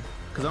you E,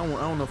 cause I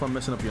don't know if I'm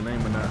messing up your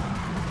name or not.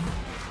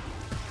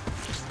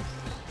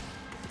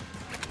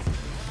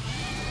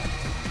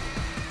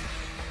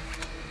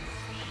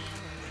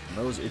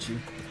 That was itchy.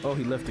 Oh,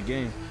 he left the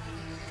game.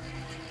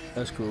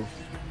 That's cool.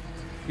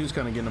 He was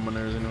kind of getting on my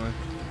nerves anyway.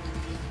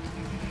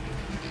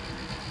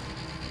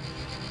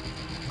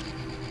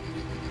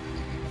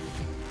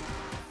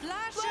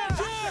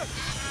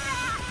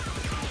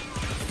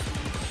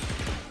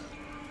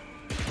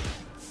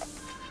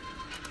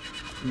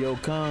 Yo,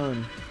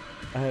 Khan,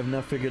 I have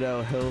not figured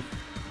out health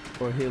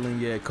or healing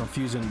yet.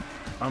 Confusing.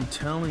 I'm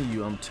telling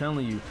you,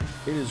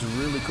 it is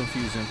really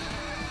confusing.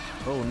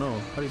 Oh no,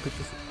 how do you pick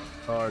this up?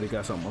 Oh, I already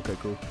got something. Okay,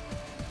 cool.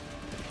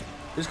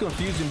 It's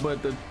confusing,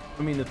 but the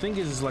thing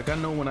is like I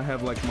know when I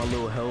have like my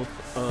little health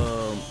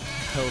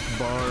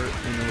bar,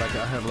 and then like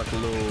I have like a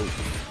little,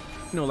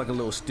 you know, like a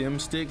little stem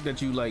stick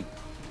that you like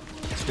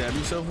stab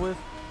yourself with.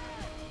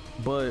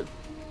 But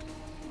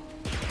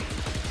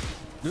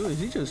dude,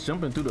 is he just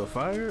jumping through the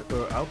fire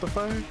or out the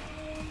fire?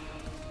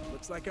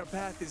 Looks like our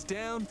path is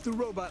down through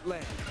robot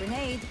land.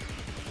 Grenade.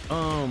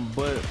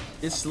 But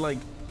it's like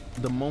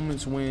the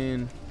moments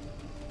when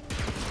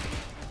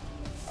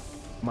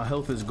my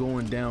health is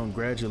going down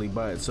gradually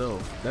by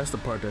itself. That's the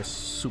part that's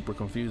super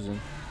confusing.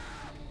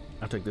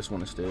 I'll take this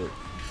one instead.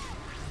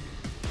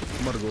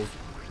 I'm about to go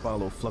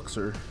follow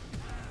Fluxer.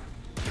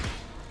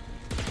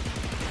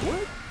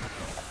 What?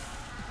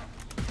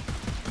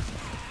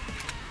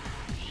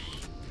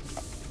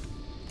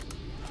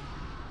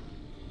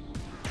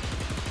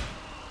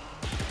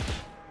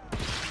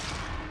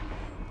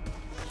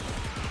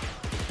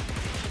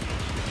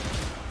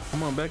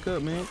 Come on, back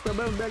up, man. Back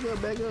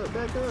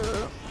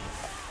up.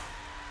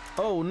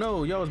 Oh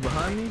no, y'all was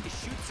behind me?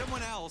 Shoot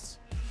someone else.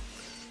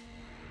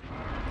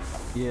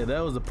 Yeah,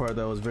 that was the part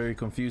that was very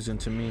confusing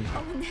to me.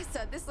 Oh,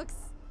 Nessa, this looks...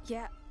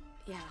 Yeah.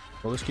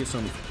 Well, let's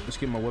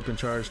get my weapon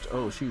charged.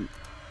 Oh, shoot.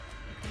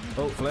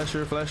 Oh,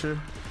 flasher. Let's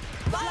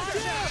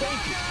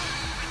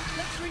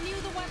renew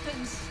the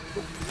weapons.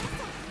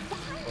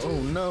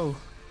 Oh no.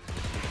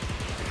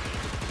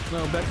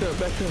 No, back up.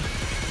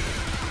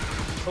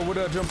 Oh, where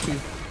did I jump to?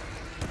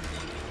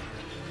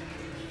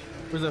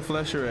 Where's that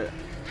flasher at?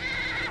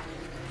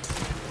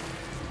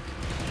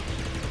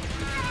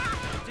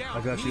 I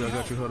got you,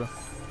 hold on.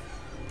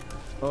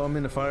 Oh, I'm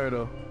in the fire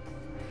though.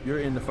 You're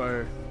in the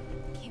fire.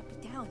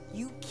 Can't be down.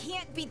 You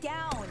can't be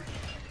down.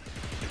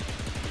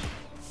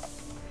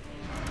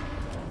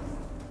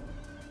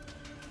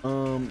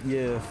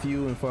 Yeah,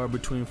 few and far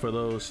between for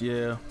those.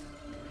 Yeah,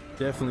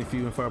 definitely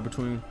few and far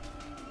between.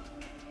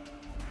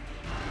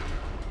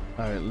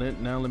 All right,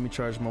 now let me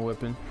charge my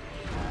weapon.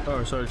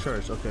 Oh, sorry,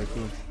 charged. Okay,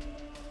 cool.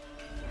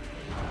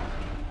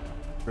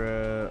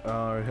 I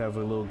already have a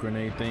little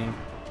grenade thing.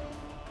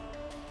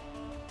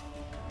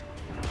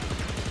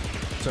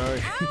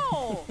 Sorry.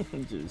 Ow!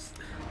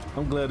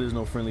 I'm glad there's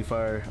no friendly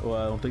fire. Oh,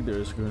 I don't think there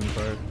is friendly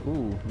fire.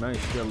 Ooh, nice.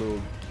 Got a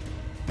little,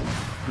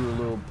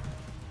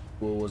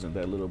 well, it wasn't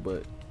that little,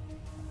 but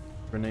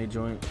grenade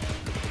joint.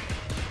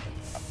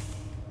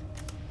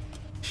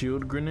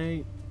 Shield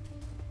grenade.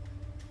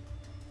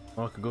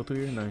 Oh, I could go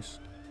through here. Nice.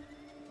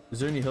 Is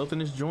there any health in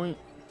this joint?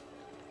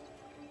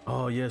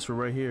 Oh yes, we're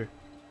right here.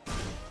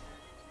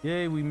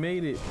 Yay, we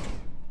made it.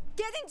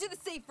 Get into the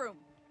safe room.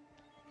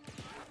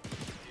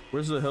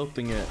 Where's the health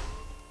thing at?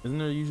 Isn't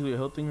there usually a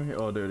health thing right here?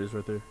 Oh, there it is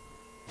right there.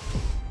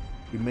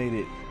 We made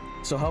it.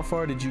 So how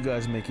far did you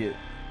guys make it?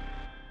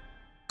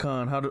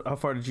 Khan, how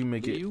far did you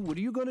make it? What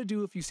are you gonna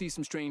do if you see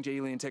some strange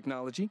alien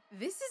technology?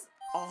 This is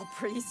all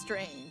pretty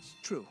strange.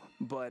 True,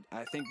 but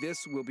I think this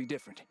will be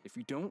different. If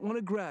you don't want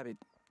to grab it,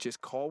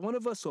 just call one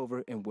of us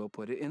over and we'll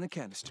put it in the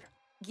canister.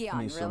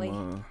 Gian, really?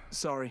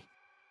 Sorry.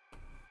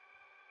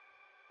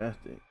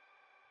 Fantastic.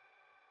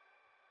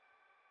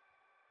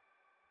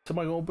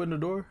 Somebody gonna open the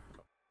door?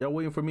 Y'all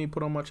waiting for me to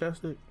put on my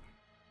chapstick?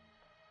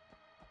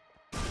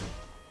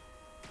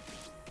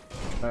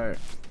 Alright.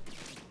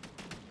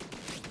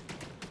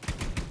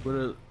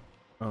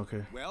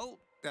 Okay. Well,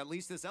 at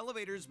least this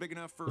elevator's big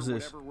enough for What's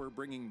this? whatever we're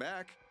bringing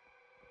back.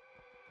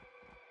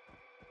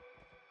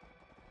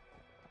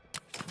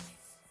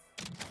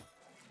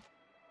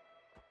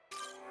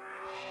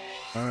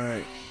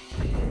 Alright.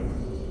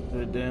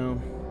 Put it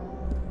down.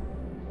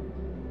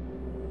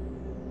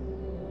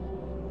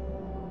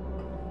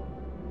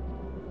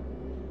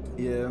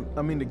 Yeah,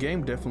 I mean the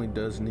game definitely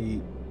does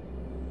need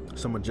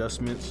some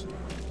adjustments.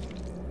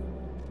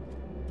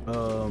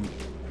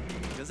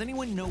 Does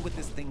anyone know what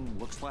this thing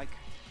looks like?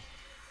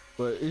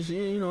 But it's,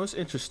 you know, it's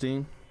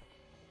interesting.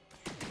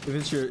 If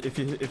it's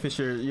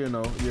your you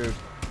know,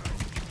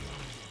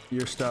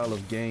 your style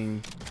of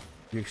game,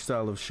 your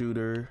style of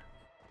shooter,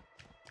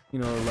 you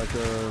know, like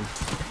a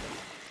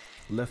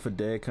Left 4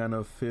 Dead kind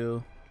of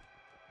feel.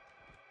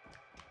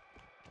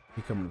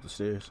 He coming up the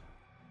stairs.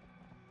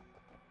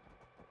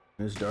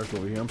 It's dark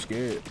over here. I'm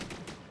scared.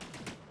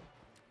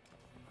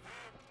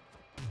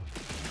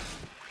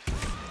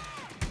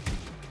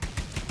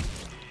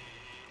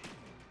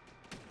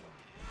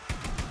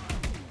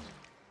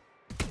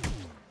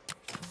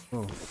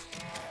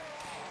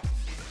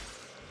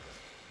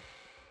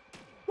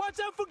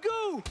 Watch out for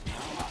goo!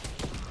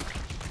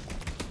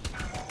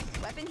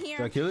 Weapon here.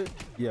 Did I kill it?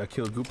 Yeah, I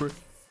killed Gooper.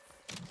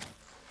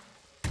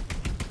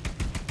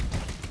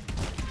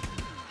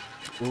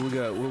 What we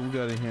got? What we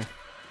got in here?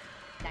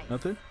 Nice.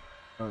 Nothing?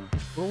 Well,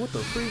 what the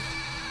freak?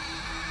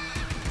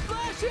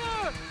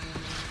 Flasher!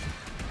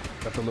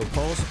 Got the little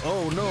pulse.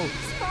 Oh no!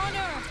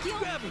 Spawner! Kill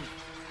Grab him!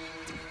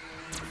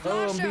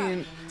 Oh, I'm Flasher.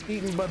 being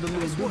eaten by the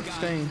little goop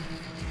stain.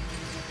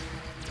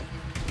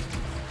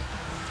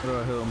 How do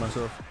I heal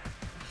myself?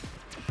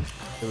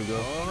 There we go.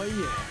 Oh,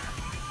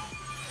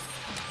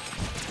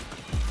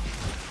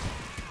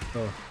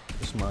 yeah. Oh,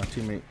 this is my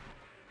teammate.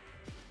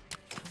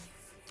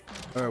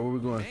 All right, where we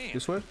going? Man.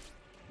 This way?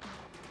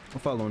 I'm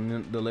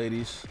following the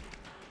ladies.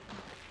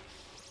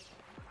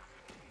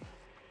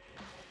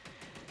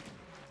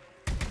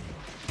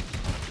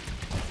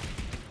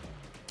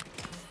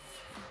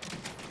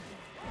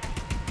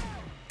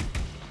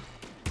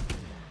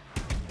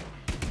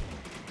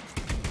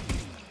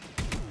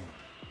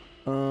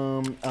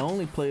 I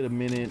only played a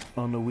minute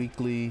on the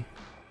weekly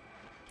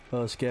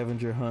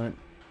scavenger hunt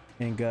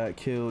and got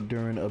killed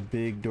during a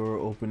big door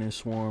opening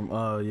swarm.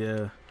 Oh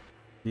yeah,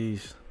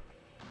 jeez.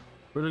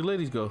 Where'd the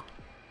ladies go?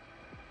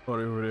 Oh,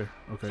 they were there.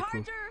 Okay,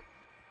 cool. Charger!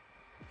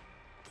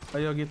 How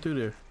y'all get through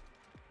there?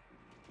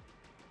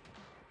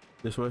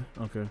 This way?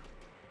 Okay.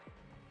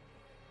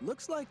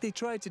 Looks like they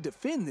tried to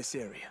defend this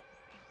area.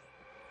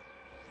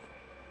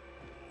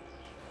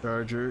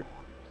 Charger.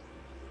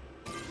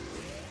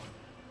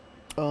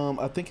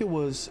 I think it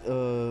was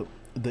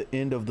the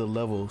end of the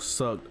level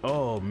sucked.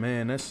 Oh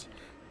man,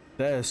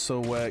 that is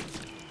so whack.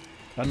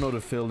 I know the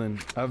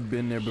feeling. I've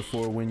been there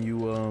before when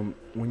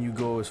you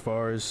go as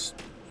far as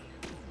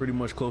pretty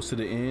much close to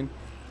the end,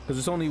 because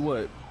it's only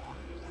what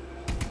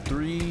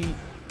 3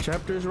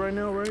 chapters right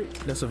now, right?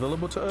 That's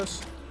available to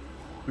us.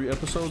 3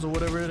 episodes or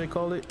whatever they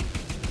call it,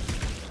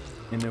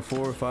 and then 4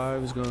 or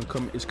 5 is gonna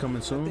come. It's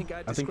coming soon.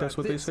 I think that's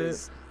what they said.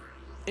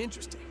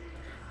 Interesting.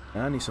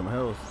 I need some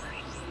health.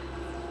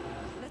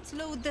 Let's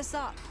load this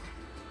up.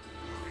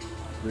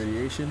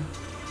 Radiation.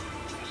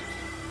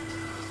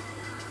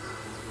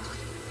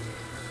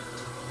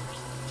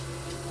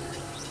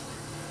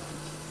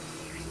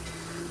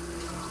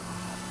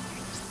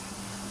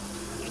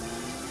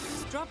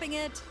 Dropping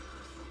it.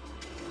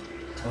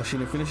 Oh, she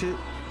didn't finish it?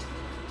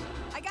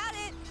 I got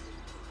it.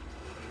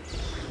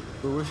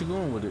 Where's she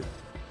going with it?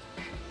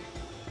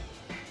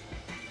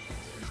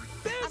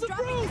 There's I'm a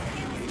dropping brute!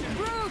 this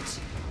brute.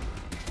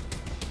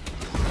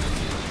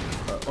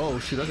 Oh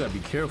shit, I gotta be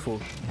careful.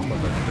 I'm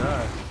about to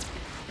die.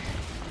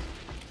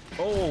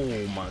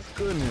 Oh my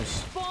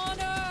goodness.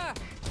 Spawner!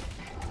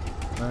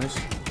 Nice.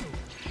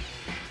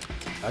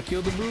 I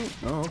killed the brute?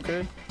 Oh,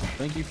 okay.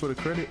 Thank you for the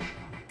credit.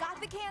 Got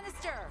the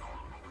canister.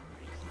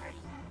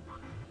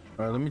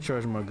 Alright, let me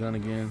charge my gun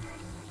again.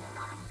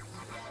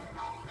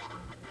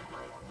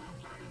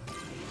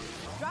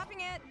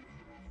 Dropping it.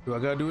 Do I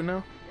gotta do it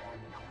now?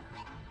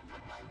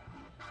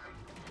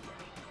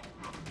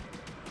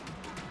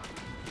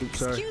 Oops,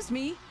 sorry. Excuse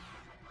me.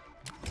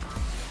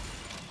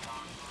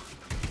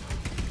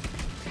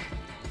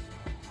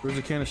 Where's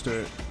the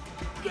canister at?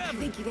 Grab him!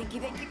 Thank you, thank you,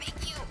 thank you,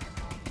 thank you.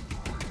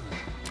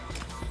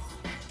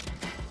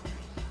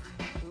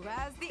 Who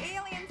has the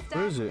alien stuff?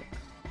 Where is it?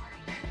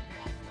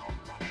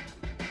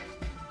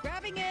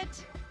 Grabbing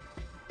it.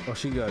 Oh,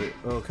 she got it.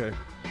 Oh, okay.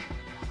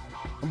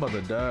 I'm about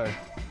to die.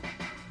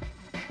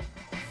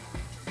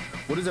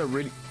 What is that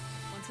Once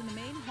in the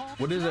main hall.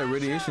 What does that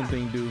radiation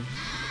thing do?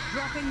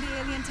 Dropping the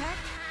alien tech.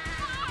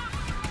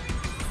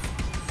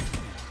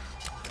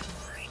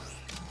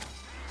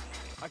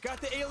 I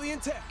got the alien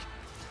tech.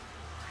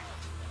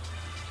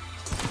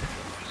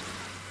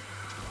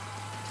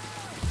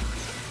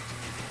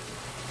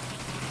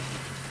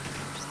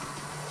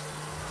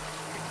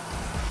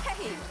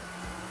 Hey,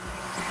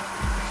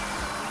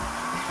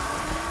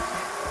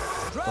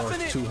 Oh,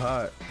 Dropping it's it! too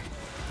hot.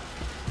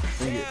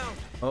 Dang it. Down!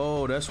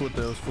 Oh, that's what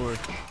that was for.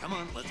 Come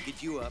on, let's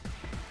get you up.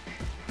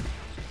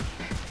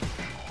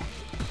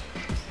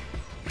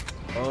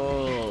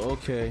 Oh,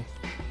 okay.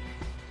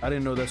 I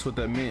didn't know that's what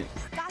that meant.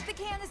 got the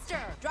canister.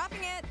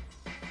 Dropping it.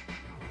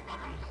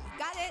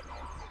 Got it.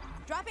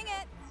 Dropping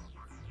it.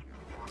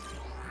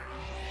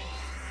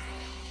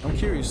 I'm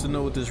curious to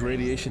know what this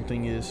radiation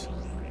thing is.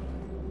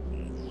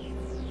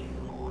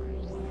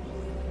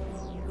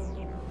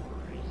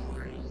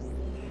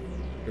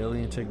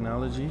 Alien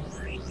technology.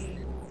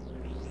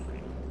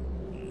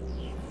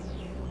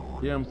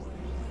 Yeah,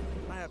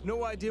 I have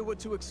no idea what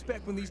to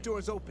expect when these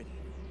doors open,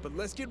 but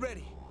let's get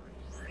ready.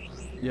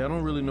 I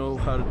don't really know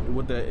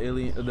what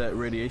that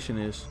radiation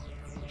is.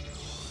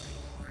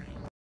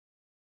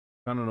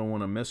 Kind of don't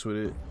want to mess with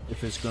it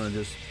if it's gonna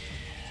just.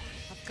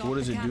 I've got What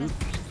does the it do?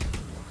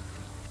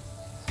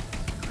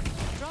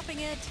 Dropping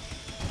it.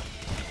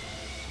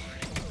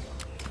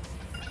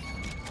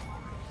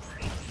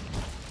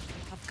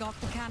 I've got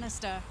the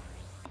canister.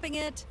 Dropping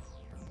it.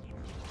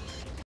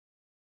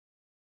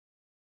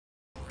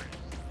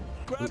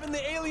 Grabbing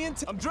the alien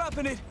I'm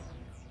dropping it.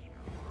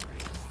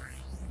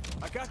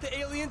 I got the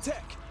alien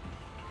tech.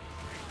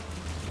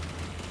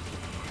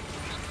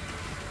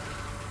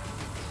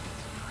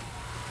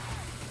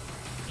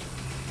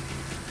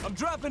 I'm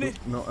dropping it.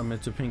 No, I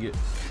meant to ping it.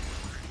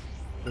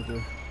 Right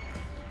there.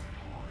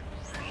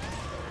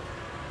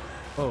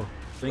 Oh,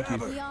 thank you.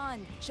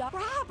 Leon,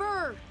 grab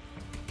her.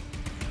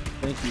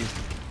 Thank you.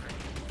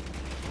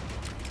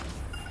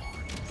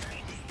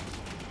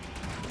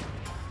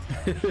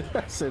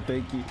 I said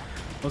thank you.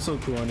 I'm so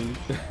corny.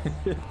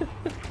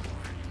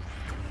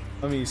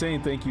 I mean,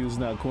 saying thank you is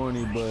not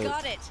corny, but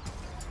Got it.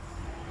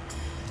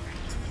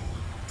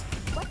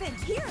 Weapon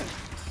here.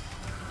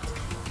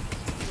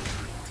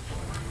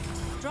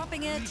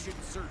 Dropping We it.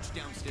 should search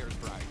downstairs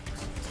for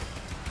items.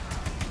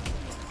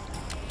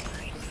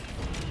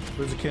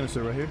 where's the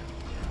canister? Right here.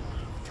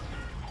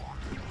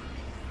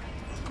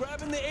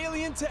 Grabbing the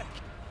alien tech.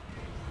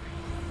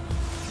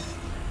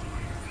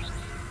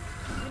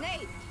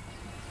 Grenade.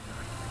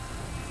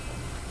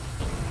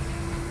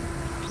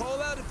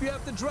 Call out if you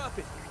have to drop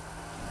it.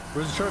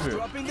 Where's the charger?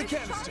 Dropping the Here's the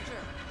canister. charger.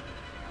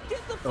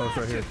 Get the Oh, it's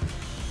right here.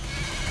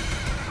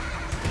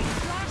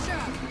 Flasher.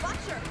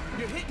 Flasher.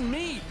 You're hitting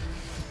me.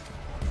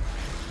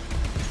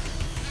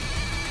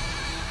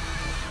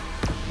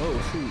 Oh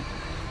shoot.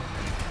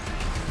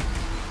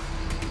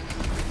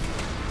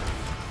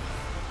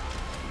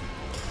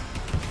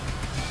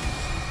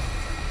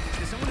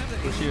 Does someone have that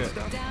Where's she alien at?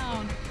 stuff?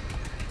 Down.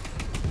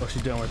 Oh,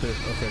 she's down right there.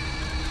 Okay.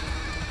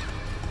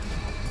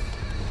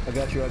 I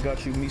got you. I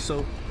got you,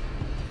 Miso.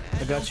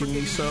 I got you,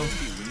 Miso.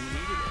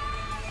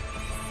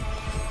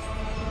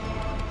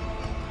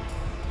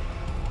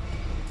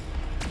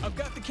 I've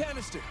got the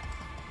canister.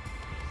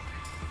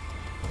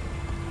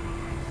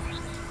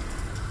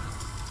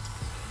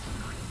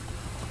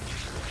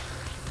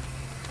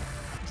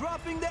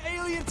 Dropping the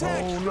alien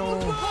tech. Oh, no.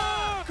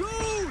 Ah,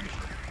 good.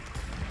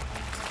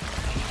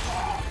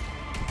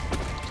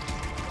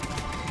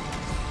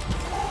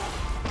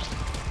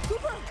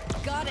 Cooper.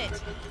 Got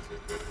it.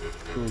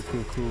 Cool,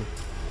 cool, cool.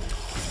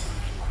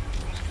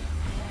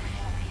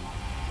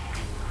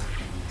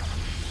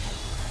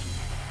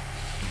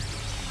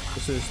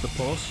 This is the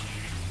pulse.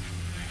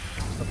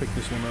 I'll pick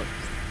this one up.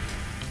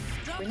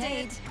 Dropped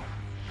Grenade. it.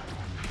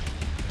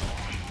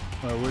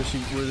 Alright,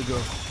 where'd it go?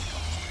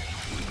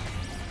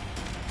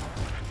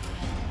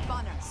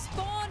 Spawner.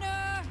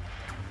 Spawner.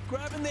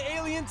 Grabbing the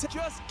alien tech.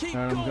 Just keep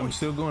Alright, going. I'm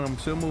still going. I'm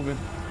still moving.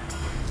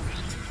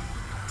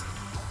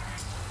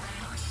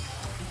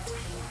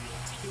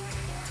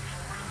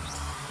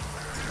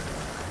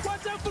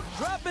 Watch out for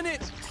dropping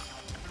it.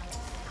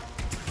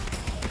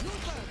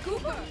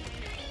 Cooper.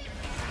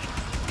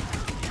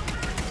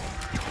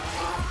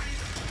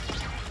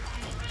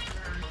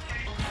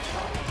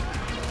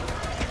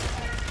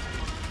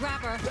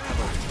 Grab her. Grab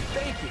her.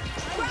 Thank you.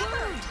 Grab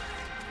her.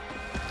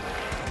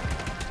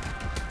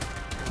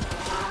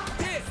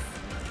 Hit.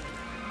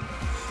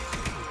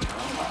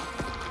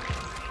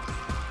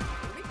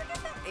 Did we forget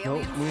that Nope,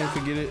 alien we didn't stuff?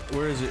 forget it.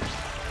 Where is it?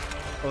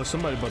 Oh,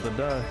 somebody about to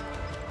die.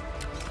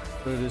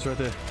 There it is, right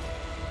there.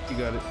 You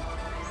got it.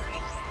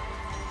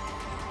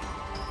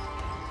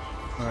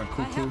 Alright,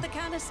 cool, I cool. have the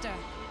canister.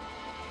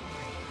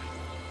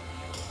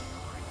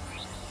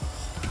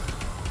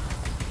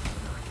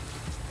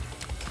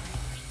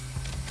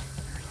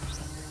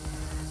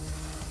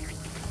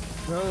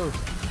 No.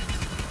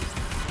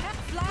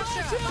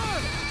 Flasher.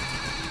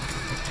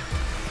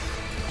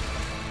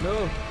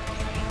 No.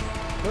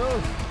 No.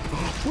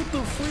 What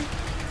the freak?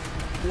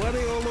 Why are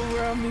they all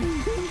around me?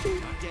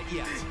 Not dead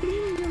yet.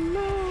 Leave me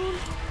alone.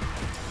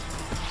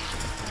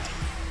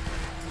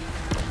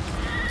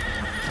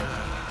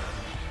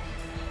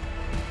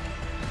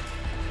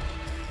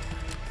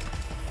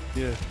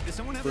 Yeah. Does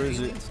someone have Where that is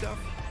it? alien stuff?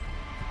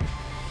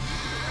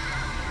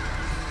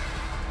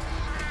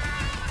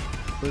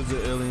 Where's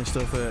the alien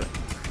stuff at?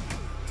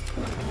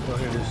 Oh,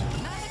 here it is.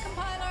 And the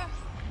compiler.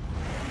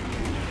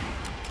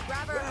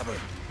 Grab her. Grab her.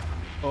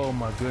 Oh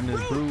my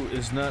goodness, Brute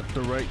is not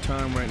the right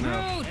time right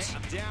now. Root.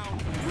 I'm down.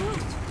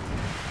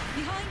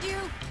 Behind you.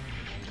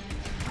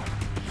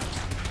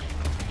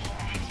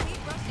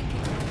 Keep rushing.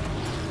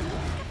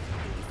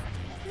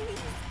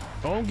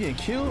 Oh, I'm getting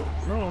killed?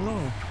 No,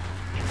 no.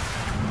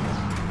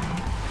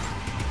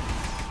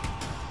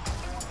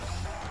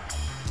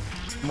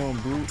 Come on,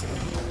 Brute.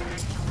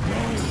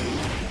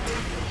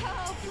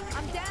 Help.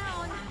 I'm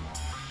down.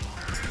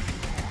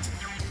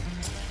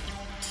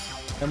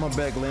 Have my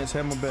back, Lance.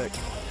 Have my back.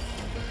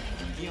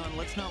 Dion,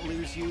 let's not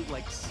lose you.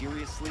 Like,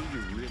 seriously,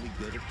 you're really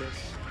good at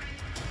this.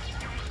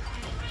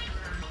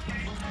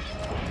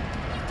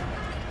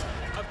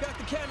 I've got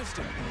the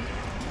canister.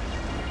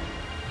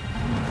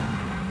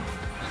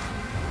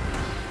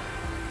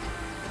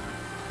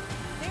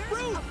 There's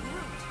Root. a root.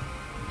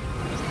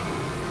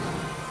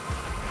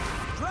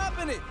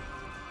 Dropping it.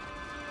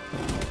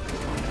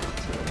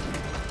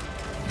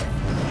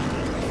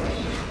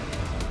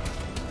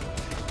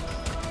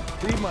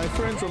 Leave my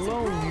friends There's a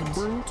alone, you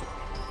Brute. Brute.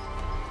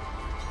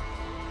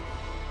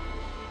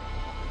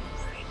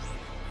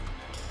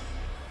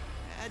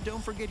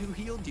 Don't forget who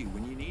healed you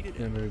when you needed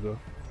Yeah, it. there we go.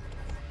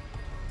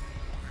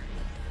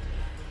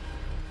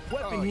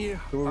 Weapon Oh, here.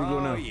 So where we go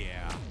now? Oh,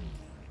 yeah.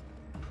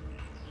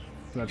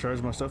 Can I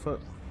charge my stuff up?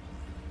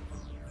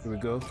 Here we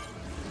go.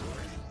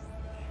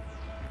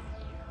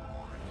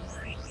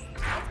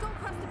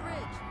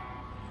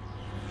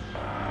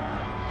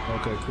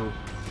 Okay, cool.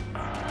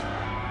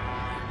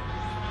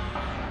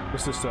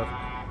 What's this stuff?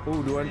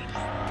 Oh, do I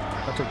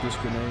took this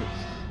grenade.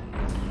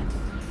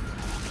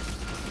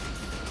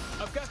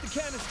 I've got the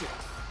canister.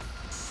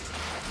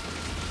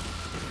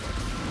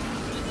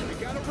 We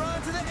gotta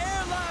run to the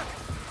airlock.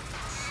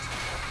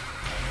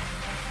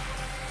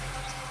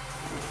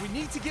 We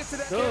need to get to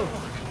that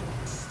airlock.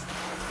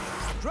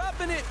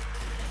 Dropping it.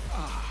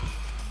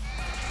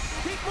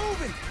 Keep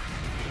moving.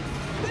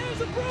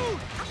 There's a brute.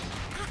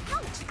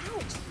 Ouch!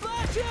 Ouch!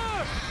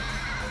 Flasher!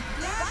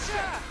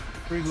 Flasher!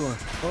 Where you going?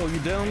 Oh, you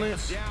down,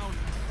 Lance? Down.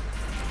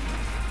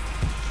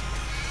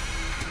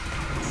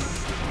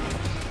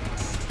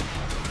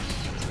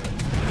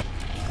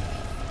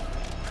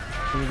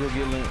 Let me go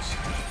get Lance.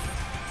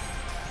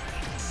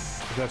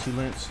 I got you,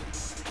 Lance.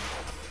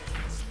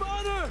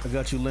 Spawner! I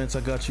got you, Lance.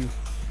 I got you.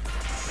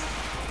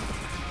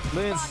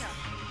 Lance. Spawner!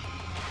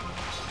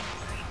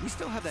 We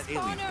still have that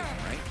alien thing,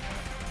 Spawner! right?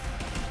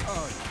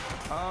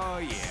 Oh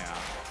yeah.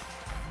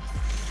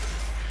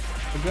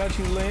 I got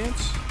you,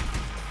 Lance.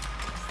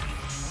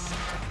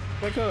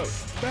 Back up.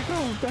 Back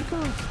up. Back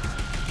up.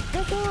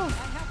 Back up.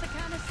 I have the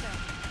canister.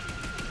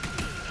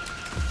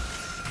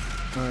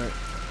 All right.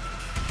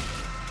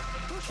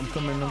 I'm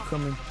coming. I'm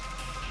coming.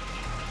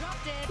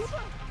 Dropped it.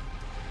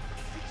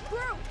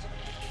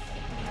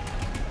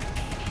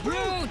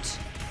 Brute!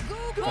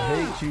 Brute! I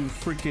hate you,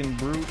 freaking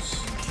brutes.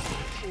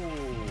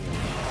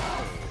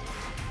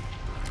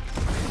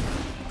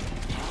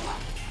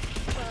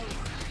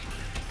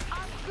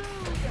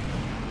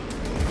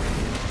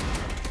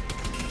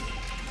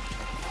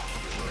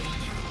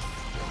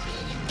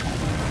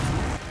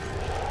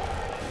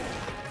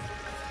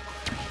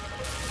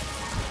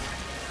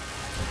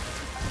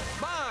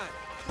 Mine!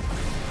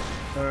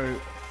 All right.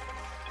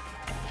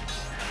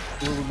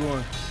 Where we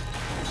going?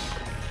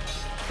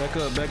 Back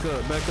up. Back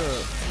up. Back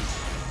up.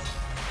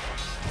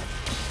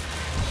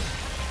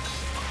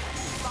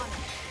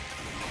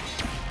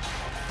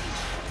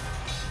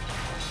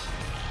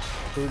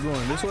 Where we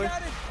going? This I way?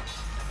 got it.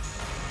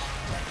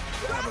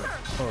 Grab her.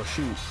 Oh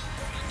shoot!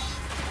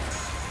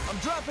 I'm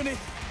dropping it.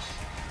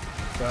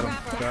 Got him.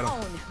 Got him. Down.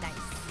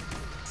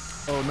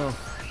 Nice. Oh no!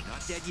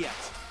 Not dead yet.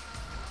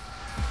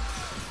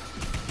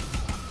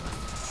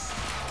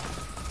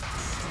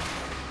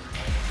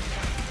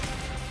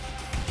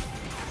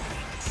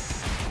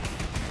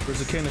 Where's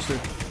the canister?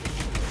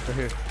 Right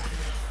here.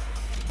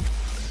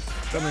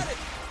 Coming. Got it.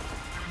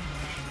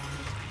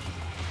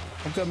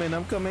 I'm coming.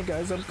 I'm coming,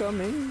 guys. I'm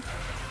coming.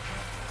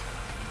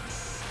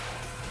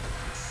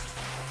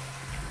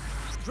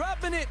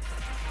 Dropping it.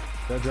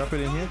 Did I drop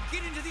it in here?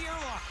 Get into the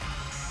airlock.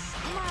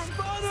 Come on.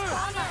 Spawner.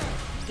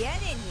 Spawner!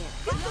 Get in here.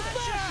 Get the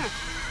flasher.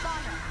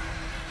 Spawner!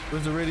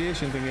 Where's the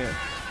radiation thing at?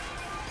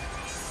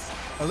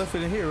 I left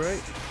it in here,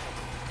 right?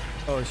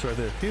 Oh, it's right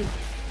there. Phew.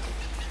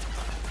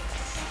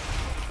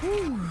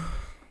 Woo.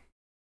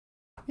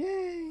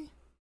 Yay.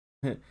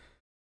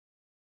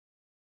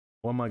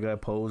 Why my guy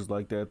posed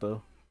like that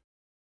though?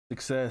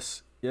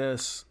 Success.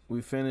 Yes,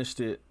 we finished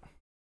it.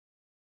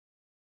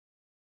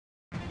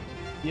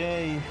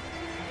 Yay.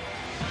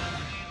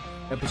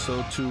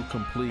 Episode 2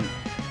 complete.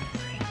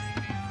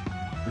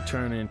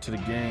 Returning to the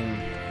game.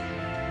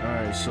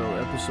 Alright, so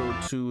episode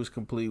 2 is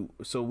complete.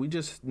 So we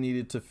just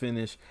needed to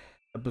finish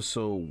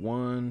episode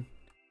 1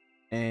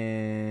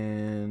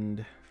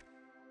 and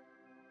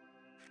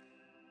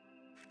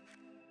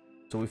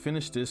so we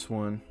finished this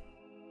one.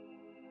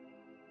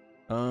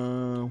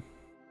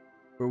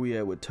 Where we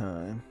at with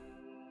time?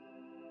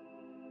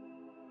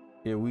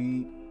 Yeah,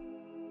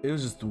 it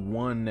was just the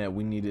one that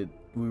we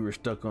were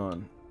stuck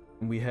on.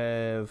 We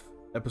have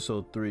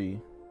episode 3.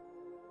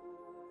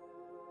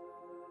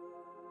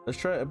 Let's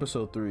try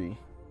episode 3.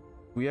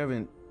 We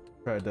haven't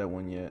tried that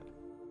one yet.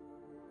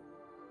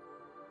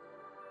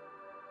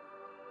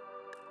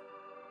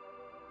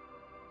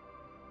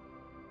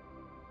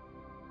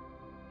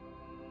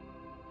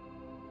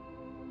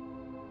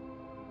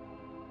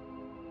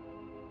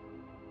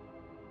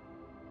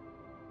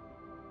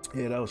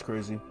 Yeah, that was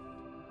crazy.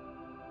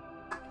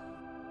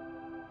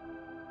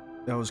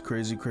 That was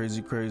crazy,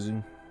 crazy,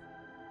 crazy.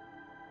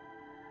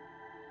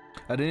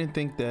 I didn't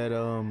think that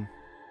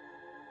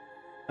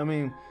I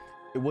mean,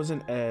 it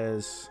wasn't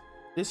as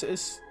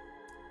it's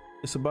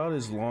about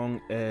as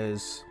long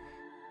as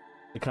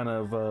the kind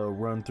of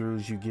run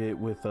throughs you get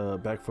with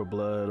Back for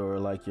Blood or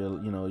like your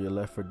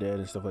Left 4 Dead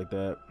and stuff like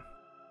that.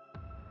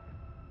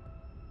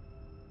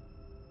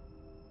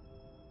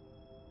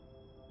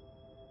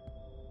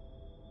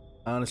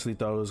 I honestly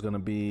thought it was gonna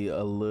be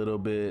a little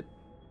bit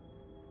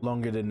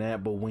longer than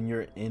that, but when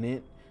you're in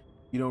it,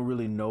 you don't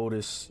really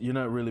notice. You're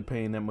not really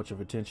paying that much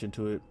of attention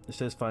to it. It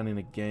says finding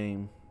a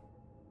game.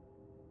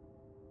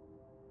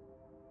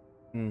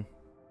 I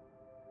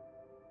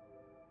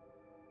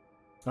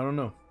don't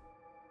know.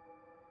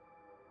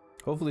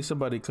 Hopefully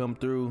somebody come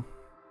through,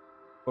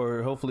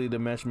 or hopefully the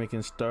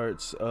matchmaking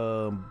starts.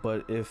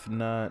 But if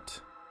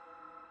not,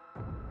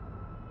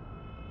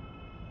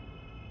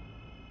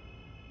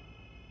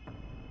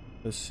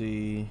 let's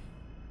see.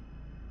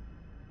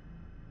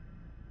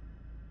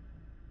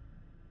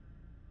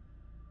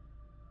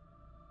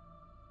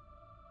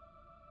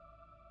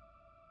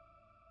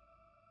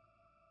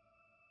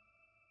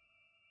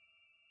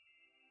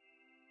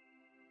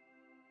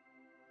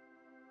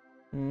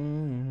 It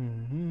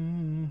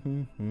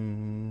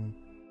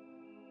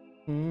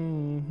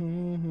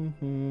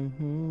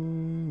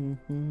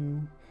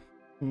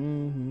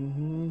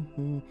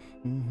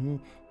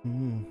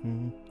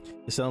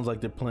sounds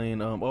like they're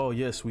playing oh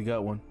yes, we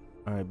got one.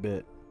 All right,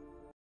 bet.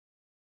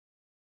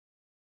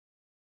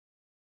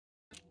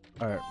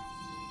 All right.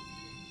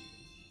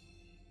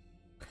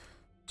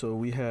 So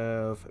we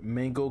have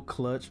Mango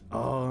Clutch.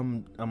 Oh,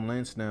 I'm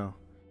Lance now.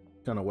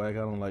 Kind of whack. I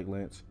don't like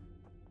Lance.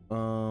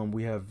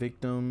 We have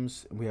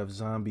Victims. We have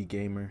Zombie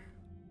Gamer.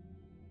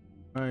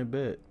 All right,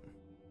 bet.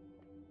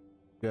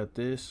 Got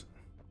this.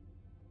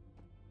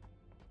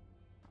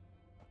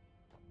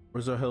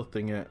 Where's our health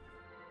thing at?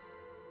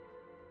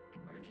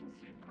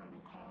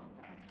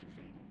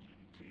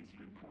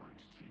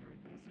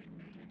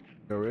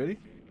 Y'all ready?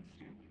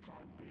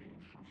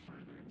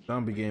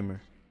 Zombie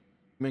Gamer.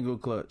 Mango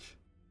Clutch.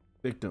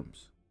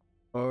 Victims.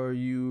 Are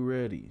you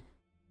ready?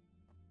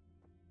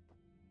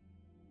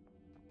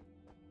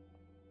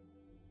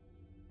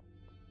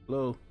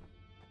 Hello?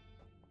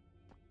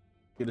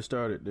 Get it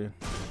started then.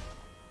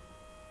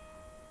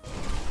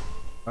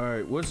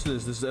 Alright, what's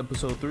this? This is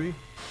episode 3?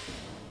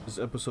 This is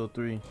episode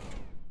 3.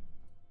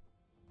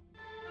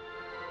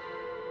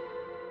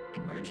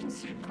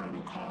 Emergency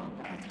protocol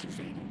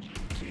activated.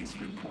 Please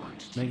report.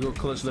 Mango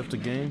Clutch left the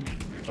game.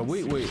 Oh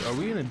wait, are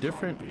we in a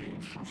different?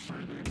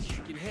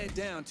 You can head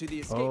down to the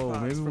escape Oh,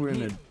 pods maybe from we're in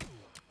here.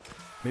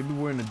 maybe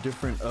we're in a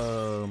different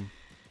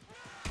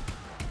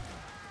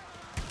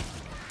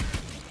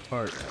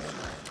part.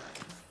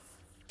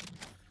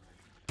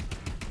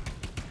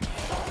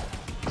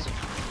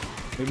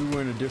 Maybe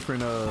we're in a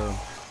different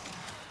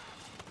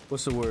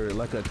what's the word?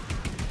 Like a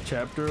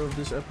chapter of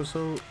this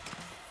episode?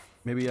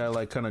 Maybe I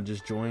like kind of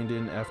just joined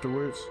in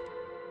afterwards.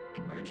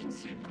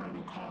 Emergency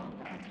protocol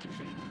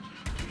activated.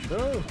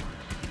 Oh,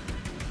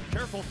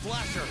 Careful,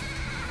 flasher.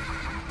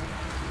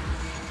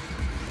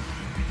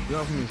 get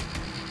off me.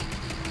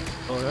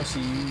 Oh, I see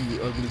you,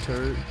 you ugly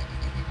turd.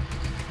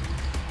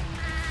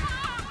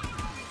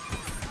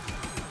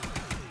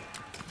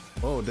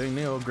 Oh, dang,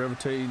 they all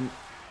gravitating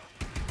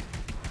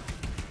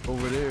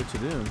over there to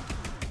them.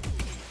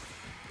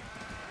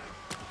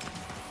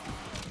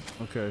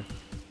 Okay.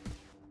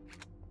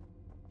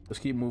 Let's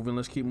keep moving,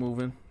 let's keep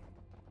moving.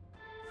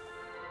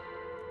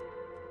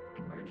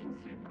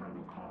 Emergency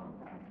protocol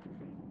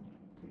activated.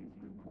 Please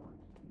report.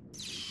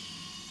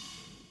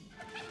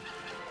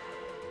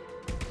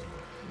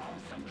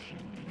 Malfunction.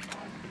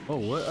 Oh,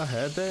 what? I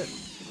had that?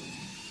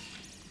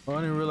 Oh,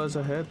 I didn't realize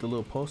I had the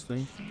little pulse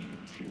thing.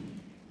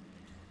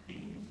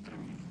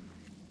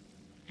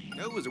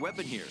 No, there's a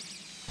weapon here.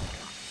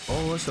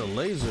 Oh, it's a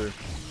laser.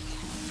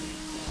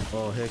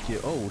 Oh, heck yeah.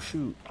 Oh,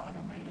 shoot.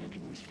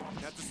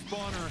 Got the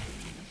spawner.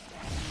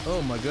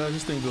 Oh my god,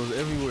 this thing goes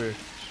everywhere.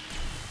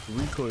 The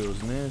recoil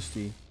is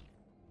nasty.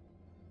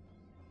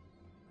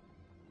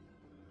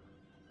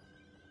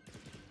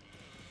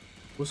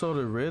 What's all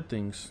the red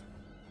things?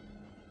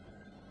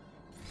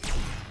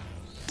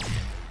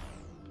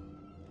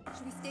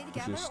 Should we stay We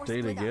together should or stay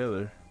split up?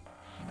 together.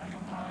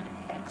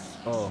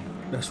 Oh,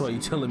 that's why you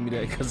telling me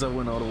that, because I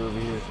went all the way over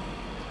here.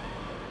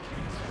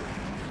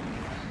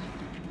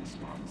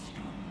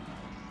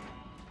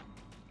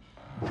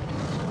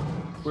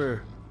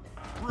 Where?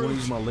 I'm gonna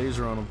use my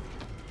laser on him.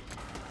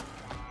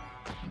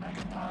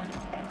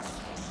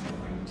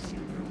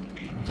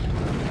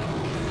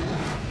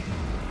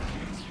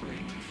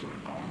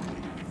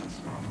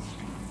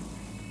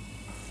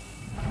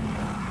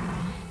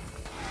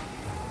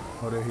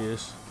 Oh, there he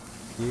is.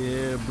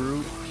 Yeah,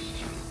 brute.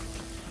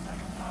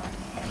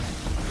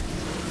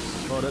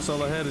 Oh, that's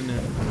all I had in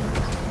there.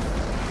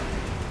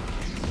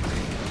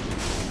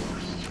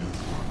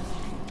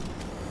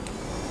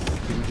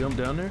 Can we jump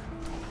down there?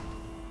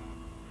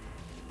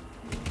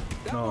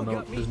 That No, one no,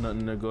 got me. there's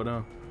nothing there. Go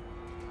down.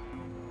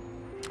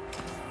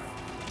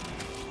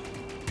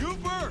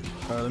 Cooper!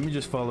 Alright, let me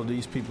just follow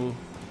these people.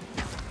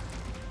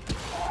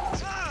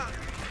 Ah!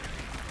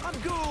 I'm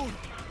good.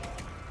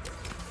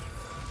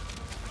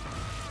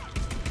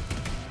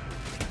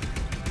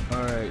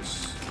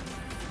 Alright.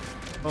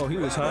 Oh, he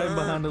was hiding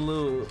behind the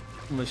little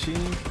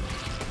machine.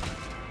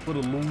 What a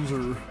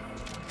loser.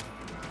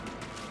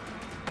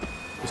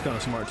 It's kind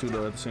of smart too,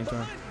 though, at the same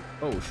time.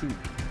 Oh, shoot.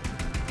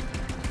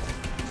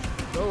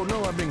 Oh,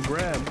 no, I've been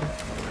grabbed.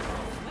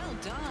 Well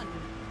done.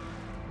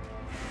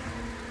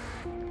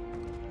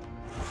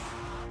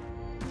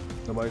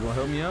 Nobody gonna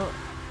help me out?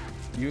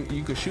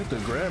 You could shoot the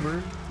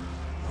grabber.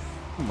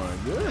 Oh my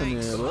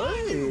goodness,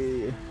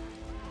 boy.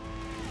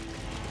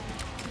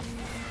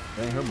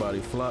 Dang, her body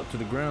flopped to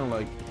the ground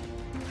like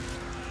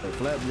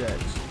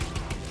flapjacks.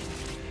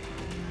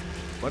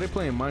 Why they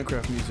playing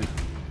Minecraft music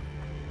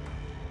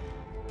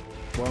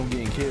while I'm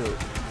getting killed?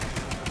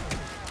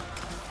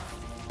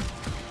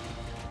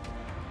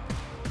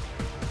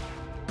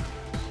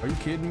 Are you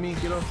kidding me?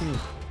 Get off me.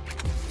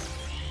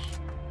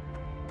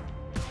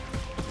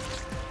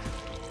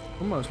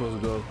 Where am I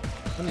supposed to go?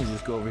 I need to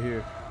just go over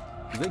here.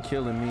 They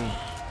killing me.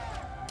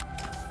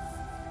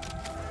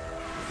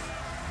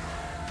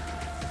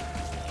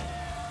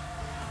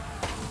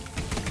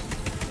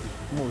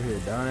 over here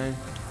dying.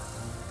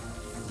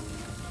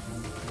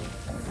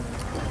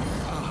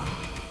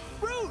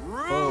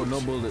 Oh,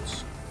 no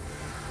bullets.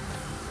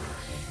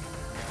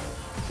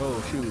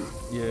 Oh shoot.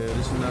 Yeah,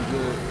 this is not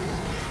good.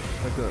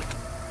 Back up.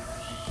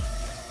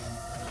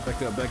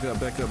 Back up, back up,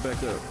 back up,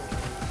 back up.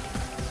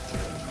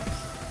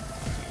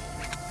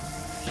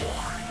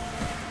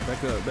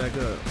 Back up, back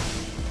up.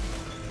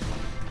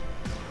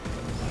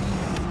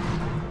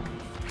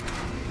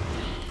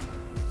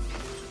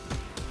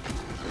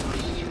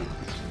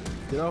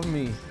 Get off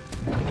me.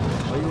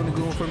 Why you wanna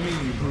go for me,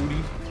 you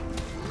broody?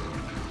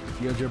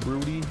 You got your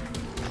broody?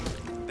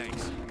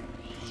 Thanks.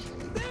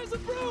 There's a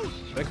brute!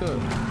 Back up.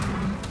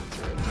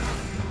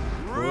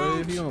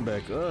 Boy, if you don't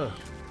back up.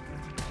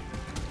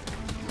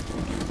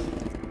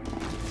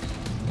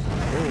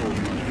 Oh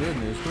my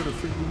goodness, where the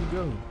freak did he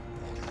go?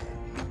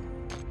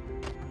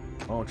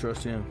 I don't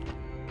trust him.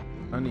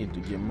 I need to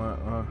get my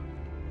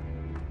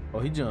oh,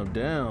 he jumped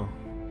down.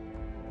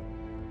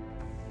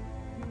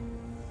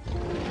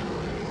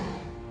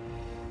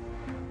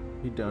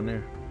 He down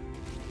there.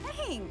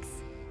 Thanks.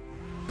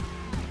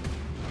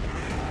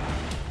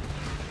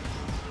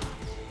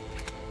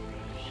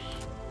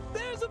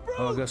 There's a brute!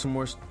 Oh, I got some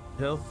more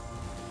health.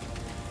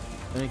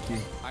 Thank you.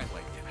 I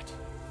like that.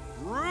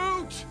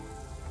 Root!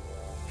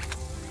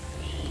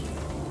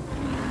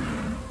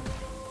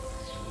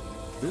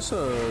 This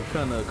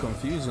kind of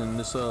confusing.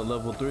 This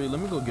level 3.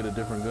 Let me go get a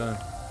different gun.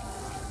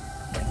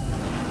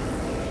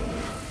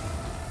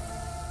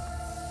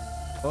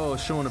 Oh,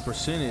 it's showing a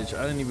percentage.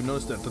 I didn't even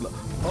notice that.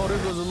 Oh, there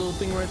goes a little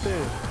thing right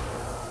there.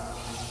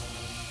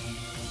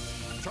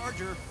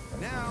 Charger.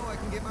 Now I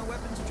can get my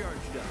weapons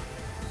charged up.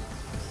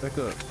 Back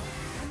up.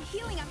 I'm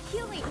healing. I'm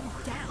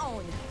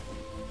down.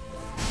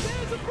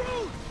 There's a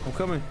brute! I'm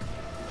coming.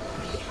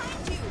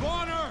 Behind you.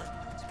 Spawner!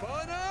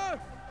 Spawner!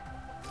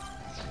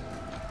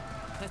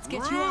 Let's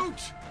get you up.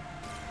 Root!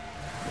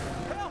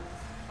 Help!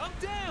 I'm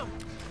down!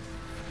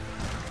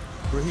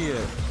 Where he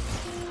at?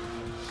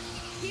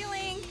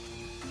 Healing.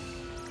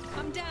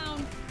 I'm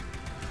down.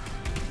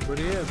 Where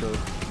they at though?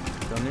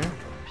 Down there?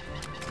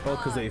 Oh,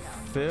 cause they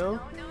fell?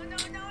 No.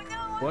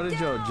 Why did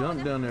y'all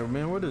jump down there,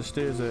 man? Where the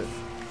stairs at?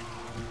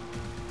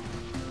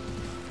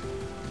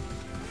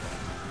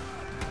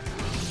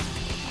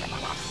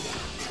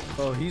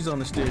 Oh, he's on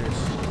the stairs.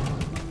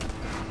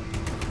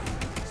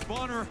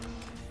 Spawner!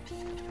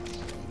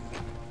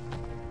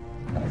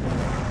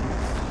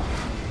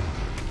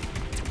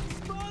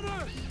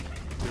 Spawner!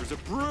 There's a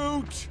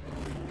brute!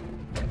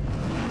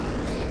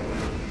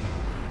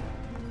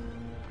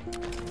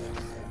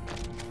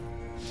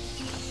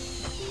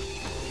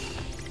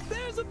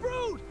 There's a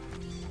brute!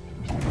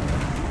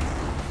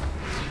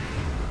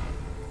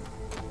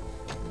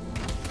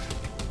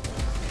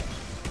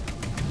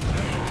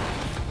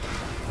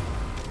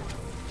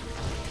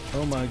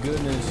 Oh my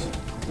goodness.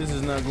 This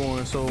is not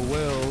going so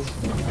well.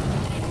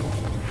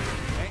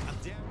 Hey, I'm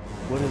down.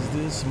 What is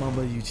this,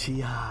 Mamba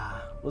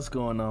Uchiha? What's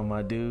going on,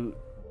 my dude?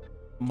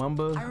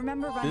 Mamba, I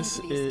remember running this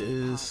to the escape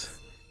is... pods.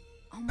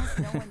 Almost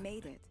no one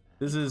made it.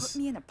 This They is put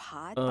me in a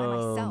pod by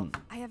myself.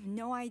 I have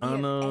no idea if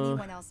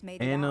anyone else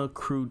made it out.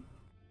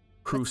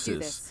 Let's do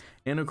this.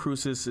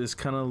 Anacrusis is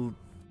kind of...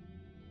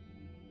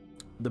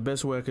 The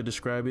best way I could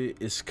describe it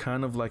is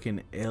kind of like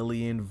an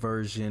alien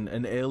version.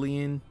 An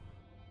alien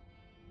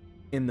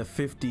in the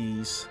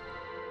 50s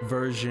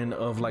version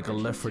of like a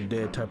Left 4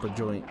 Dead type of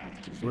joint,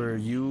 where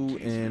you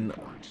and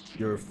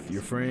your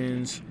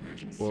friends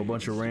or a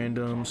bunch of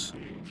randoms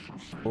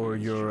or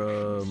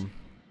your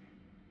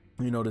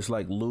you know, this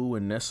like Lou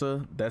and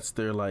Nessa, that's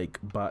their like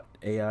bot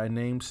AI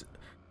names.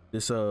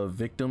 This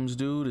victims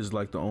dude is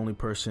like the only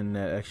person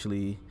that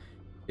actually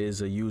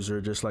is a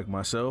user just like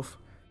myself,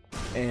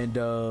 and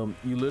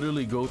you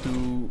literally go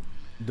through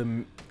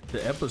the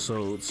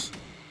episodes,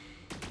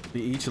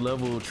 each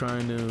level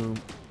trying to,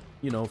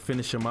 you know,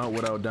 finish him out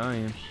without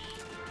dying,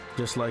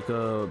 just like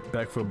a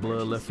Back 4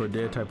 Blood, Left 4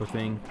 Dead type of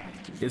thing.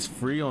 It's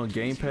free on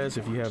Game Pass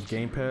if you have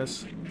Game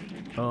Pass.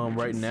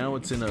 Right now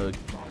it's in a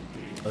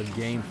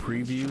game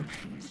preview.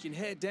 You can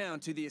head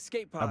down to the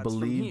escape pods. I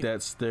believe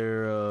that's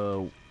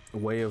their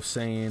way of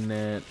saying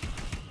that.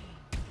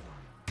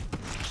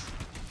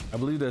 I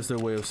believe that's their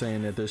way of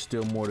saying that there's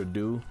still more to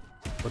do.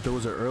 But there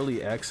was an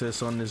early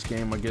access on this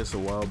game, I guess, a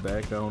while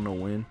back. I don't know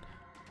when.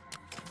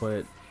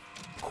 But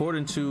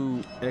according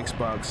to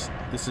Xbox,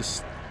 this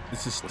is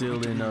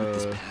still in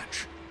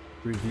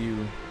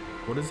review.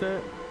 What is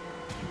that?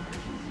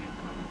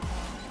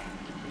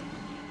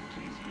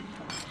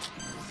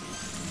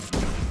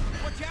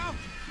 Watch out!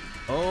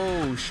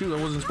 Oh shoot, I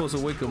wasn't supposed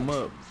to wake him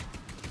up.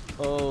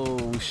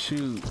 Oh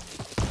shoot.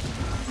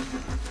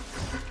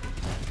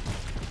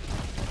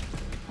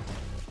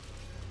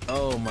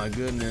 Oh my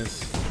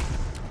goodness.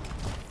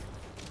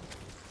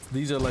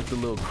 These are like the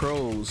little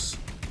crows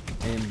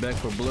in Back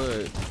 4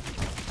 Blood.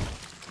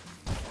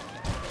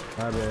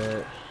 My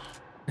bad.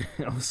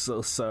 I'm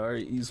so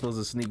sorry. You're supposed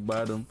to sneak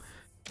by them.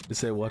 It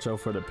said watch out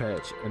for the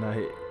patch, and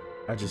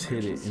I just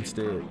hit it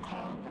instead.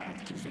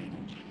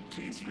 Activating.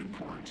 Please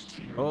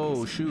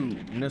Oh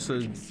shoot, Nessa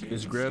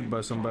is grabbed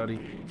by somebody.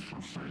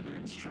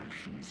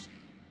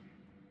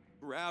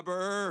 Grab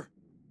her.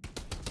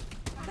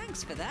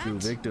 Thanks for that. Two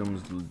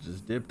victims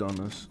just dipped on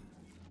us.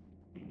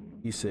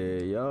 He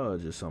said, y'all are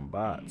just some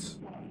bots.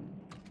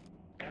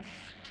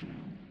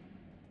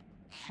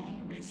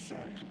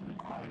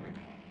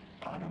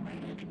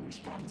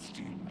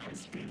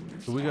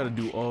 So we gotta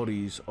do all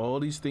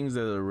these things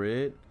that are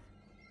red.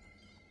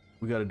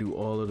 We gotta do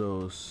all of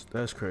those.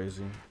 That's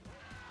crazy.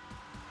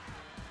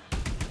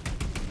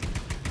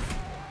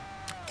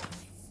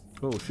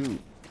 Oh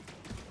shoot.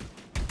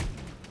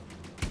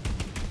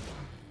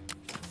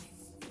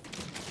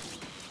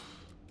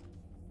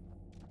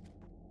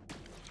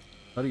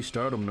 How do you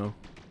start them though?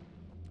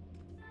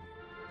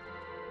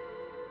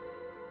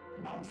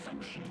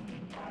 Malfunction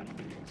in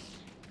database.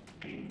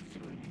 P3,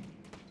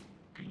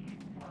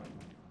 P1,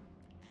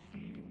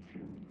 P2,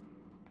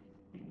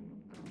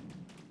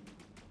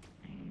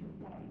 P3,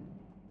 P1,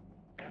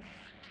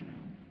 F2.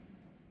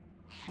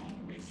 Full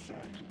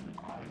reset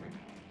required.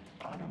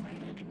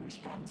 Automated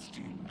response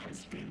team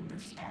has been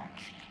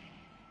dispatched.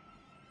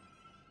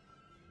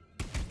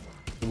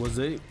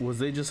 Was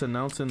they just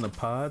announcing the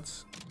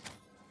pods?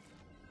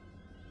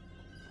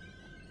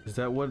 Is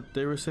that what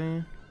they were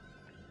saying?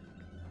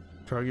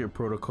 Target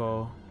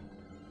protocol.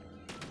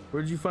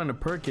 Where did you find the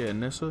perk at,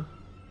 Nessa?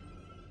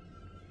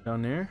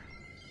 Down there?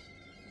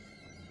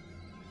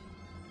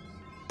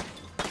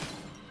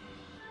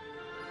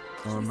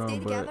 Oh no,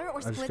 but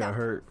I just got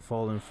hurt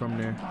falling from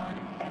there.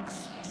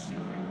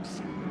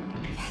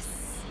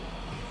 Yes.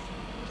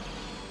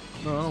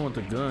 No, I don't want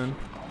the gun.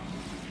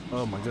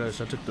 Oh my gosh,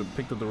 I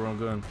picked up the wrong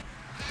gun.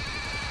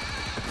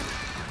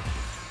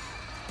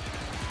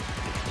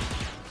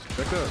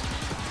 Back up.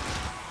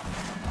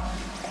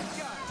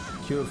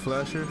 Killed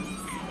Flasher.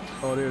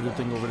 Oh, there's the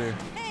thing over there.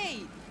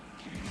 Hey!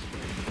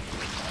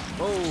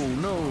 Oh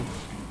no!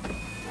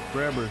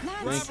 Grab her.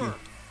 Thank you.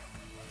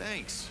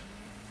 Thanks.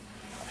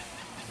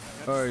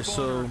 Alright,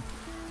 so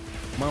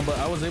Mamba,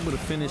 I was able to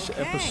finish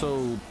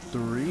episode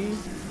 3.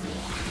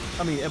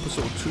 I mean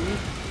episode 2.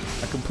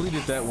 I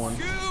completed that one.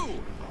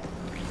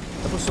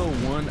 Episode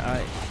 1,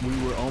 we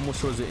were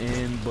almost towards the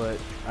end, but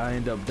I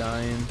ended up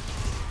dying.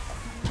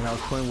 And I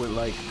was playing with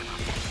like,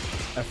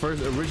 at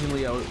first,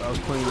 originally I was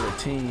playing with a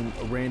team,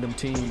 a random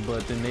team,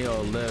 but then they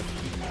all left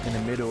in the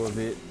middle of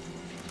it.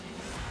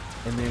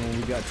 And then when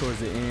we got towards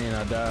the end,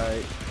 I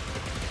died.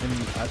 And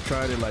I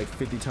tried it like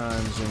 50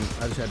 times and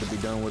I just had to be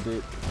done with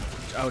it.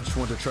 I just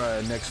wanted to try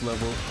a next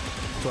level.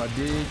 So I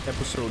did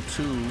episode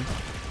 2.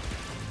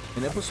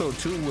 And episode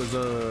 2 was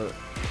it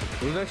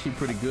was actually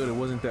pretty good. It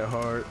wasn't that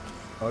hard.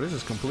 Oh, this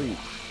is complete,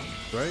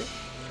 right?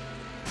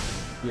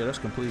 Yeah, that's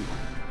complete.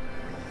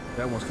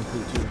 That one's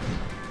complete too.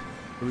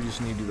 So we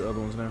just need to do the other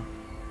ones now.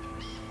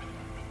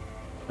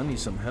 I need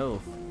some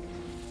health.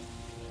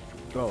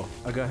 Oh,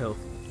 I got health.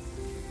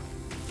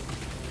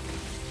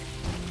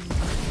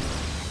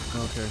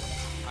 Okay.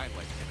 I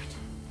like that.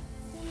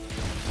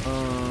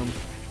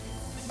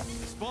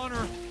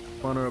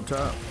 Spawner up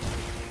top.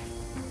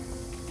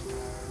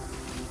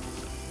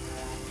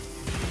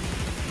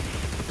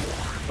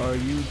 Are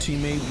you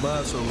teammate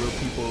bots or real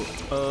people?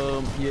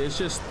 Yeah, it's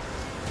just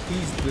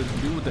he's the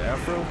dude with the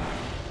afro.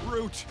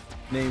 Root.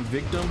 Named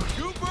Victim.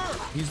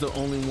 He's the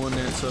only one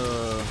that's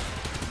a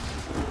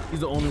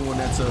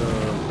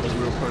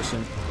real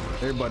person.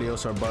 Everybody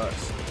else are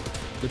bots.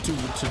 The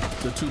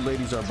two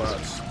ladies are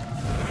bots.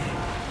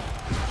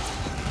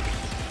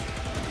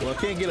 Well, I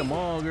can't get them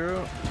all,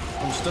 girl.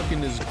 I'm stuck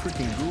in this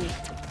freaking goo.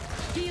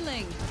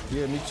 Healing.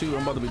 Yeah, me too.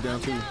 I'm about to be down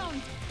too.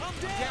 I'm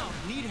down.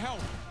 Need help.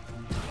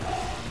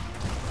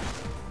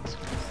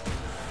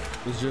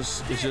 It's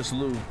just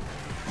Lou.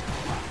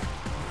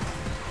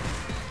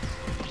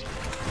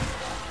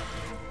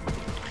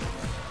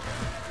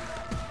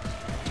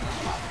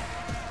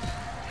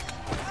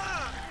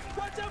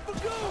 Watch out for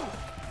goo!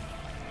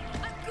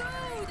 I'm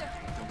good.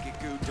 Don't get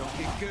gooed. Don't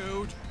get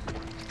gooed.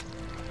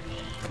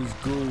 He's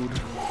good.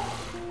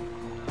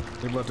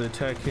 They about to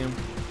attack him.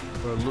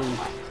 Or Lou.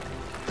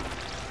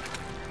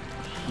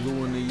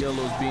 Lou and the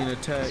yellow's being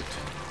attacked.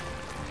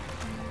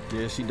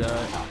 Yeah, she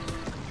died.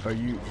 Are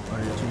your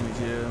teammates?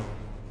 Yeah.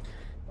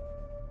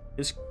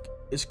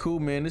 It's cool,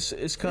 man.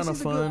 It's kind of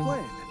fun.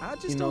 I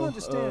just don't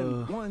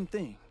understand one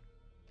thing.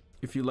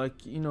 If you like,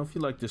 if you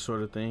like this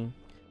sort of thing,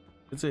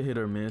 it's a hit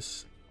or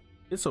miss.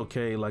 It's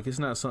okay. Like, it's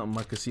not something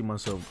I could see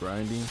myself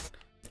grinding.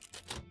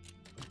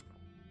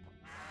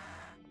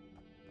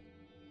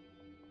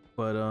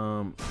 But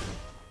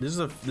this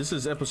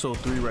is episode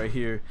 3 right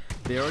here.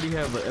 They already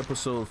have an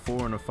episode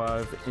 4 and a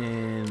 5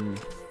 in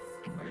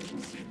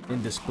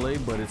display,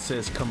 but it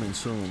says coming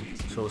soon,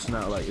 so it's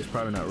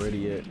probably not ready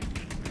yet.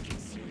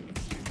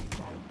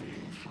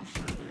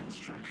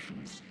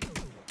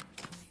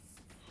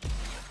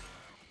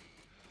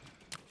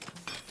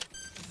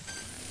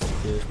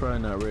 Yeah, it's probably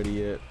not ready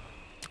yet.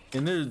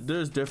 And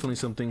there's definitely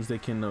some things they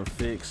can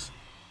fix.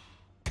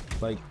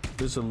 Like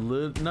there's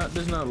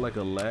not like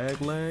a lag,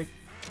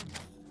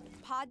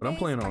 but I'm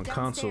playing on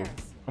console.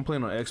 I'm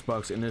playing on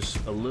Xbox and there's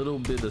a little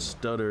bit of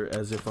stutter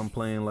as if I'm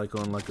playing like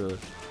on like a,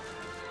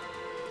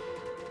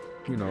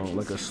 you know,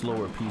 like a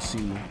slower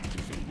PC.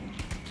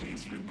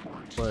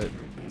 But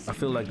I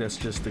feel like that's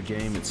just the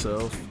game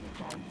itself.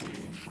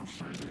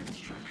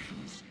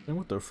 And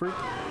what the freak?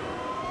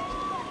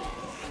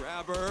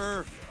 Grab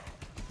her.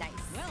 Nice.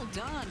 Well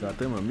done. Got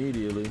them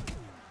immediately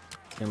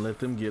and let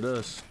them get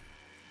us.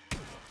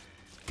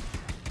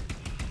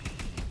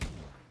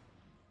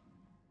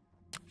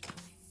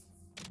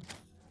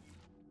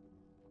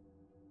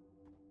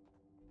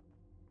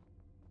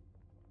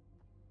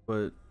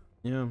 But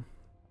yeah.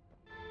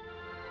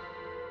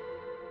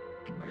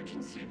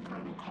 Emergency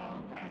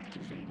protocol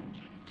activated.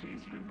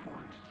 Please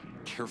report to your...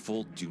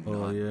 Careful, do Oh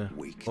not yeah.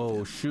 wake Oh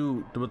them.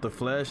 shoot, what the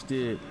flash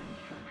did.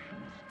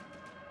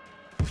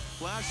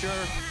 Flasher.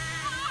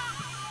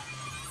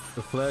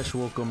 The flash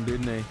woke them,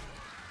 didn't they?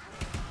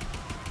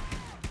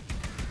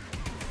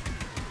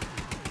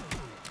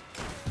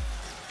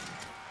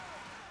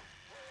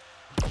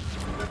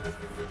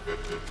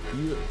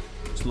 Yeah.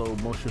 Slow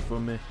motion for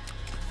me.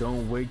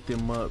 Don't wake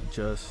them up,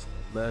 just.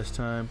 Last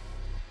time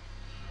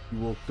you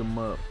woke them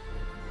up.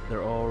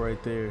 They're all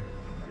right there.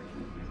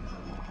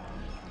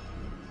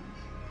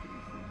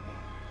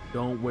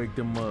 Don't wake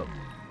them up.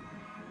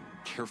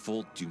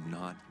 Careful, do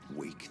not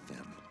wake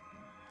them.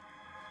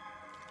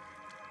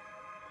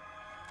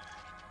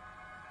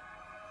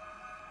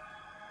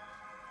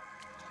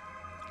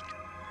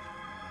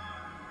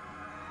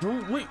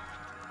 No, wait.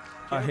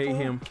 I hate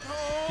him.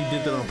 He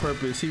did that on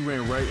purpose. He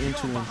ran right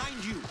into him.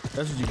 Behind you.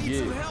 That's what you Need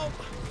some get. help.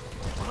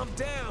 I'm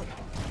down.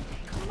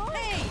 Come on,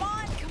 come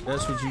on, come on.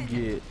 That's what you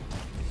get.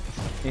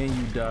 And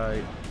you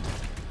died.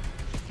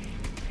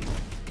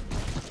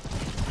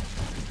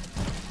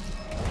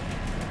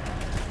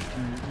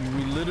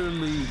 We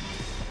literally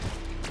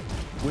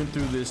went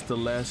through this the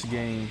last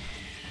game.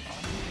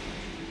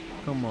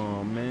 Come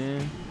on,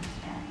 man.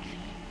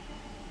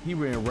 He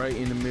ran right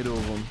in the middle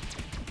of them.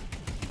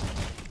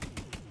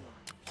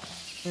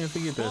 Man,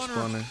 forget that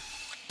spawner.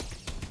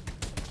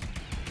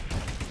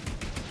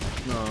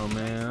 No,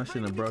 man, I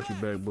shouldn't have brought you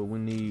back, but we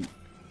need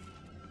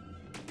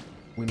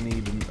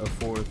a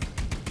fourth.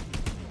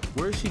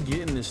 Where is she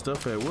getting this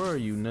stuff at? Where are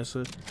you,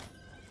 Nessa?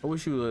 I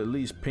wish you would at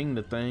least ping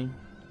the thing.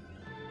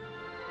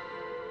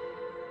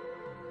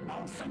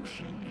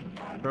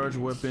 Charge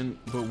weapon,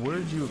 but where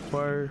did you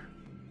acquire?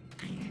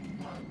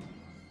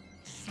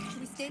 Should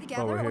we stay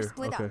together Oh, right or here.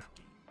 split Okay. up?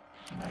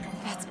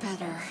 That's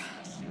better.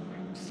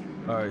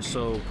 Alright,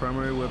 so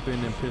primary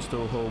weapon and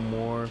pistol hold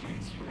more.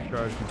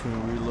 Charge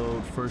between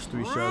reload. First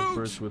 3 shots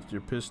burst with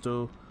your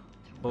pistol.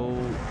 Hold.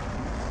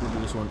 We'll do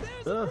this one.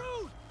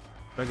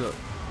 Back up.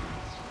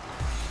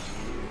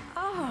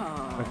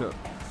 Oh. Back up.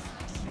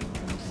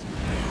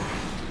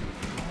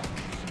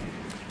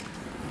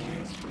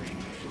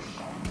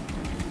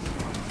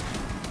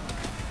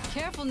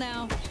 Careful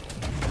now.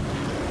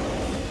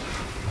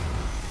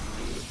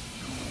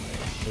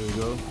 There we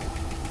go.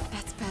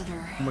 That's better.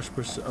 How much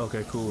percent?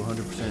 Okay, cool.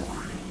 100%.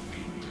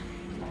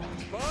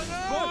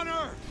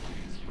 Spawner!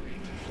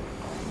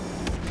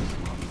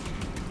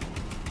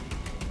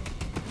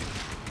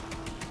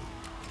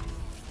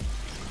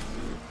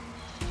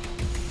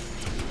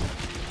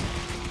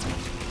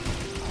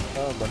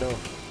 Oh, my no.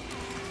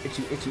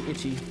 Itchy, itchy,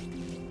 itchy.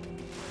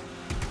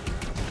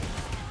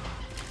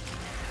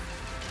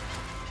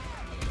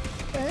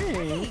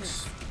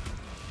 Thanks.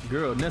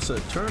 Girl, Nessa,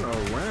 turn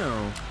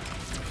around.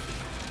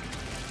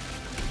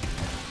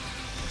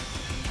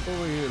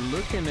 Over here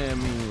looking at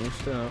me and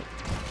stuff.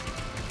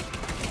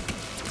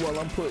 While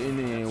I'm putting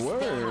in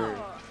work.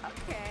 Oh,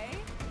 okay.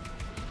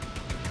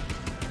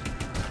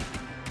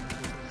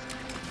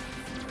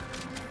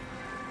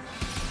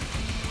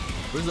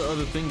 Where's the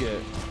other thing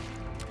at?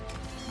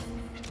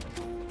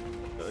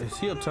 Is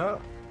he up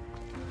top?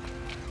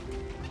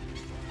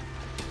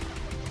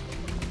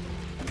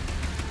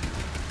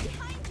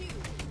 Behind you.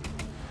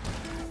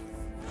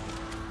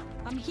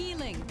 I'm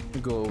healing. Let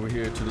me go over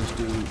here to this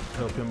dude,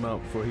 help him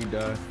out before he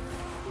die.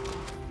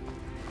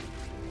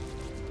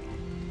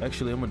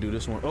 Actually, I'm gonna do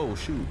this one. Oh,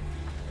 shoot.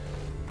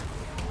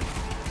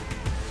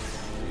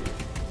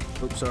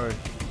 Oops, sorry.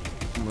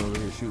 I'm over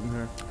here shooting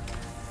her.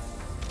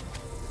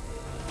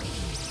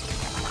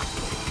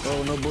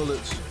 Oh, no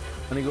bullets.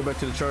 I need to go back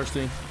to the charge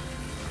thing.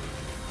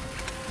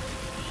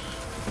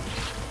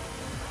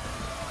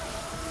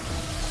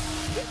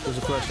 There's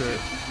a flash right.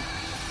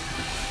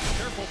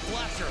 Careful,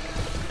 flasher.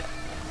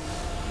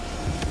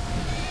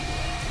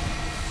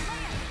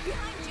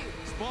 Behind you.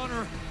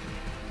 Spawner.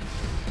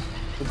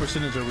 What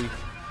percentage are we?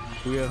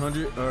 We at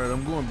 100? All right,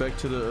 I'm going back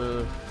to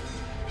the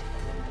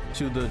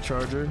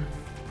charger.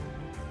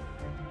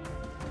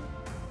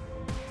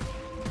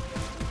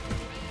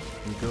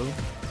 Go.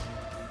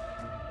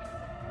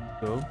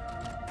 Go.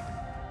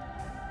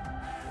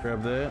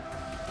 Grab that.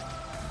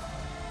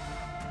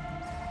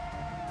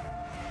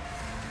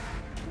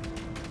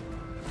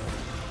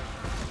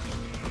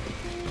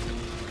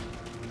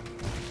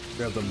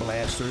 Grab the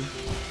blaster.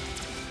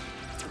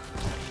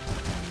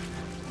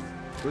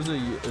 Where's the?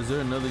 Is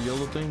there another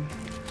yellow thing?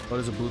 Oh,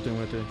 there's a blue thing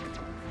right there.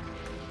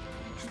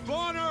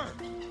 Spawner!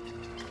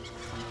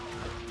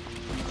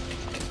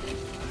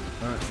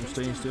 Alright, I'm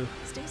staying still.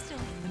 Stay still.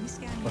 Let me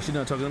scan you. Oh, she's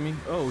not talking to me?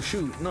 Oh,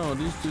 shoot. No,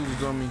 these dudes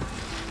is on me.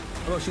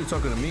 Oh, she was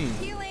talking to me.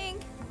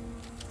 Healing.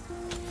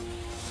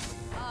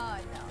 Oh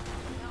no!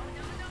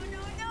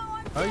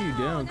 How are you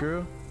down,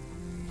 girl?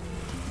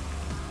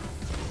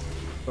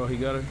 Oh, he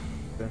got her?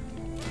 Okay.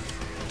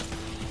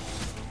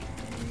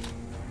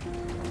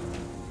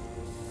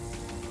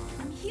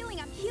 I'm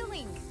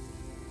healing.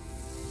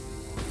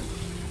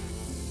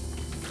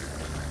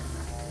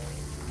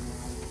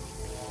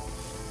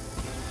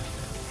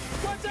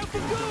 Watch out for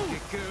goo!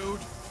 Get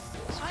gooed.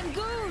 I'm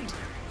good.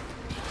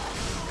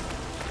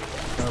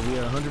 We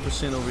at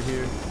 100% over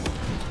here.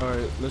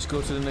 Alright, let's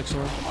go to the next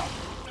one.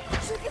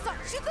 Shoot this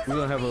off. We're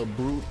gonna have a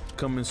brute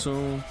coming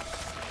soon.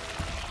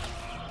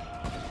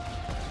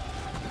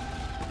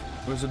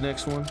 Where's the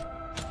next one?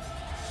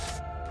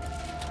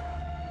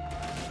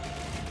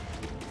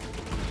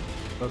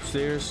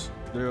 Upstairs.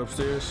 They're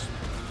upstairs.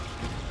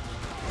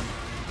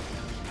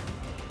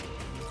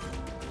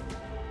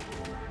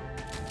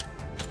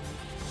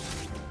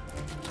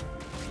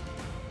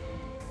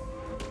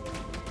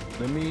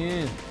 Let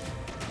me in.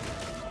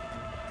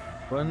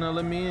 Why not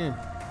let me in?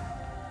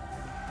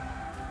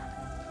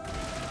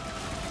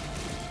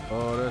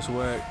 Oh, that's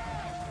whack.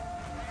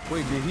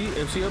 Wait,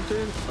 is he up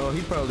there? Oh,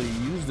 he probably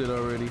used it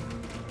already.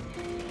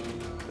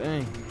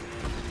 Dang.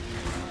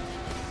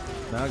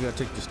 Now I gotta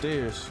take the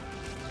stairs.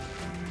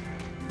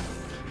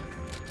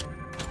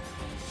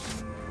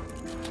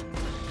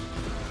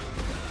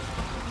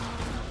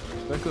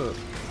 Back up.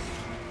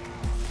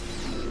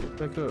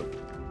 Back up.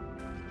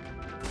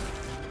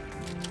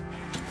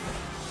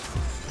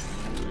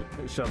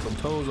 Shot them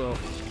toes off.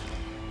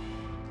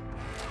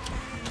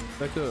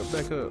 Back up,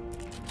 back up.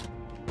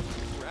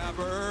 Grab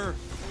her.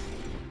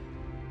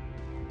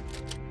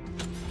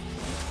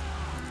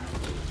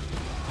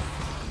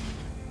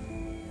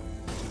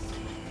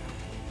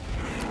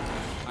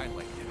 I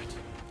like it.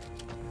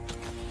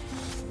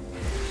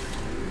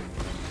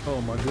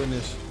 Oh my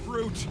goodness.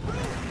 Brute.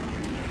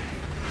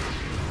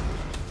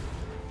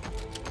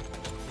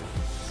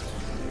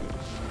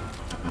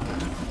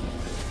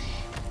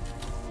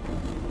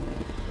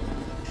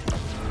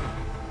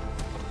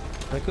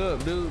 Back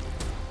up, dude.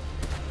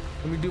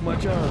 Let me do my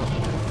job.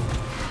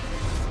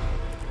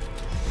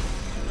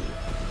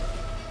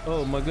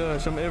 Oh my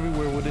gosh, I'm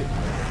everywhere with it.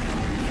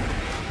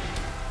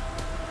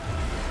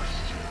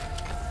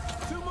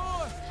 2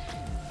 more!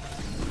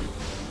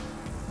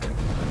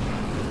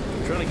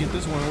 I'm trying to get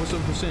this one. What's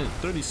up percent?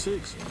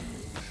 36.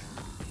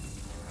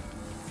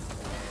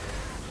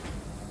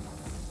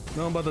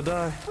 No, I'm about to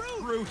die.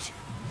 Brute.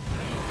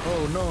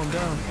 Oh no, I'm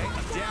down.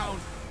 Hey, down.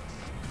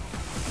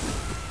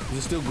 Is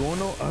it still going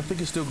though? I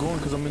think it's still going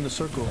because I'm in the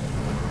circle.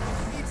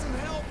 Need some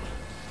help!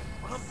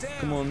 I'm down!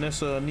 Come on,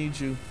 Nessa, I need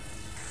you.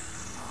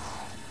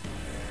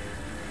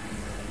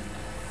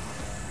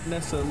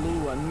 Nessa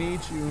Lou, I need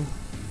you.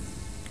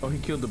 Oh, he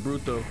killed the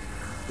brute though.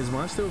 Is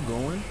mine still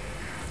going?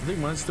 I think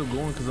mine's still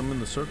going because I'm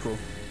in the circle.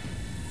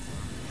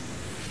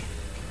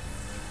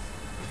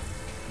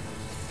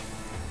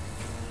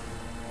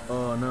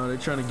 Oh no, they're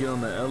trying to get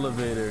on the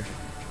elevator.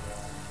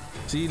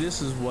 See,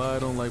 this is why I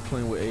don't like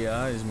playing with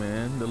AIs,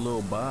 man. The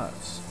little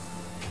bots.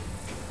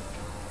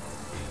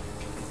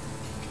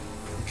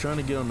 I'm trying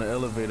to get on the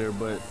elevator,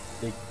 but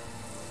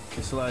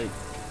it's like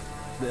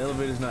the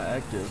elevator's not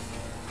active.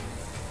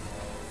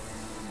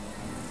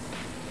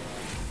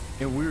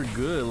 And we're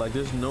good, like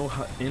there's no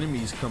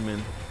enemies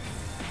coming.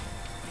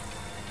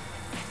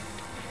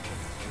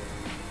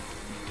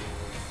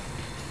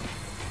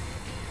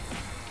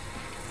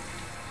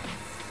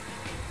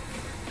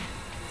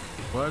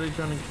 Why are they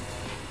trying to...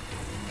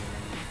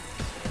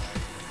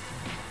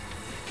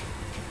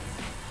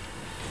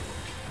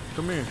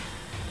 Come here.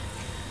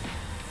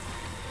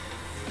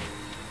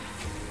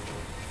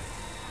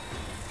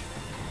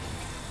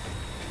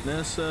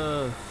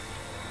 Nessa.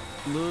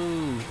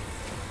 Lou.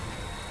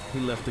 He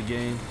left the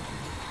game.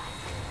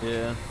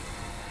 Yeah.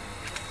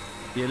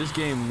 Yeah, this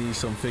game needs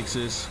some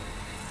fixes.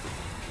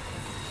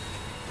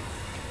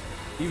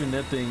 Even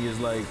that thing is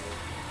like,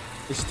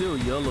 it's still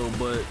yellow,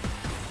 but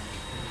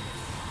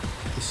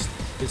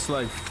it's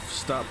like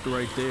stopped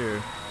right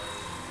there.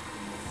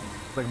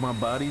 Like my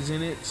body's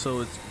in it,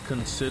 so it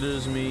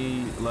considers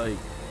me like,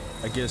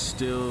 I guess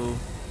still.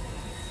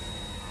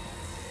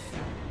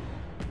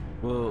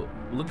 Well,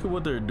 look at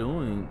what they're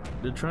doing.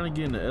 They're trying to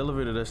get in the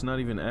elevator that's not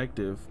even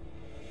active.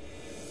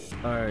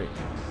 All right.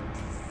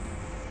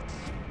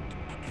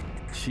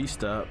 She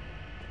stopped.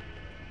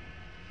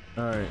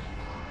 All right.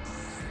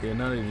 Yeah,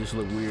 now they just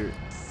look weird.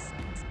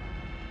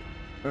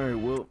 All right,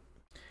 well.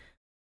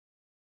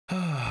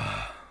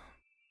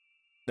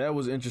 That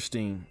was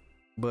interesting,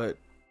 but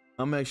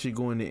I'm actually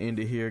going to end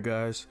it here,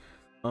 guys.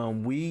 I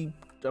mean,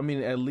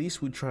 at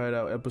least we tried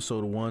out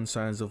episode 1,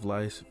 Signs of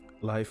Life,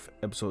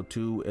 episode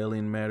 2,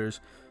 Alien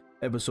Matters,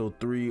 episode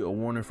 3, A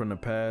Warning from the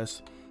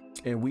Past,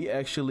 and we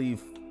actually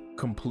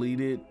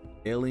completed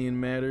Alien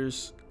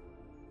Matters,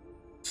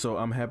 so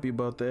I'm happy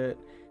about that.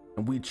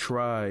 And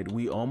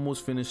we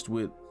almost finished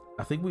with,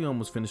 I think we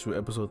almost finished with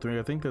episode 3.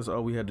 I think that's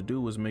all we had to do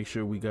was make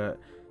sure we got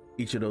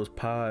each of those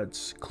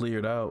pods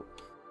cleared out.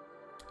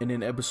 And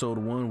in episode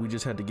 1, we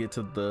just had to get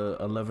to the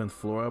 11th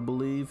floor, I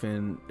believe,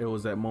 and there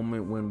was that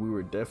moment when we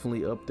were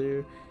definitely up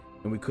there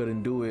and we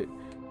couldn't do it.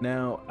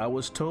 Now, I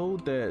was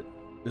told that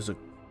there's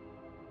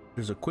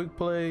a quick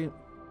play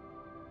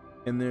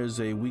and there's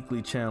a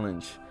weekly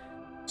challenge,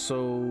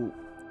 so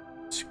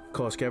it's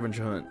called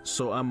Scavenger Hunt.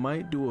 So I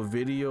might do a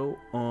video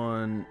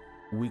on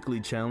weekly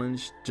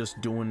challenge, just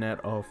doing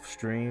that off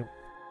stream,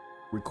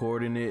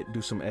 recording it,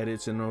 do some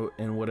edits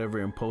and whatever,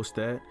 and post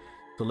that.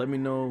 So let me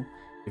know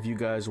if you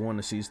guys want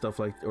to see stuff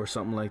like or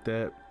something like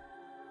that.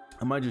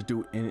 I might just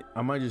do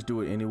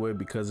it anyway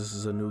because this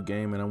is a new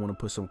game and I want to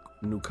put some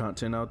new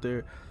content out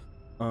there.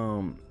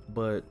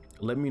 But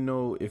let me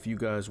know if you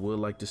guys would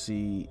like to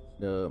see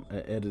an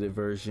edited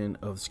version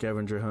of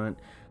Scavenger Hunt.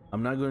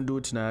 I'm not gonna do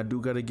it tonight. I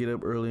do gotta get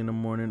up early in the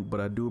morning, but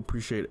I do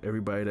appreciate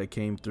everybody that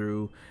came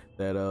through,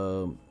 that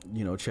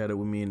you know, chatted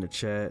with me in the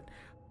chat.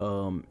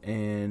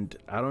 And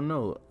I don't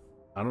know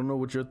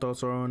what your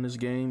thoughts are on this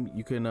game.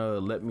 You can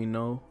let me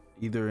know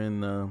either in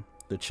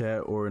the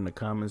chat or in the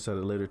comments at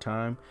a later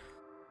time.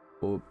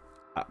 Well,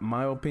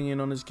 my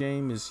opinion on this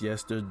game is,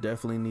 yes, there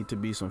definitely need to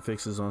be some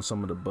fixes on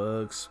some of the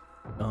bugs.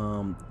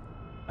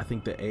 I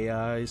think the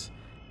AIs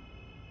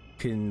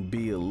can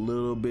be a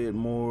little bit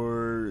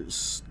more,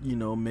 you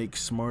know, make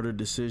smarter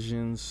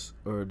decisions,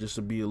 or just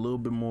to be a little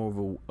bit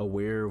more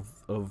aware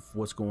of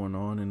what's going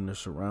on in their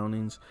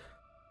surroundings.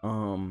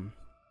 I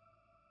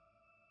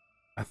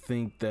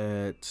think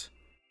that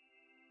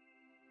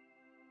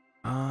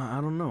I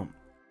don't know.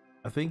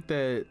 I think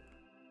that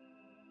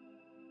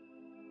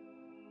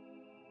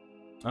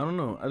I don't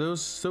know. There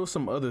was still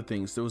some other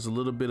things. There was a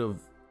little bit of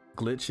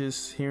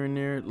glitches here and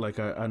there. Like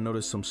I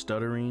noticed some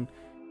stuttering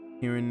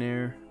here and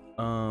there.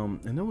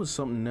 And there was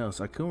something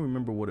else. I couldn't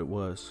remember what it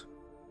was,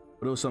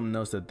 but it was something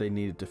else that they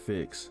needed to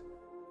fix.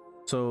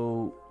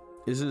 So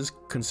is this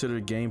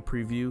considered game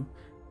preview?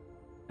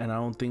 And I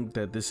don't think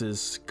that this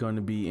is going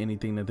to be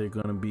anything that they're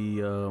going to be,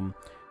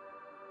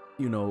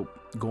 you know,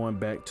 going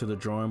back to the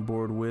drawing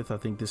board with. I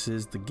think this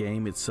is the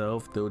game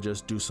itself. They'll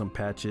just do some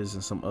patches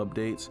and some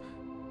updates.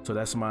 So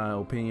that's my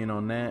opinion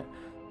on that.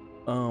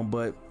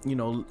 But you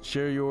know,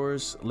 share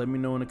yours. Let me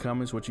know in the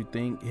comments what you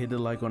think. Hit the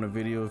like on the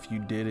video if you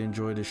did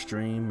enjoy the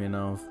stream,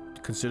 and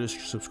consider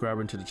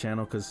subscribing to the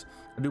channel, because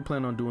I do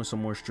plan on doing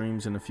some more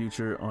streams in the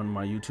future on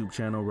my YouTube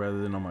channel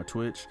rather than on my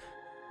Twitch.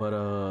 But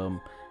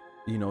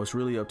you know, it's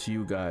really up to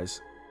you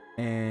guys.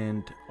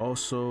 And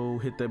also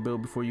hit that bell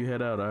before you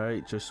head out, all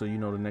right, just so you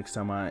know the next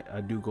time I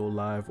do go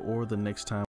live, or the next time